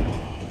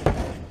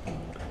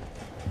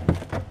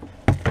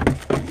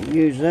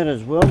 Use that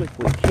as well if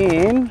we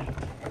can.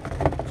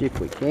 If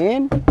we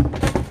can.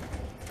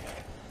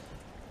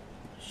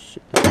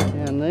 Sit that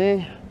down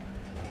there.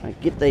 And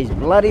get these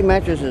bloody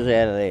mattresses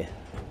out of there.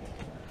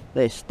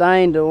 They're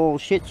stained to all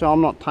shit, so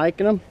I'm not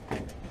taking them.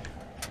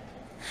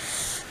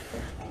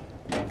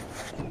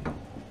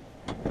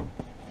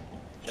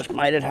 Just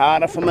made it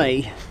harder for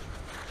me.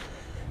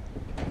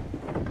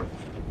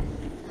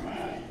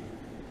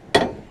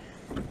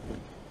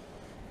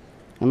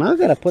 And I've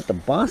got to put the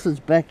bastards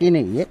back in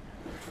it yet.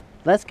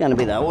 That's going to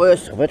be the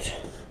worst of it.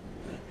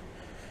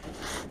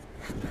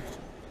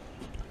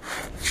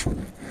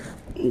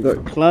 We've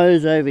got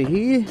clothes over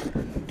here.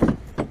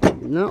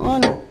 That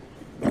one.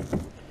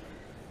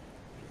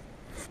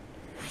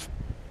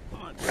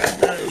 I'll grab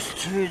those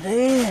 2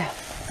 there.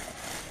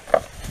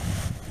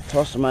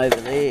 Toss them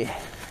over there.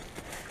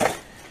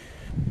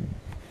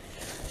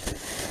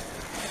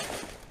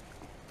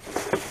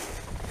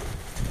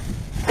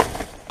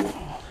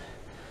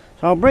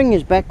 So I'll bring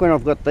this back when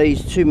I've got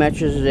these 2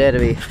 mattresses out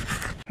of here.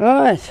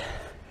 Right,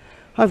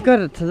 I've got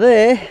it to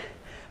there.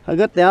 I've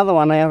got the other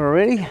one out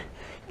already.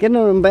 Getting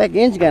them back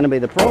in is going to be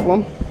the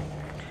problem.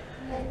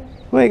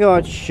 We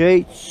got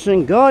sheets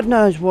and God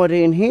knows what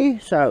in here.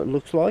 So it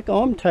looks like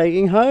I'm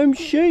taking home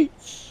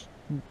sheets,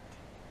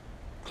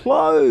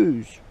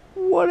 clothes,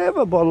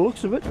 whatever by the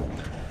looks of it.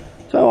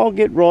 So I'll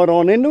get right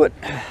on into it.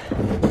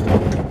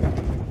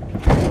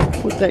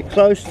 Put that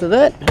close to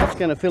that. It's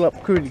going to fill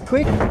up pretty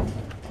quick.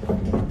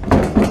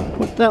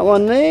 Put that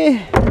one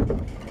there,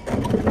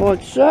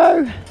 like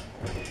so.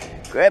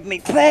 Grab me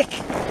pack.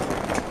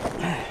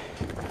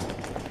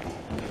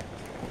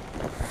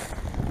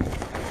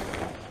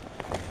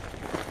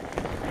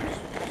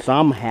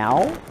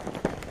 Somehow,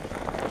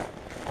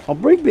 I'll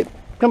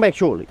come back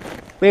shortly.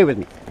 Bear with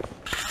me.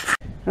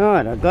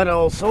 Alright, I've got it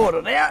all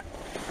sorted out.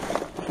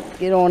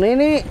 Get on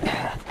in it.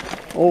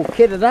 All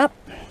kitted up.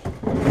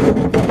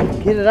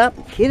 Kit it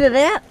up, kit it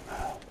out.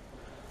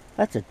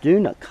 That's a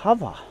Doonas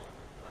cover.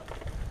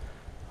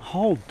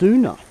 Whole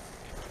Doonas.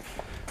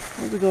 What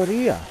have we got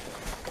here?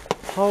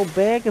 Whole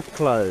bag of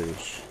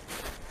clothes.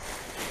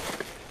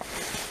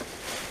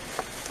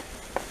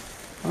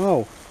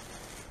 Oh,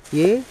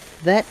 yeah,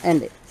 that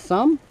and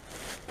some.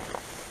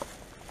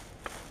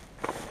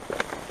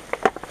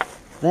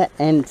 That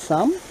and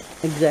some,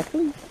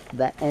 exactly,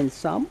 that and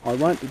some. I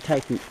won't be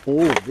taking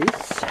all of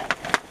this.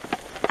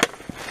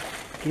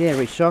 Get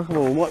our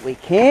recyclable what we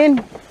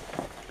can.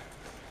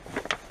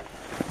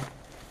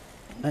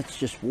 That's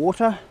just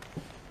water.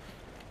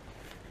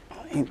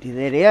 Empty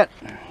that out.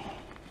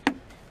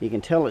 You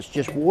can tell it's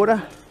just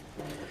water.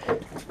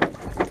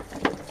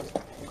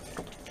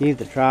 Give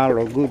the trailer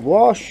a good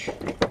wash.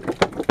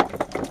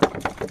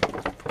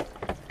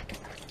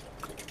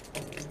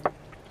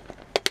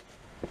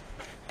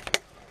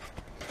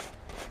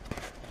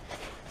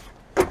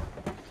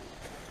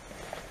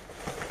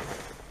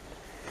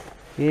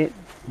 Yeah,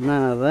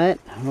 none of that.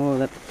 Oh,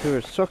 that pair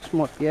of socks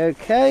might be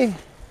okay.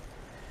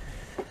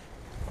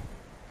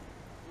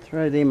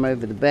 Throw them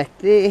over the back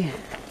there.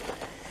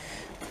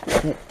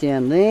 That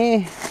down there.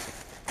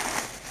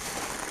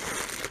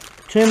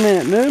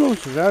 2-minute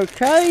noodles is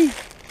okay.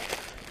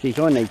 Geez,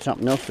 I need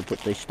something else to put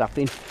this stuff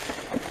in.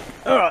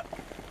 Alright.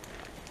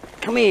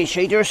 Come here,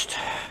 she dearest.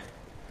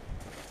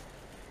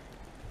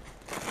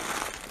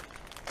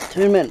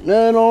 2-minute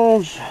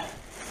noodles.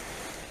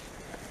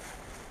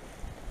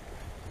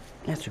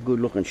 That's a good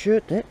looking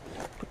shirt, that.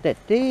 Put that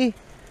there.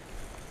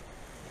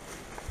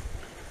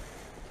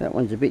 That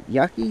one's a bit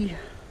yucky.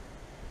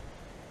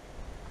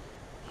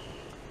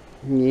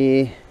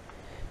 Yeah.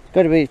 It's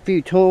got to be a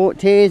few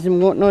tears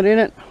and whatnot in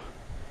it.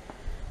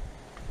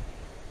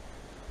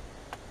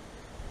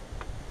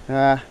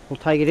 We'll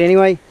take it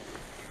anyway.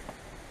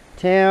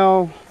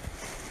 Towel.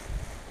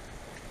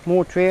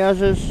 More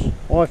trousers.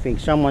 I think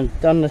someone's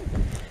done the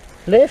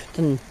left,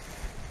 and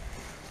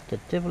the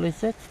devil is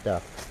that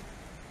stuff?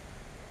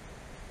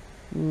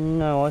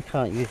 No, I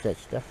can't use that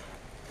stuff.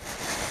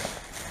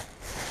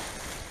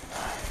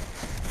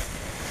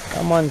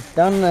 Someone's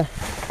done the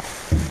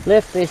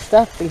left their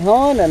stuff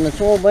behind and it's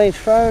all been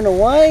thrown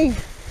away.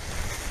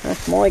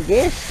 That's my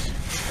guess.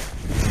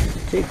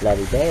 2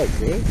 bloody bags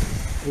there.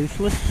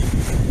 Useless.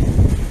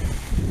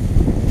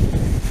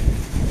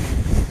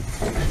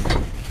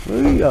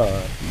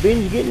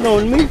 Ben's getting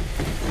on me.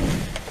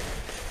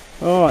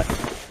 Alright,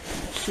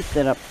 sit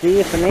that up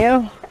there for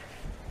now.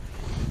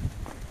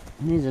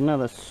 Here's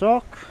another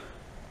sock.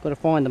 Got to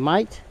find the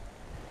mate.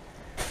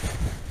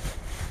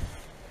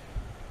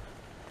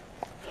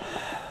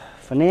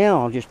 For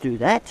now, I'll just do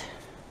that.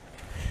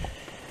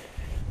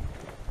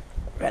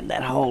 Grab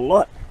that whole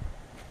lot.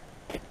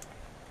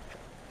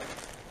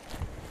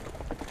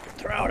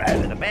 Throw it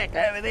over the back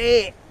over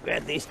there.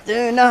 Grab this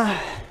Doonas.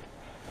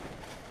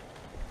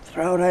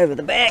 Throw it over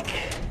the back.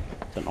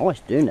 It's a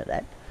nice Doonas,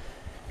 that.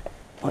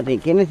 I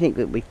think anything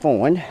that we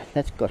find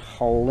that's got a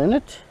hole in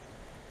it.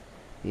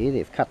 Yeah,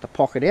 they've cut the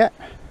pocket out.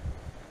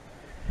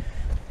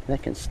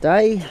 That can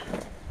stay.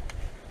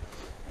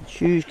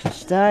 Shoes can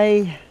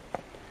stay.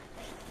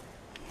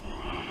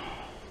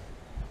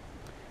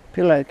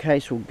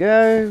 Pillowcase will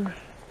go.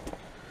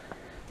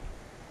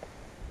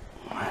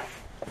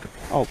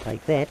 I'll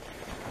take that.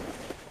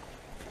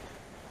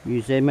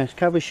 Use them as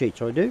cover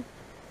sheets, I do.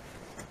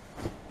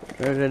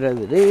 Throw that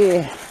over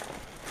there.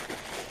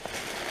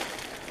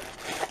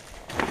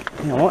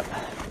 You know what?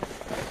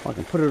 I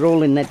can put it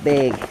all in that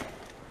bag.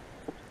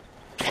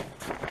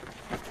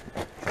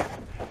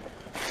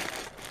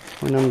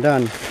 When I'm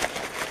done.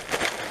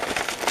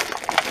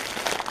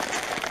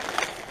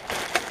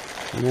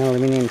 An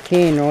aluminium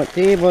can right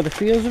there by the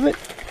feels of it.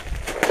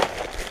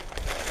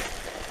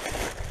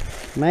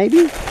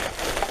 Maybe.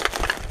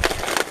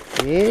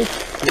 Yes,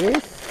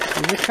 yes.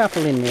 There's a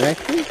couple in there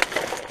actually.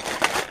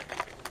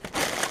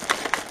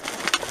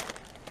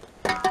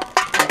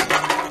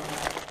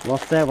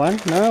 Lost that one.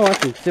 No, I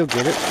can still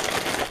get it.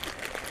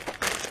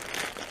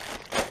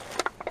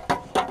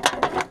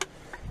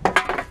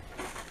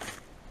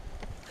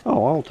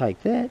 Oh, I'll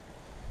take that.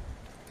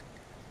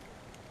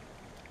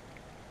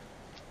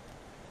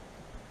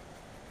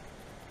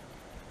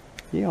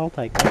 Yeah, I'll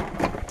take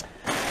that.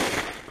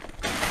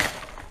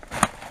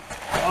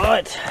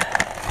 Right.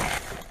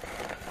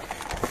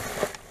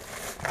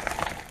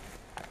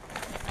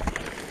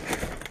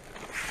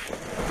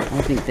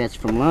 I think that's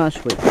from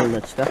last week, all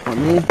that stuff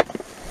on there.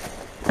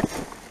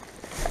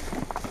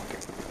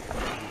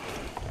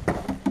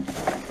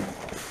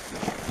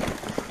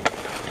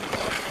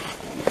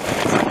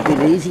 A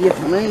bit easier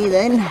for me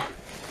then.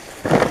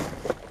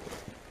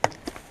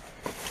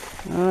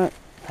 Alright,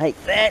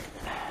 take that.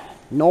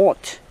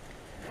 Not.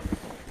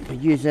 I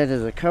use that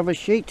as a cover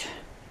sheet.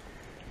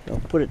 So I'll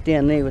put it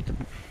down there with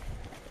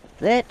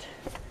that.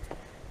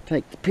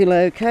 Take the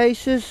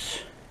pillowcases.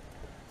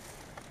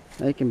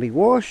 They can be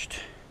washed.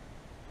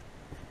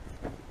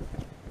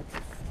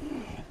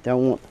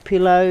 Don't want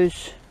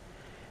pillows.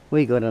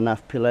 We got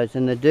enough pillows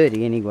and they're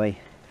dirty anyway.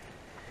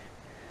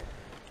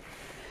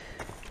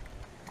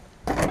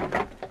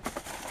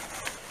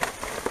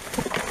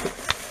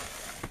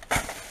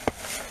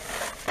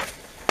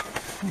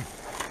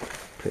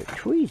 Put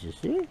tweezers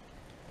there.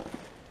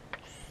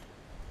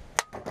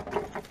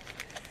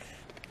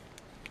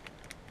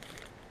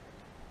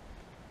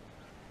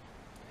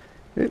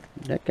 Oop,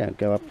 that can't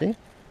go up there.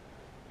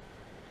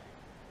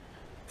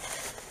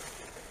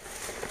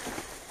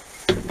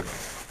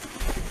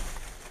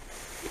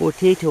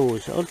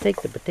 Potatoes. I'll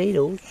take the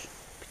potatoes.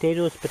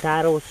 Potatoes,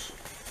 potatoes.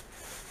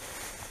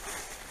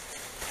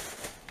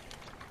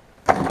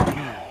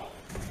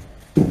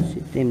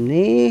 Sit them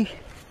there.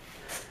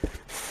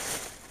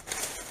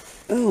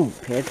 Oh,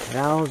 pair of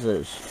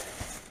trousers.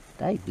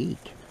 They big.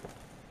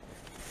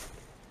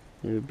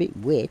 They're a bit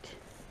wet.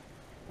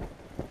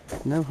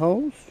 No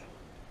holes.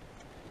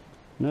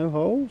 No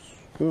holes.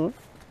 Right.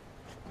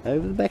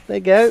 Over the back they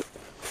go.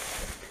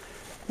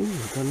 Ooh,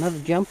 got another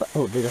jumper.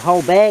 Oh, there's a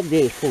whole bag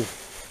there full.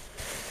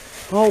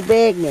 Whole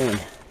bag, man.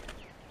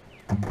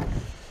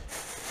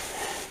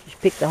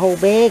 Just pick the whole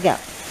bag up.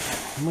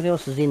 What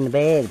else is in the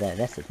bag though?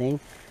 That's the thing.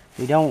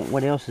 We don't want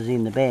what else is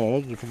in the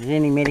bag. If there's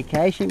any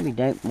medication, we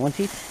don't want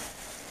it.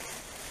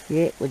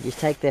 Yeah, we'll just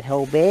take that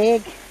whole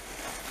bag.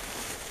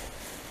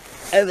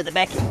 Over the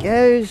back it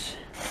goes.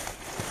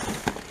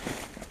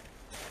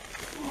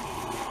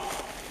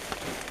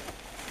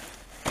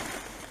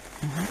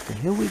 What the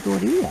hell we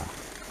got here?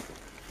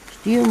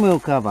 Steel mill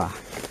cover.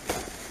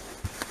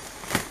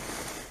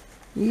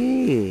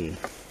 Yeah.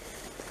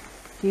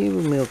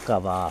 Steel mill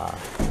cover.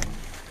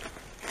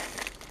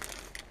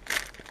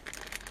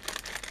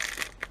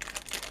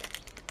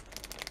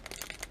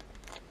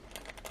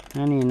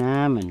 Honey and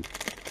almond.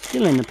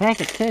 Still in the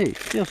packet too.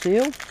 Still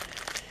sealed.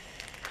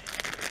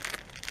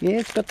 Yeah,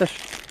 it's got the...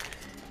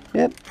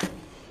 Yep.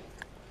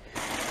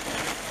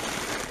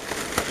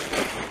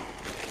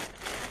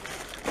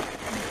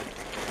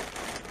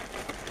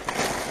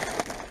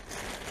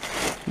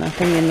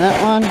 Nothing in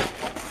that one.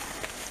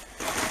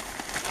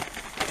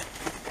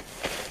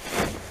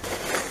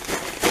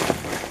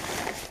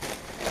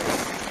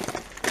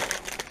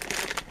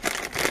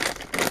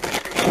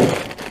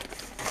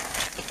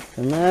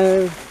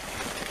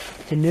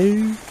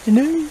 No.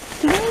 No.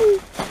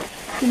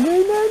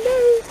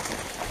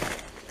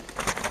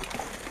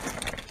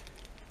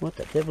 What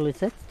the devil is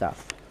that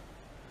stuff?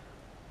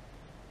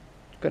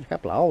 It's got a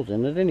couple of holes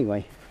in it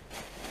anyway.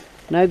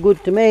 No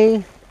good to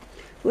me.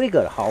 We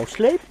got a whole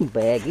sleeping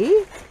bag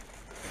here.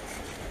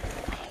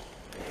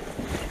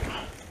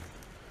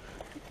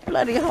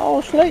 Bloody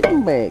whole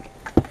sleeping bag.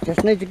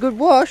 Just needs a good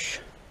wash.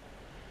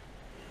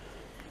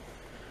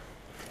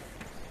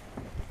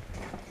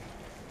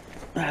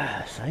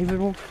 Save it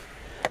all.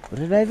 Put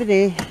it over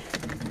there.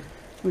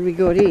 What do we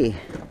got here?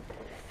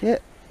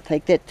 Yep,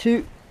 take that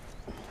too.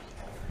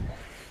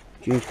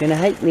 June's gonna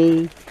hate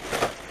me.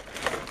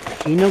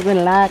 She's not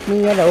gonna like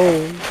me at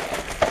all.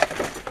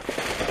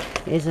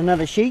 Here's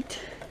another sheet.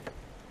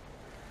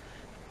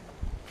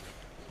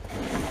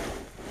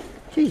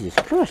 Jesus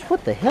Christ,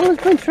 what the hell has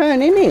been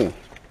thrown in here?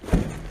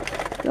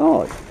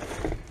 God,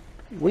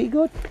 we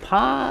got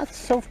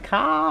parts of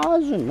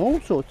cars and all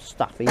sorts of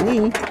stuff in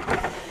here.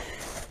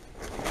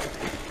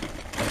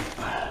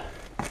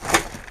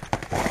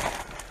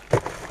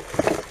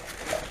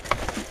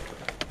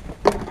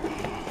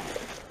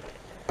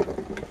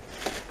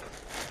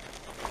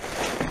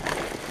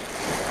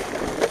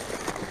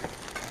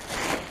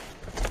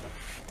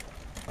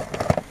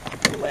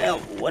 Well,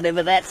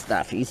 whatever that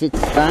stuff is, it's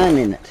stone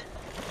in it.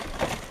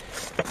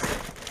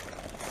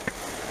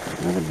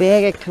 Another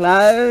bag of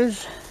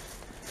clothes.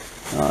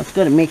 Oh, it's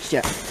got a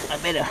mixture. I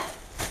better,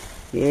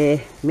 yeah,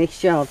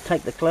 mixture. I'll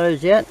take the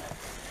clothes out.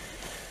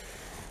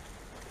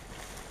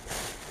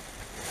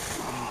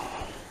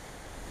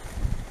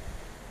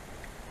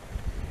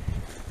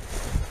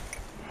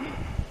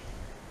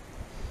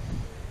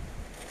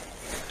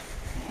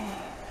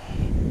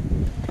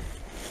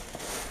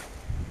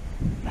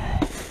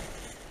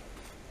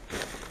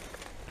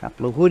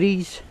 Couple of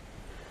hoodies.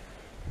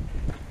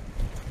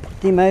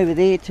 Put them over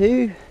there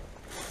too.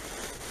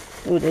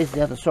 Oh, there's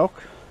the other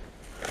sock.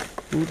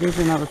 Oh, there's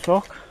another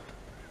sock.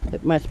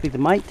 That must be the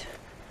mate.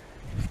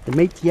 The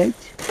mate yate.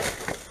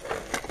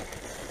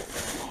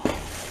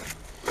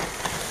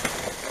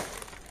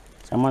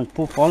 Someone's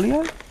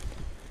portfolio.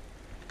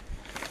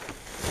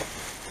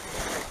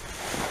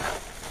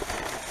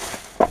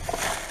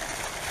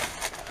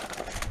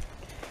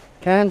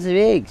 Cartons of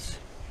eggs.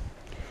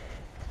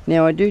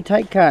 Now I do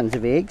take cartons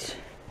of eggs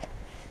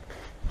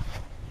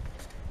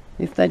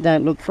if they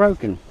don't look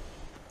broken.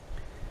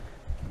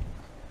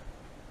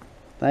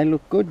 They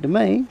look good to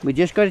me. We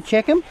just got to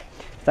check them.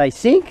 If they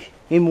sink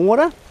in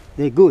water,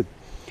 they're good.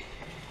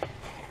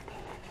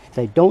 If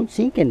they don't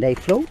sink and they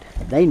float,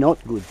 they're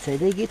not good. So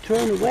they get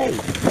thrown away.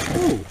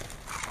 Ooh.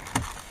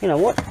 You know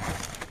what?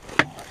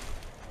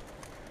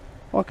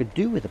 I could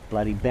do with a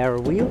bloody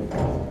barrel wheel.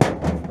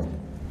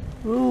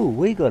 Ooh,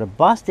 we got a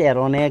bust out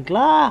on our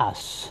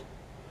glass.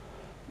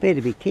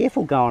 Better be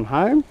careful going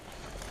home.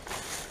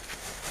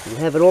 We'll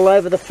have it all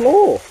over the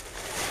floor.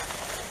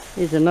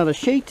 Here's another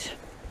sheet.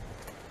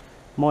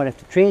 Might have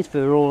to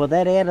transfer all of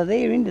that out of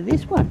there into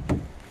this one.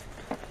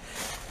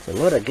 It's a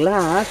lot of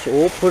glass,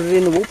 or put it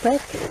in the wool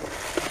pack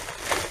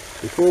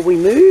before we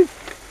move.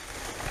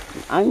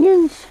 Some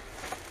onions.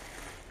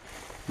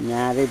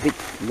 Nah, they're a bit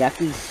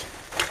yuckies.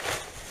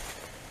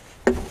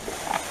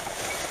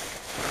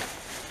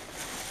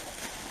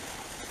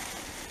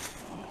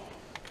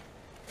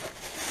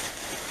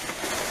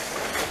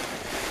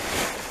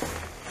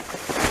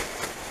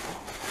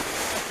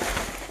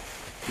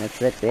 That's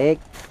that bag.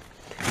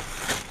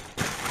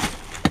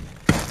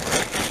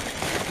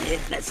 Yeah,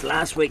 that's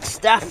last week's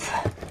stuff.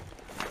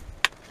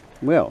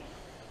 Well,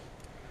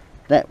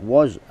 that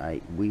was a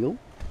wheel.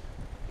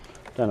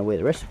 Don't know where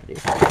the rest of it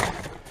is.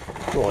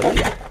 Right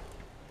here.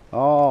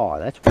 Oh,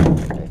 that's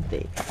that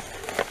there.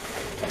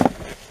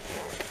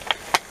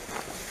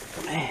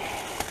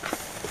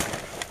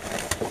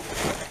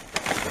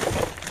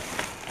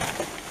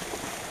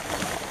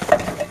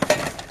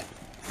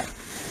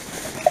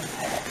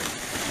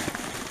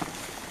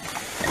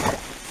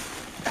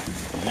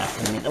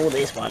 Nothing in all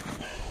this one.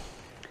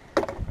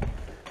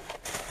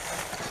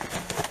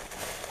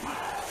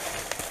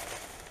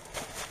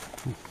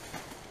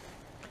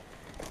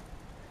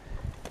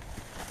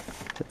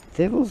 What the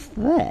devil's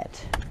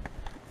that?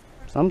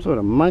 Some sort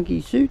of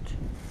monkey suit?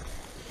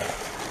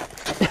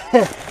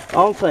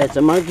 I'll say it's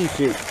a monkey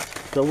suit,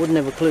 so I wouldn't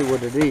have a clue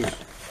what it is.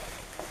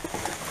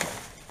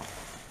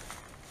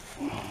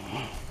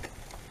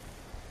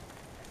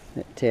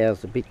 That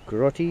towel's a bit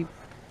grotty,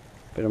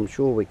 but I'm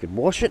sure we could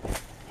wash it.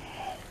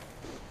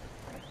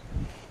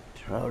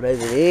 Throw it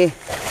over there.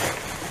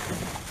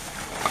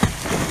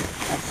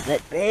 That's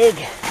that bag.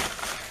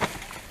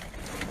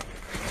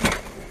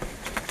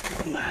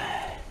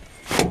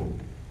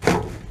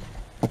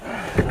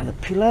 Another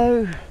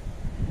pillow.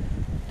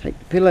 Take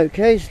the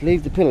pillowcase,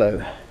 leave the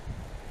pillow.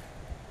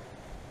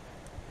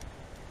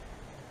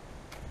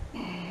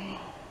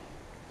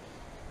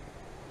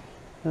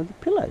 Now the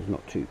pillow's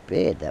not too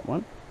bad, that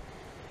one.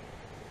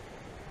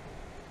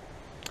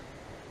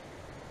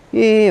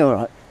 Yeah,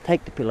 alright.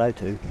 Take the pillow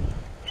too.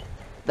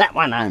 That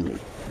one only.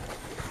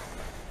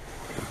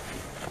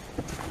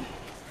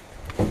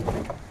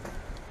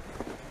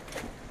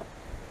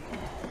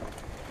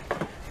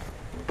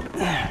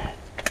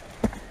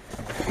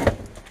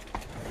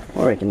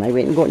 I reckon they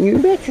went and got new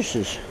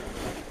mattresses.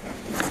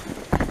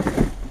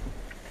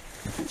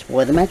 That's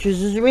why the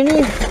mattresses are in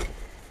here.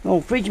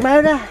 Old fridge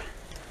motor.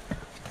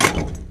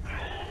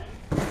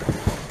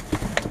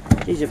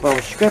 Geez, if I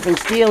was scrapping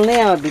steel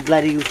now, it'd be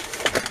bloody...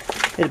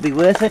 it'd be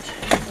worth it.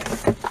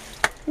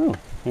 Oh,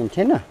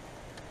 antenna.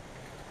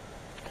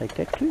 Take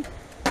that too.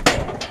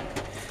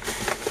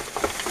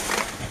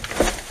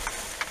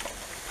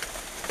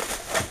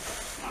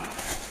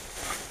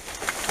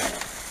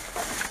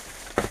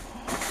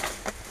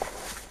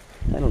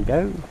 That'll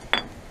go.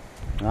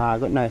 Ah,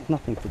 I've got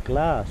nothing for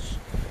glass.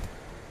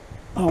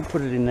 I'll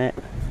put it in that.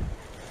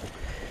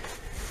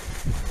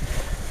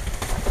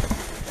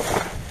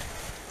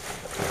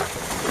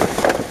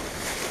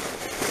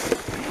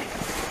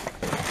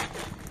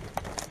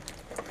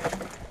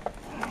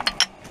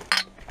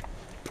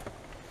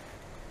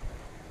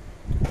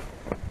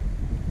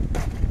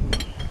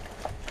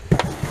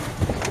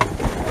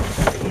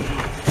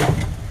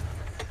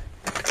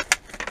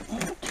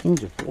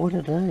 Tins of what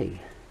are they?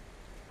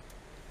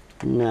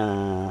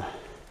 Nah.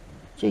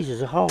 Geez,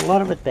 there's a whole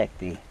lot of it back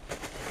there.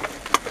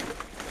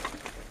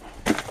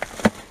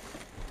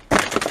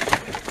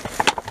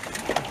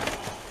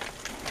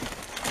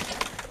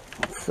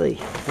 Let's see.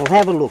 We'll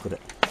have a look at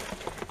it.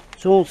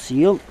 It's all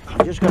sealed.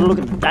 I've just got to look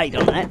at the date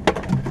on that.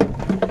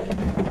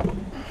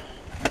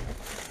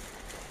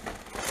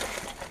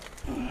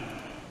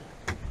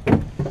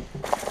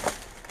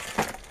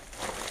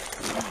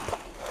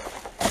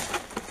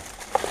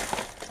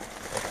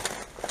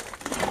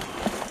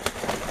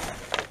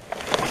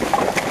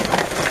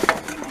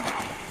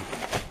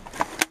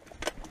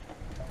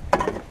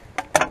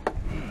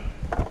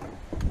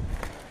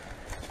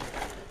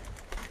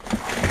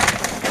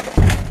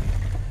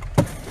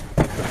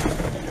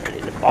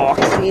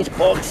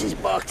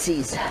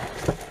 Boxes.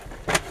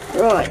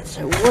 Right,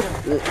 so what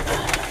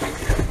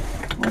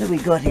have we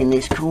got in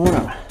this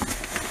corner?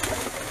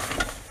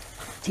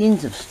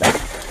 Tins of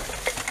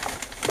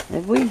stuff.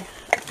 Have we?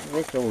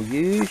 That's all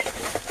used.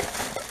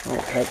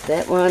 I'll take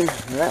that one,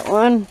 that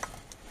one.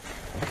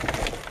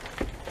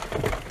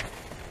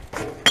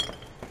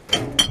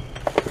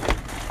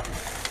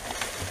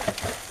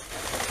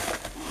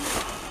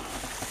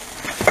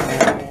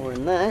 More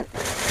in that.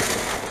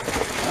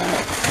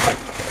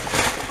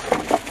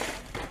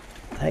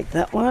 Take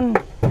that one.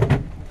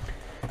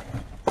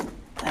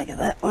 Take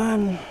that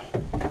one.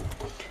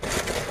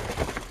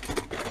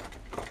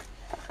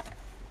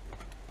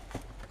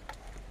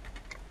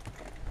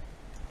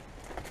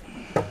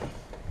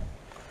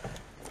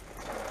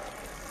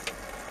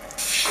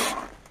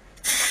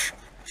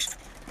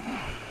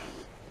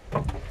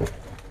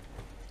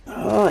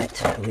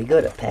 Right, we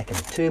got a packet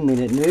of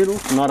 2-minute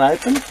noodles, not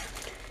open.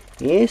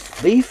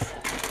 Yes, beef,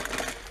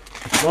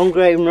 long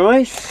grain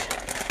rice.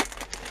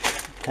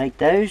 Take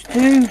those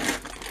two.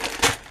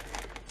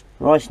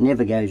 Rice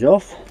never goes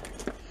off.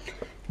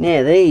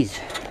 Now these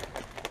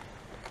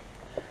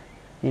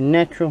in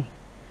natural,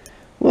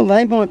 well,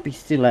 they might be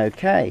still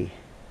okay.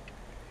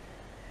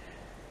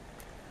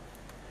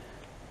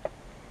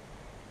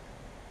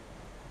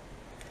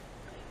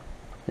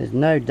 There's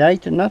no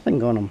date or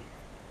nothing on them.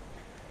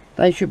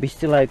 They should be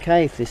still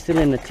okay if they're still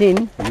in the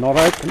tin and not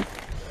open.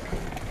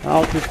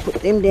 I'll just put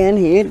them down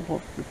here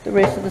with the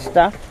rest of the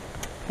stuff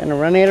Gonna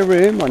run out of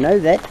room, I know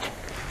that.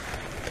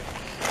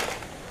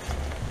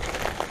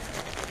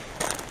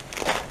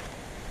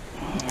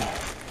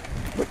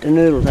 Put the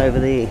noodles over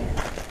there.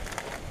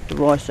 The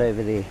rice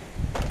over there.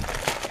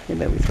 How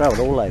about we throw it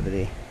all over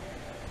there?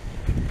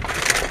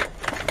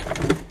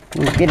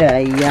 We'll get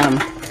a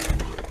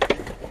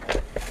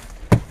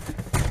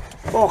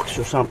box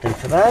or something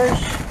for those.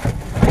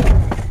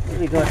 What have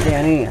we got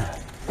down here?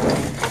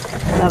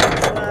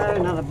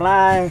 Another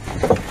blow.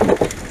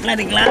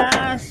 Bloody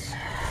glass.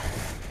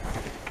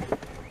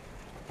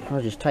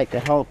 I'll just take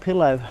that whole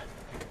pillow.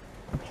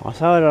 I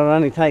thought I'd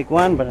only take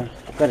one, but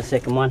I've got a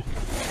second one.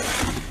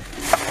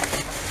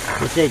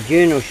 He said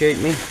June will shoot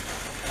me.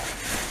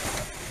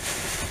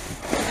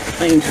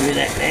 Things with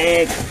that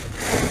bag.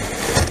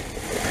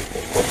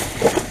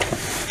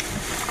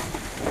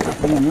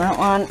 Nothing in that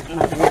one,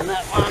 nothing in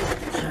that one.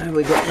 So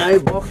we got no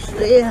box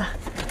there.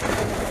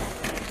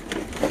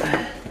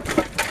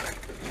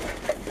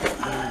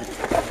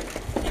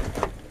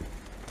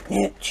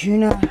 Yeah,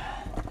 tuna.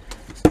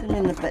 Still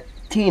in the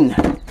tin.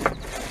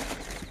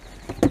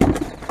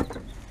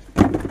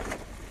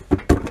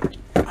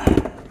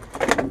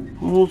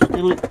 All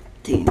still at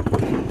tin.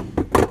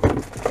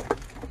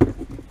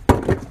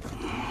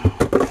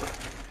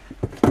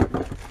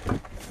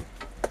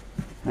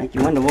 Make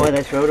you wonder why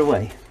they throw it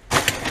away.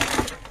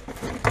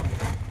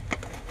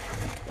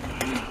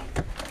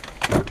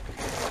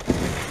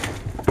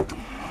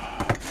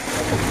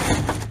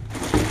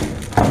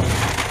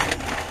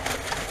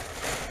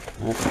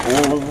 That's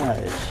all of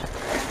those.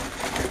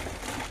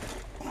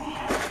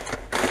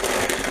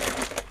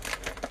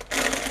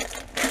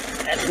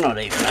 That's not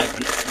even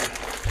open.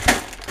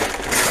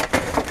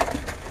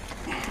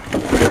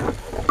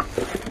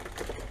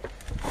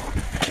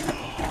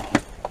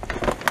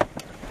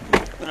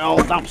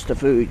 Old dumpster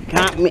food. You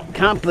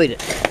can't beat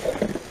it.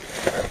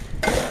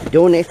 You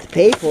don't have to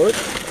pay for it.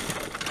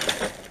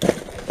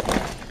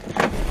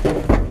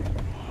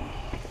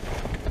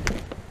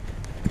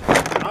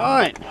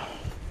 Alright.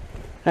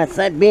 That's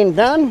that bin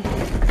done.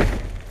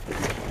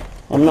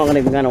 I'm not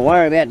even going to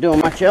worry about doing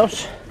much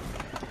else.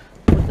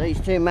 Put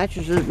these two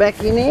mattresses back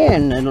in there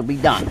and it'll be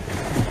done.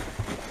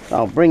 So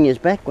I'll bring you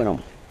back when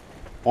I'm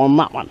on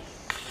that one.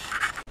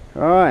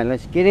 Alright,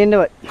 let's get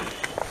into it.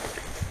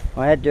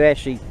 I had to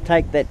actually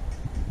take that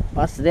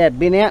busted out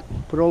bin out,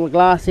 put all the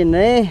glass in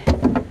there.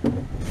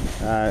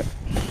 So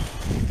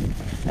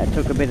that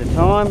took a bit of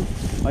time.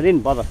 I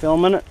didn't bother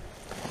filming it.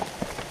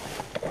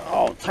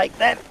 I'll take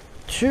that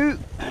too,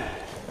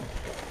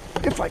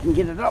 if I can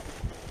get it up.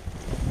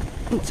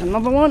 It's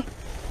another one.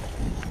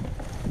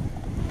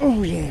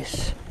 Oh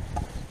yes.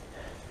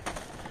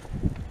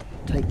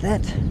 Take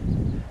that.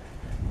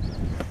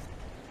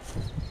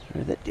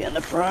 Throw that down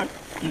the front.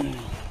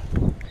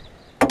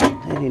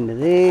 That into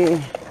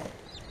there.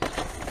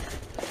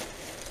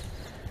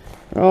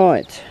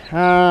 Right,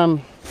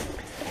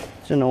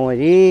 it's an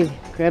idea.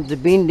 Grab the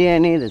bin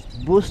down there that's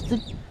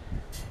busted.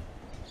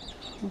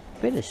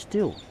 Better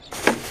still.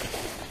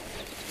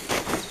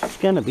 It's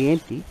going to be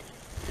empty.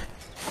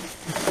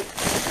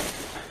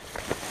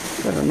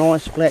 Got a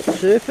nice flat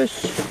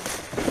surface.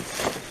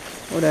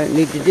 I don't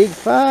need to dig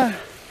far.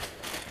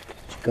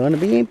 It's going to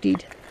be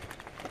emptied.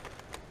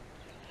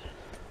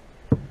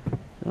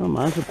 So I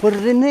might as well put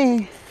it in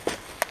there.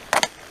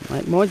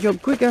 Make my job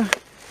quicker.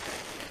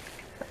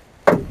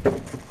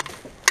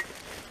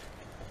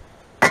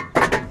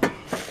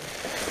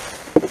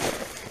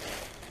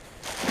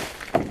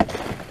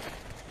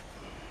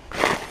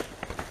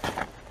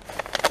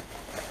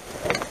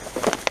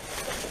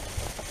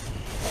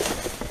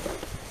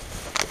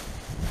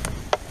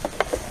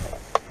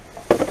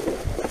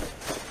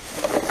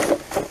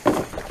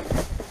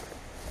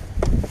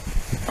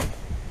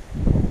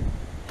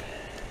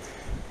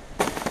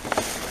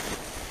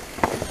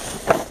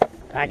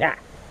 Aga.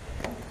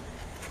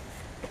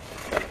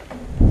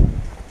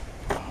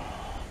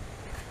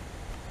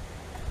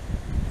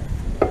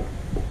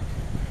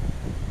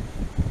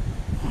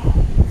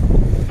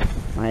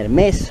 Made a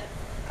mess.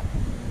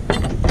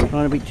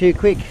 Trying to be too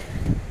quick.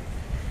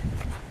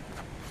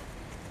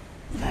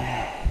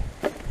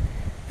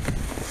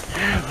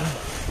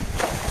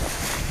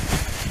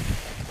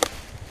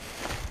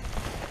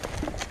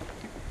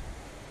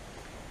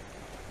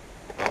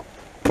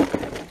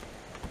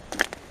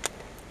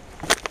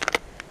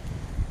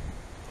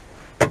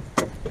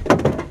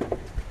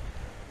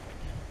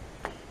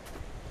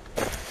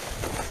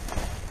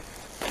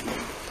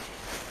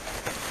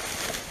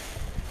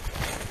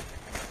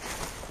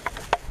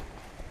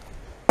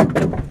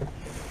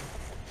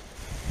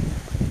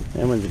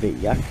 That one's a bit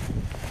yuck.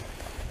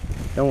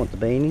 Don't want the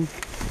beanie.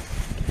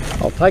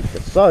 I'll take the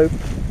soap.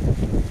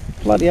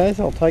 Bloody oath,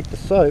 I'll take the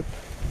soap.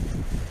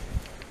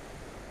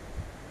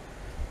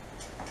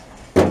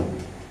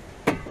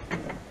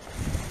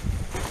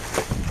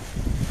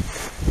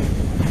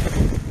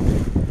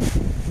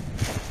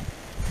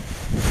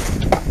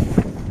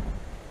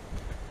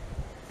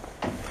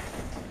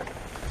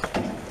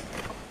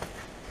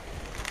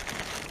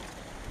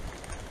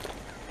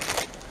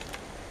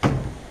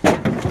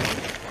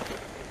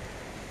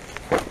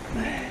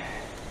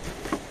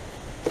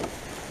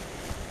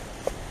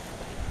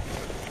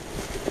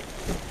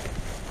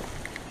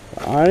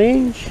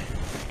 orange,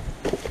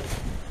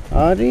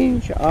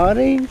 orange,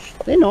 orange.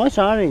 They're nice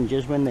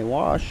oranges when they're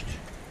washed.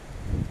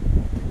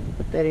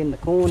 Put that in the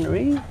corner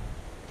here.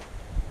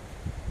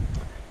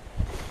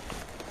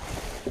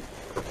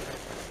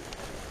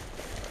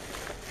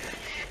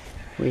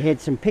 We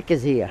had some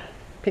pickers here,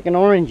 picking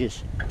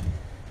oranges.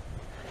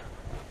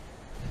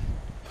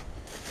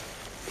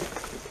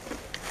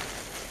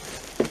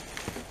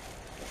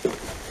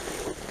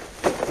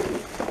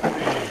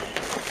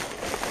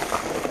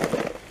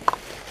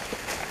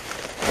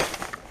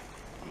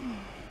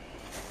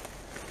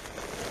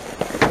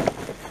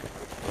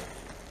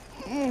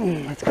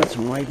 That's got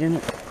some weight in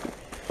it.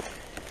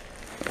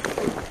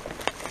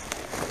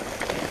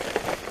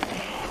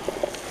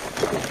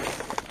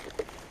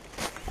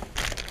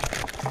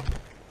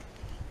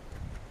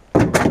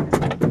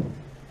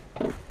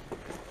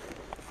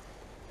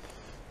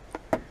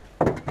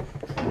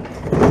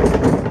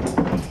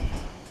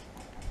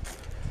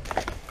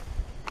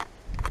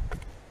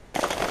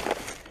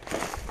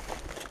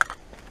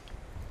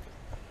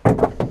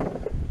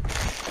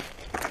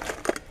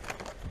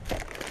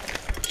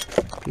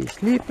 Few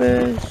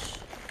slippers.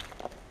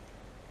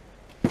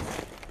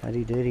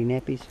 Bloody dirty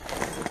nappies.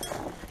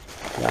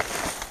 Yeah.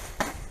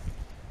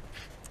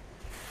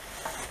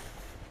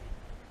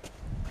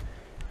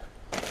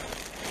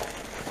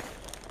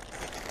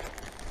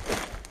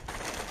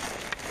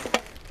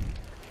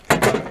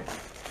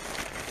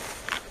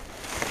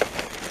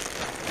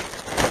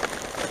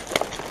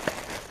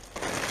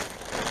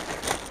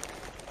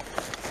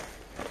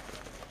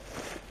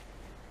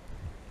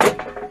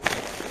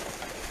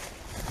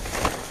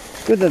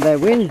 Good that that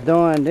wind's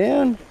dying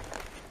down.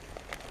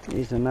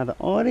 Here's another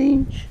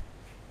orange.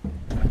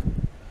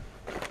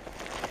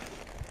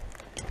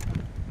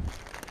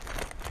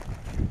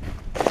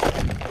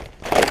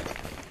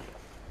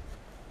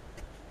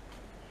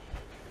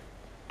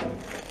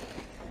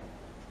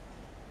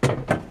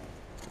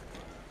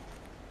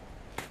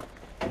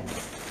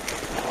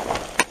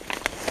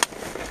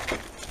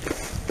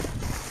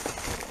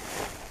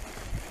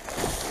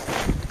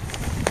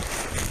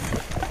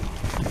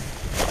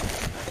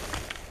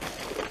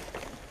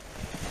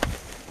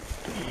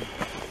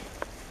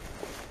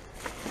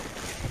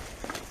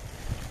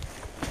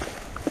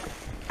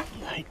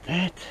 Like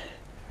that.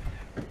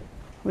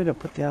 Where did I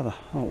put the other?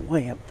 Oh,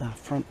 way up the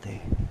front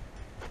there.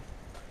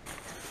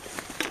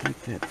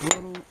 Take that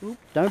bottle. Oop,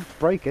 don't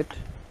break it.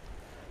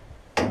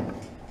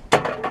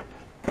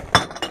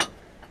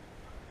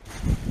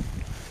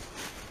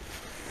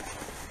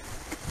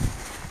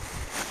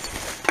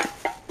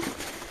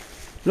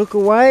 Look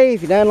away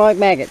if you don't like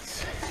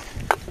maggots,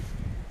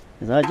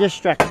 because I just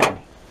struck some.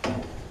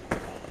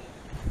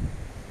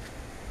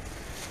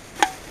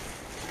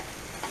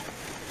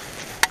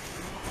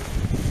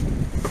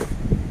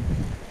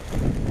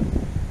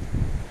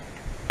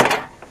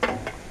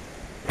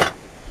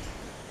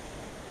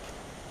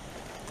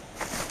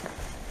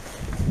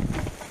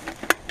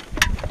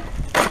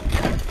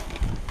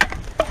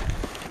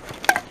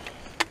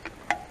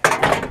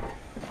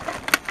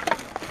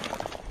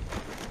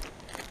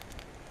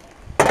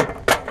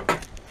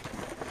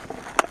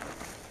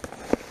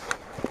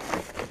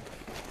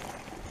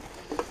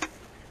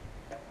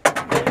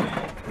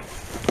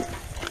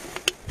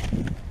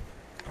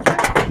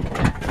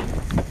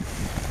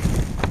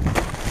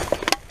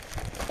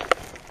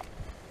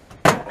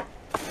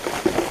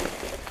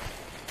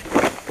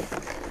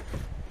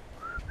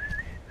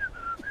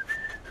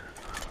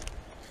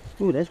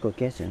 Ooh, that's got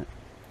gas in it.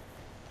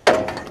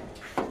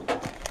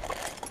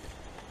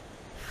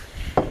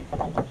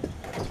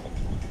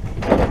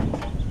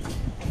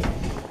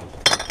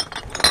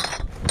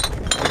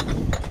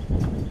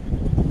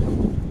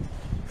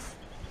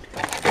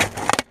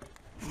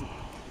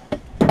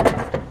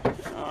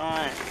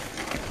 Alright,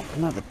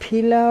 another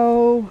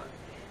pillow.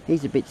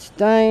 He's a bit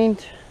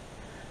stained.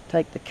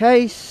 Take the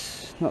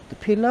case, not the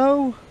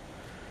pillow.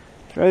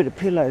 Throw the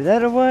pillow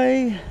that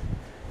away.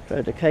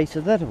 Throw the case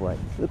of that away.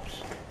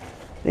 Oops.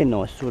 They're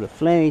nice sort of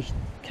flange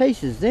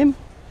cases, them.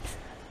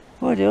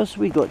 What else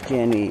we got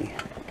down here?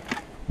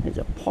 There's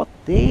a pot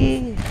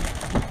there.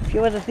 A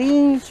few other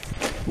things.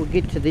 We'll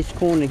get to this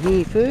corner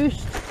here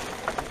first.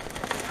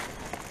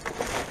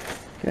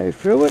 Go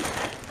through it.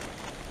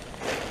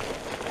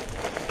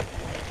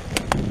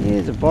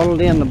 There's a bottle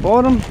down the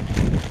bottom.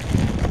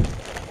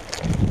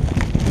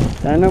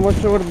 Don't know what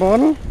sort of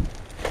bottle.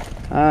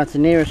 It's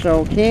an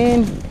aerosol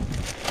can.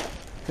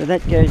 So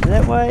that goes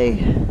that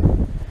way.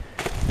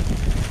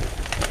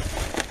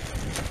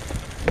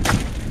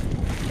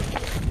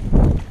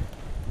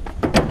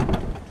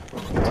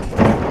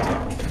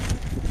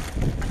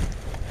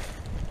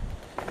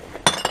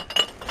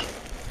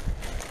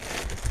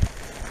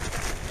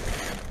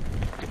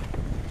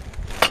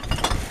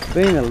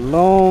 Been a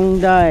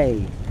long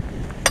day,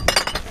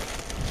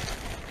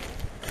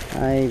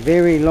 a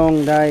very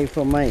long day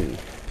for me.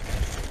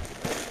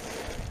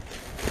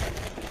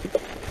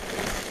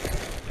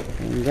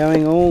 Been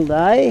going all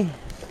day.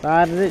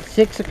 Started at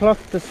 6 o'clock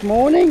this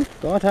morning,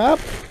 got up,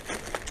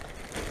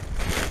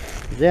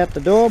 was out the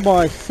door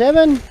by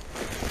 7,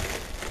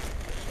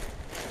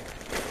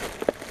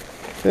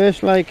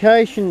 First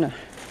location,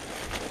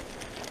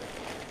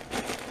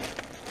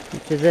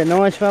 which is that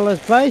nice fella's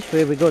place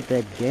where we got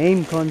that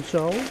game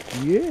console.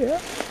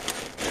 Yeah.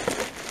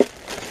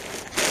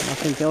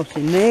 Nothing else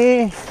in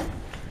there.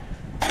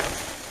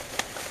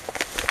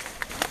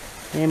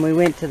 Then we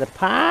went to the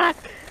park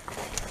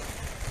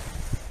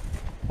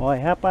by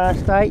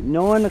 8:30,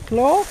 9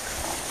 o'clock.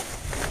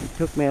 It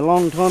took me a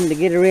long time to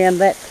get around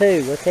that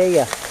too, I tell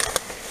you.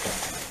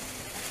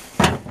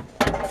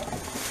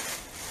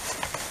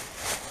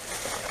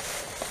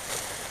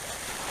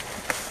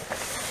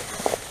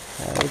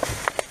 So it's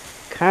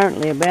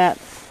currently about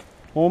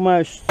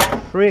almost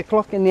 3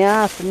 o'clock in the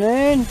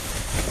afternoon.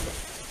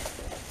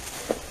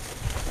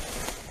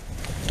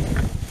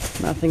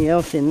 Nothing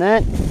else in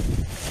that.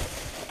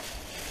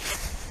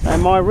 So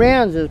my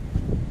rounds are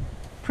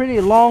pretty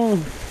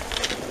long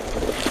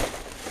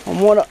on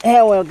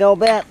how I'll go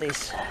about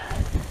this.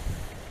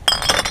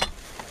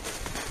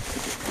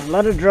 A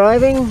lot of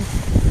driving. Ooh,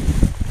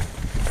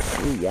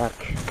 yuck.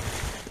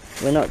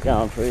 We're not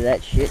going through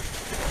that shit.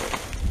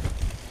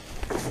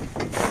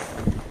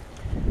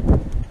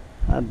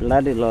 A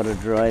bloody lot of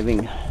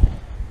driving.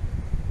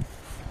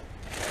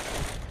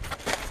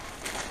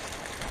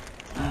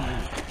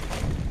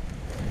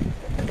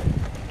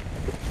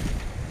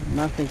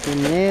 Nothing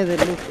in there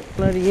that looks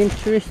bloody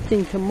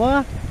interesting to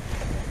mark.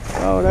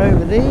 Throw it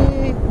over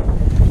there.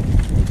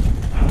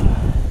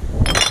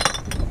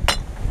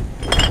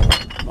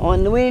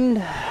 Mind the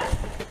wind.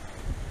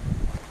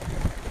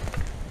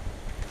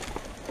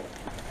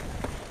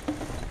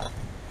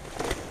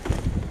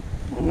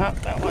 No,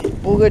 that one's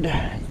boogered.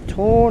 It's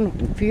torn. I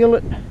can feel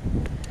it.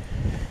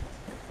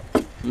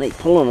 Me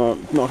pulling on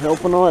it's not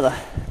helping either.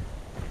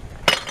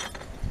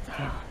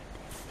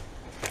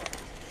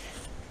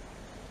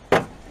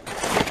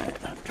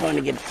 Trying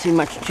to get too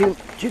much too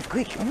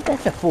quick. Oh,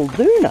 that's a full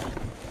Doonas.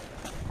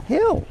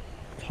 Hell,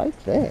 take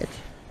that.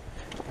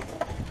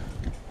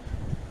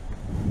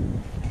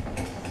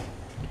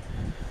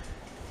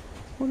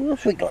 What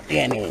else we got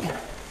down here?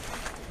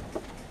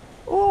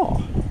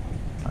 Oh,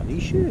 bloody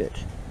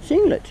shirt.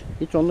 Singlet.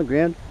 It's on the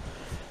ground.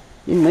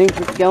 Didn't mean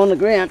for it to go on the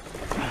ground.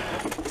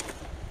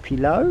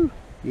 Pillow.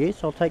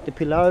 Yes, I'll take the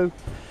pillow.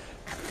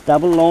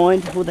 Double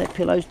lined. Oh, that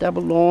pillow's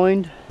double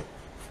lined.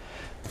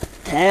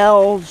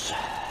 Towels.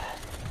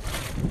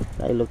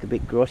 They look a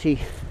bit grotty.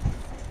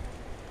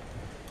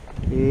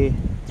 Yeah,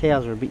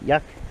 towels are a bit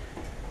yuck.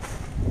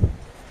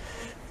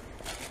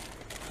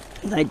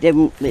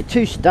 They're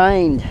too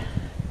stained.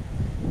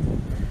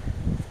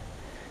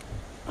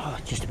 Oh,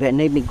 just about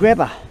need me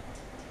grabber.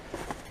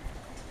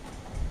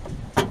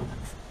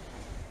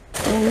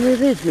 Oh,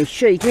 there's my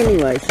sheet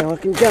anyway, so I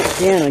can jump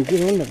down and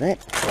get onto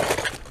that.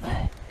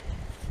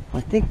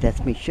 I think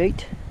that's my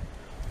sheet.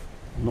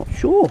 I'm not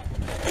sure.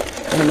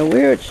 I don't know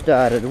where it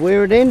started,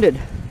 where it ended.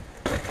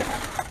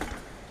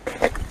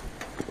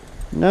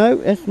 No,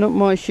 that's not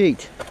my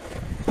sheet.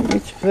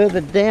 It's further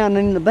down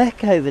in the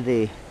back over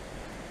there.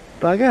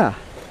 Bugger.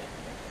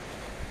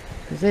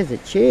 Because there's a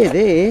chair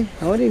there.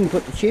 I didn't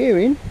put the chair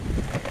in.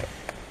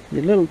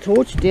 The little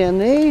torch down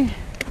there.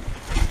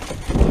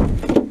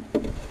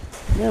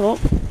 Now what?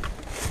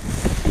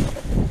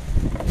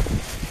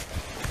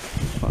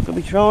 I could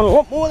be throwing a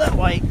lot more that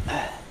way.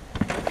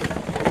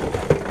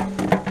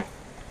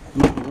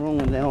 Nothing wrong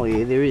with that. Oh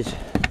yeah, there is.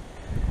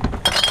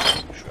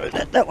 Throw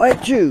that way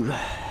too.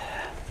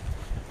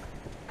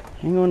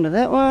 Hang on to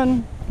that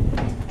one.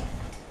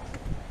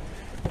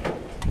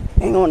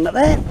 Hang on to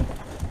that.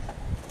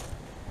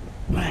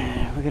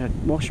 We've got a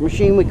washing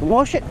machine, we can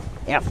wash it.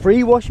 Our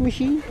free washing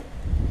machine.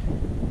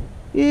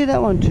 Yeah,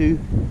 that one too.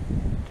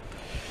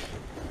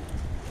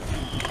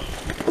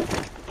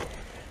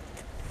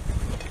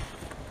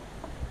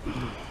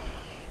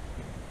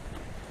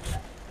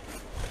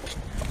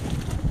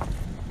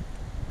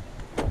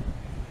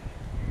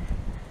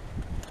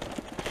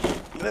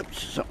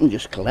 Oops, something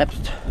just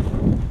collapsed.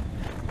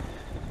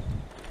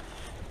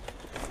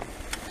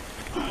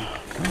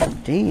 Oh,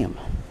 damn.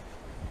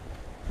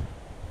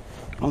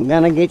 I'm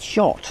gonna get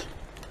shot.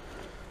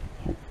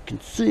 I can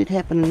see it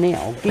happening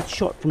now. I'll get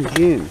shot from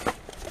June.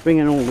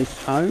 Bringing all this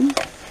home.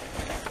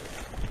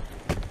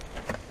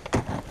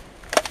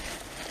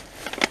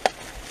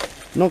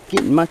 Not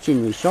getting much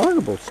in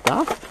recyclable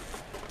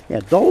stuff. Yeah,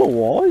 dollar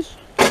wise.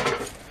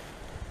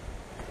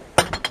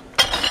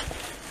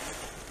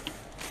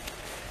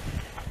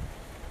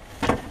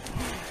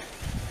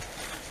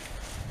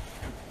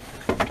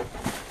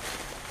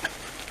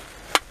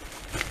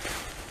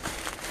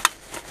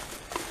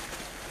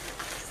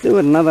 Still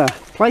got another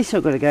place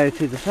I've got to go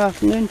to this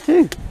afternoon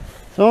too.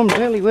 So I'm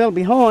fairly well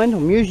behind.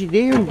 I'm usually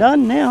there and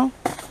done now.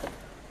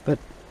 But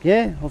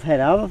yeah, I've had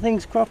other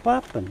things crop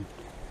up and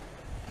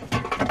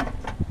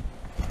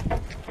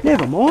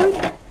never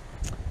mind.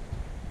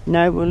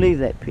 No, we'll leave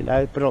that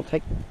pillow, but I'll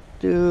take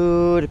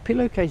the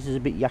pillowcase is a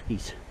bit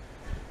yuckies.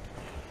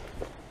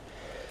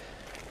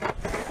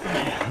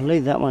 I'll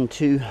leave that one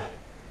too.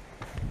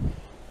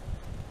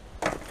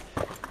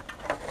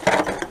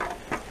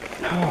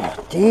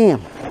 Oh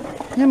damn.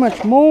 How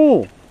much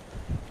more?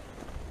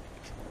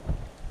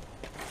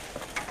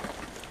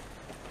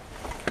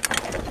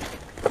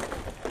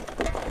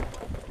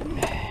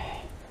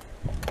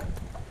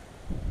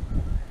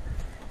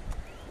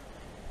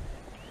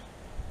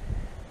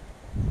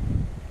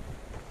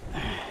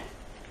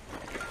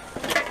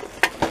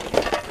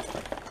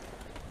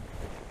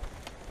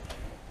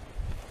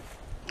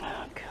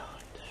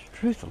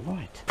 through the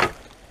light.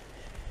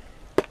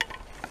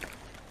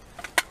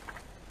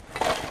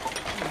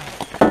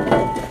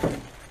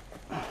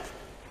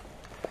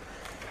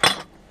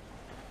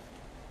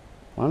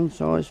 One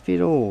size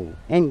fit all.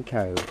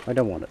 Enco. I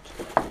don't want it.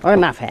 I got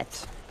enough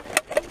hats.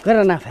 Got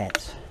enough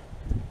hats.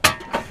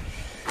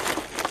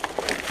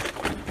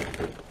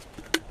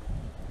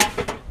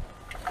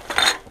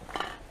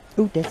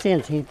 Oh, that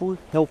sounds healthy.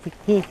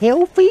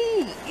 Healthy.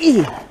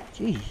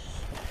 Jeez.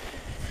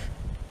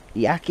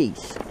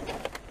 Yuckies.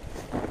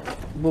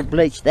 We'll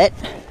bleach that.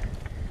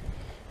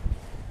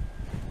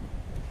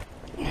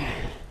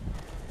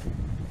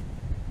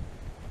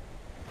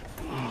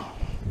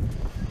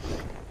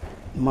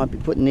 Might be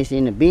putting this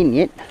in a bin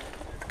yet.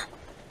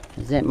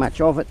 There's that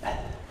much of it.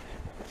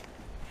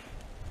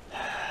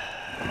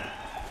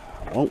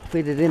 Won't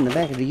fit it in the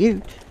back of the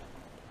ute.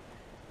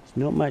 There's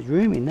not much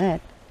room in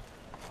that.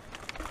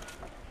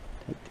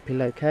 Take the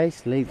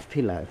pillowcase, leave the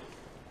pillow.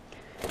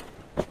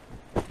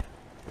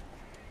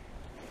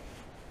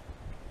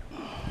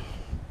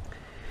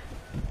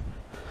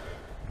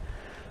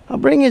 I'll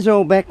bring this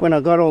all back when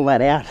I got all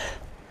that out,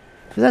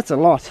 because that's a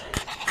lot.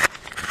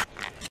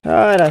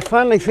 Alright, I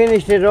finally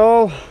finished it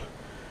all.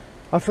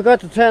 I forgot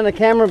to turn the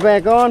camera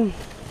back on.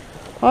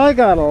 I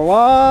got a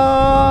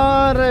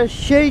lot of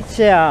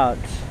sheets out.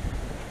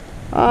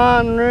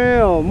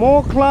 Unreal.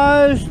 More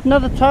clothes,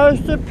 another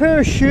toaster, pair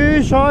of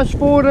shoes, size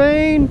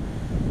 14.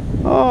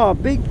 Oh, a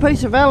big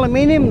piece of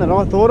aluminium that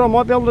I thought I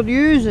might be able to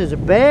use. There's a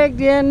bag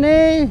down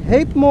there,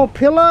 heap more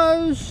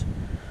pillows.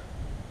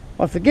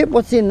 I forget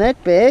what's in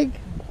that bag.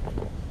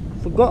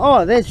 Forgot.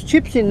 Oh, there's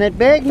chips in that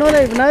bag, not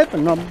even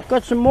open. I've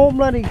got some more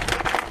bloody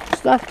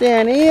stuff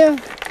down here.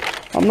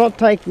 I'm not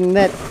taking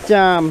that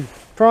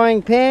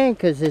frying pan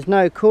because there's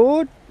no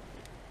cord,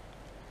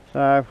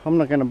 so I'm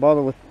not going to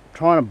bother with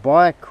trying to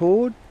buy a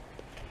cord.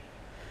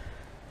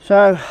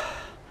 So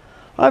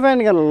I've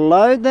only got to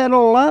load that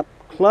all up,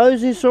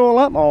 close this all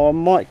up. Oh, I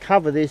might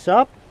cover this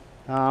up.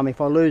 If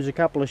I lose a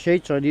couple of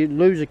sheets, I did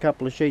lose a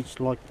couple of sheets,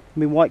 like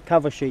my white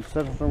cover sheets,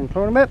 that's what I'm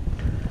talking about.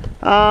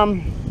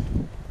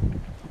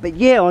 But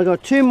yeah, I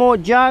got 2 more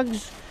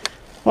jugs.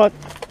 Like,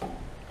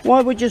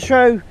 why would you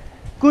throw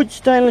good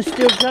stainless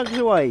steel jugs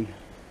away?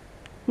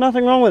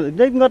 Nothing wrong with it.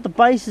 They've even got the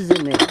bases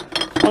in there.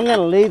 I'm going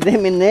to leave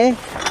them in there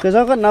because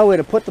I've got nowhere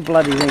to put the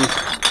bloody things.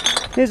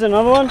 Here's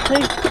another one,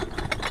 see?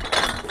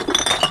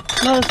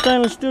 Another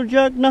stainless steel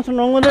jug, nothing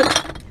wrong with it.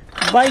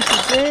 The base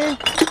is there.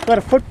 Got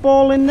a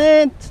football in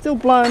there, still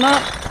blown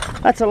up.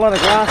 That's a lot of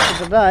glass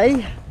for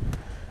today.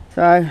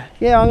 So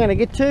yeah, I'm going to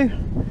get to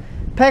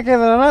pack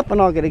everything up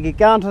and I've got to get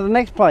going to the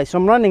next place.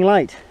 I'm running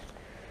late.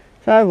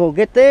 So we'll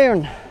get there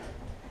and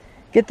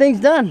get things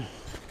done.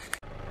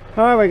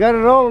 Alright, we got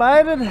it all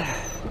loaded.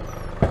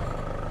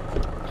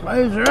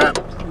 Close her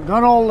up.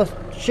 Got all the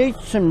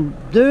sheets and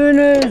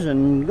Doonas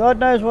and God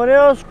knows what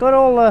else. Got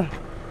all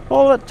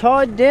that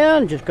tied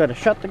down. Just got to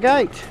shut the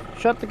gate.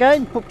 Shut the gate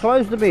and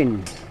close the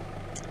bin.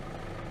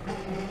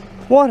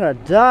 What a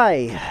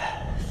day.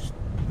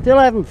 Still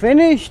haven't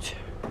finished.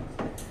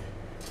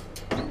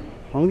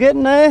 I'm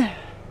getting there.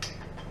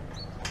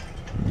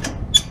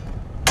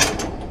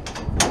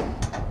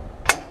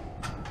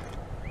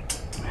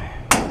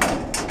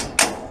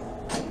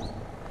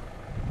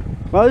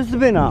 Close the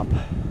bin up.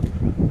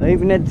 I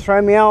even had to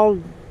throw my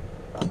old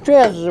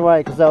trousers away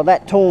because they were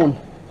that torn.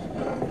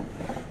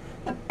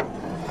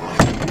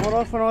 Not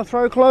often I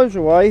throw clothes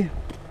away,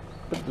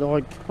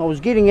 but I was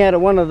getting out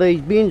of one of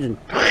these bins and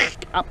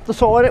up the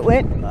side it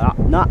went.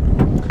 Nah.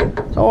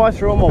 So I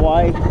threw them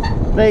away.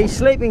 The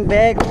sleeping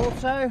bag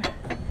also,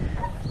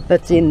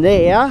 that's in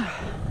there,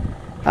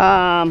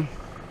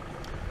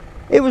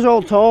 it was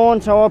all torn,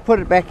 so I put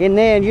it back in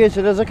there and used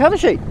it as a cover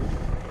sheet.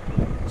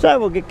 So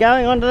we'll get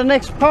going on to the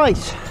next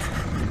place.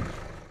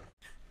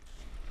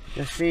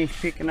 Just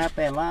finished picking up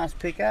our last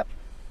pickup.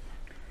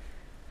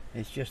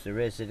 It's just a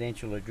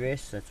residential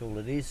address, that's all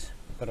it is.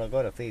 But I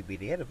got a fair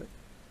bit out of it.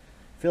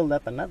 Filled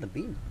up another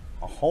bin,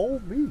 a whole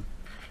bin.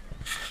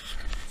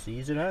 See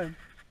you at home.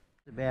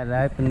 About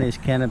to open this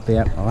canopy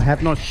up. I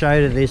have not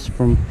showed her this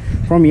from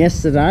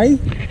yesterday.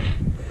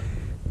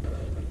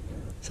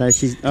 So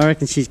I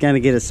reckon she's going to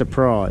get a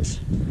surprise.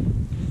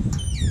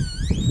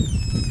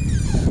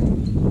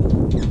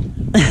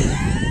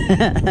 You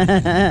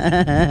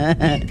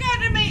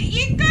gotta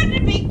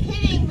be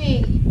kidding me!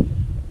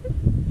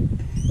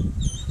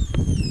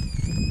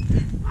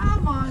 Oh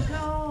my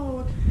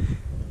god!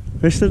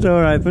 Push the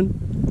door open.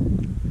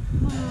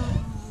 Oh.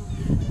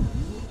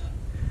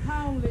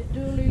 Holy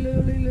dooly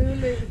looly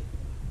looly.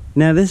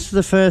 Now this is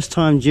the first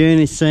time June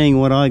is seeing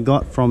what I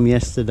got from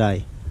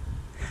yesterday.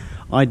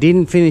 I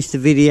didn't finish the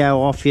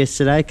video off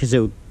yesterday because it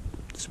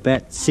was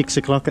about 6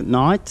 o'clock at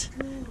night.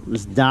 It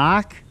was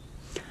dark.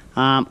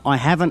 I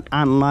haven't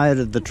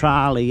unloaded the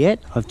trailer yet.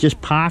 I've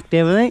just parked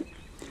everything.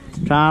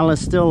 The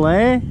trailer's still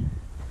there.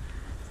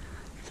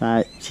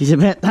 So she's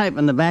about to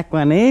open the back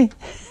one here.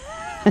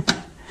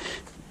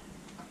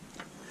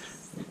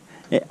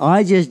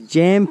 I just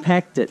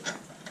jam-packed it.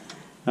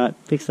 Alright,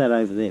 fix that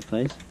over there,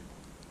 please.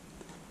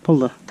 Pull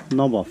the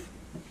knob off.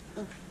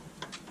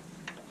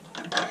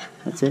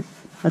 That's it.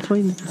 That's what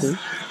you need to do.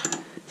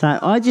 So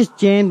I just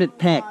jammed it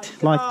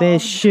packed. Like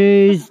there's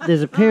shoes,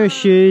 there's a pair of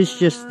shoes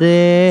just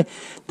there.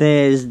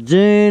 There's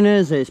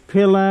Doonas, there's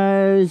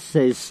pillows,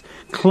 there's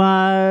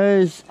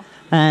clothes.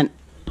 And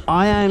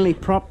I only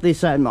propped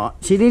this open.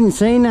 She didn't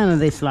see none of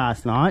this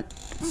last night.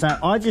 So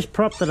I just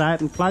propped it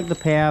open, plugged the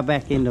power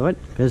back into it,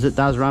 because it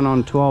does run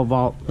on 12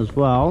 volt as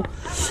well.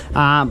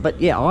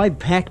 But yeah, I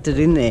packed it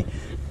in there.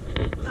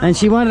 And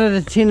she wanted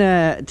a tin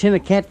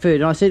of cat food.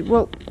 And I said,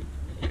 well,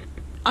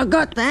 I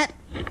got that.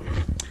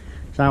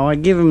 So we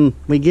give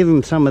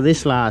them some of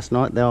this last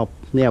night, our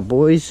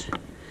boys.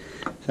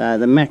 So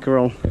the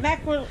mackerel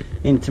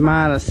in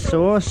tomato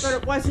sauce.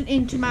 But it wasn't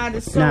in tomato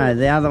sauce. No,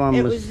 the other one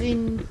was... It was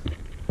in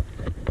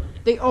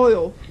the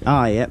oil.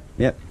 Oh, yep.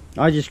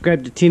 I just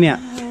grabbed a tin out.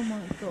 Oh my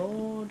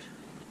God.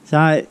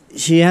 So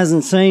she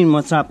hasn't seen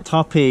what's up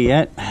top here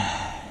yet.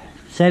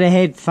 Set of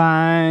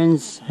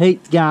headphones,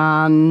 heat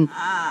gun.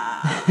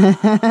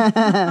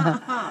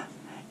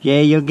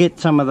 Yeah, you'll get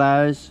some of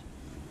those.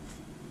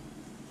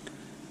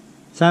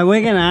 So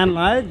we're going to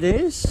unload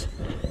this,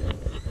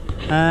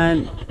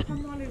 and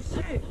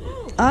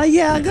oh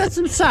yeah, I got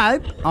some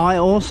soap. I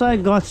also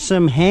got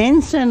some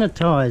hand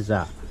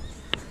sanitizer,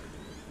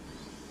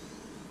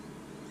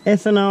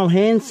 ethanol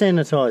hand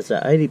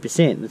sanitizer,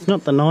 80%. It's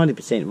not the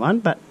 90%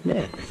 one, but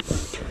yeah.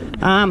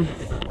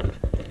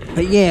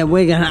 But yeah,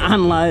 we're going to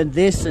unload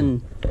this,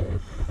 and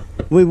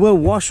we will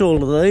wash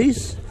all of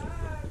these.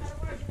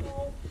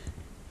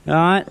 All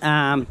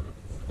right,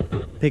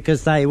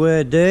 because they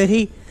were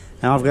dirty.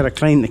 Now I've got to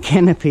clean the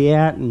canopy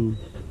out and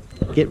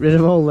get rid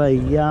of all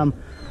the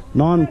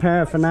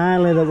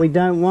non-paraphernalia that we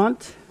don't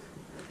want.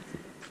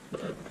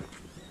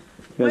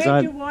 Where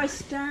do I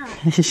start?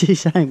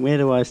 She's saying, where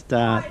do I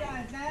start? I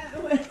don't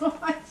know. Where do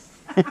I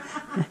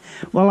start?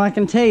 Well, I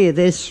can tell you,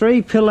 there's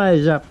 3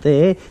 pillows up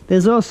there.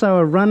 There's also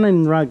a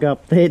running rug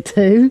up there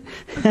too.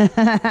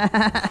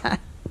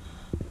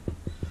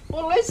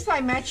 Well, at least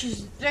they match.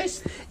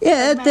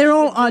 Yeah, they're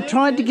all. I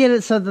tried to get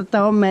it so that they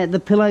were the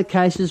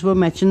pillowcases were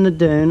matching the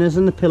Doonas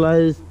and the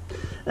pillows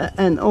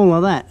and all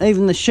of that.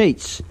 Even the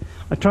sheets.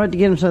 I tried to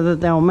get them so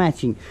that they were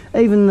matching.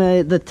 Even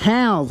the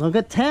towels. I've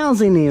got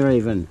towels in here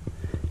even.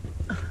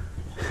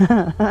 So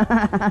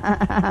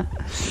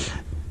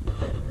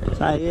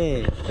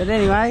yeah. But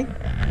anyway.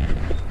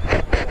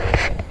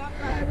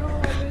 Unload all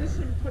of this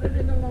and put it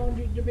in the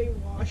laundry to be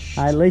washed.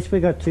 At least we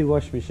got 2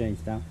 wash machines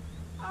done.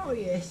 Oh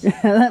yes.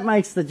 That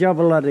makes the job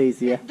a lot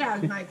easier. It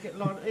does make it a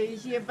lot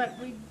easier, but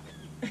we...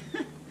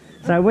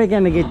 So we're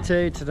going to get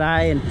 2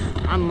 today and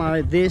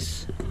unload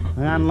this,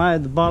 and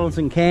unload the bottles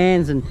and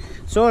cans and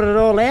sort it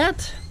all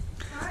out.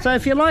 So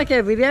if you like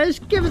our videos,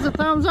 give us a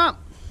thumbs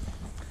up.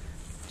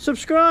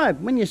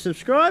 Subscribe. When you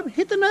subscribe,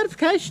 hit the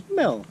notification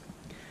bell.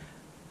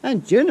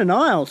 And June and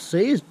I will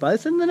see you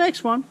both in the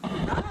next one.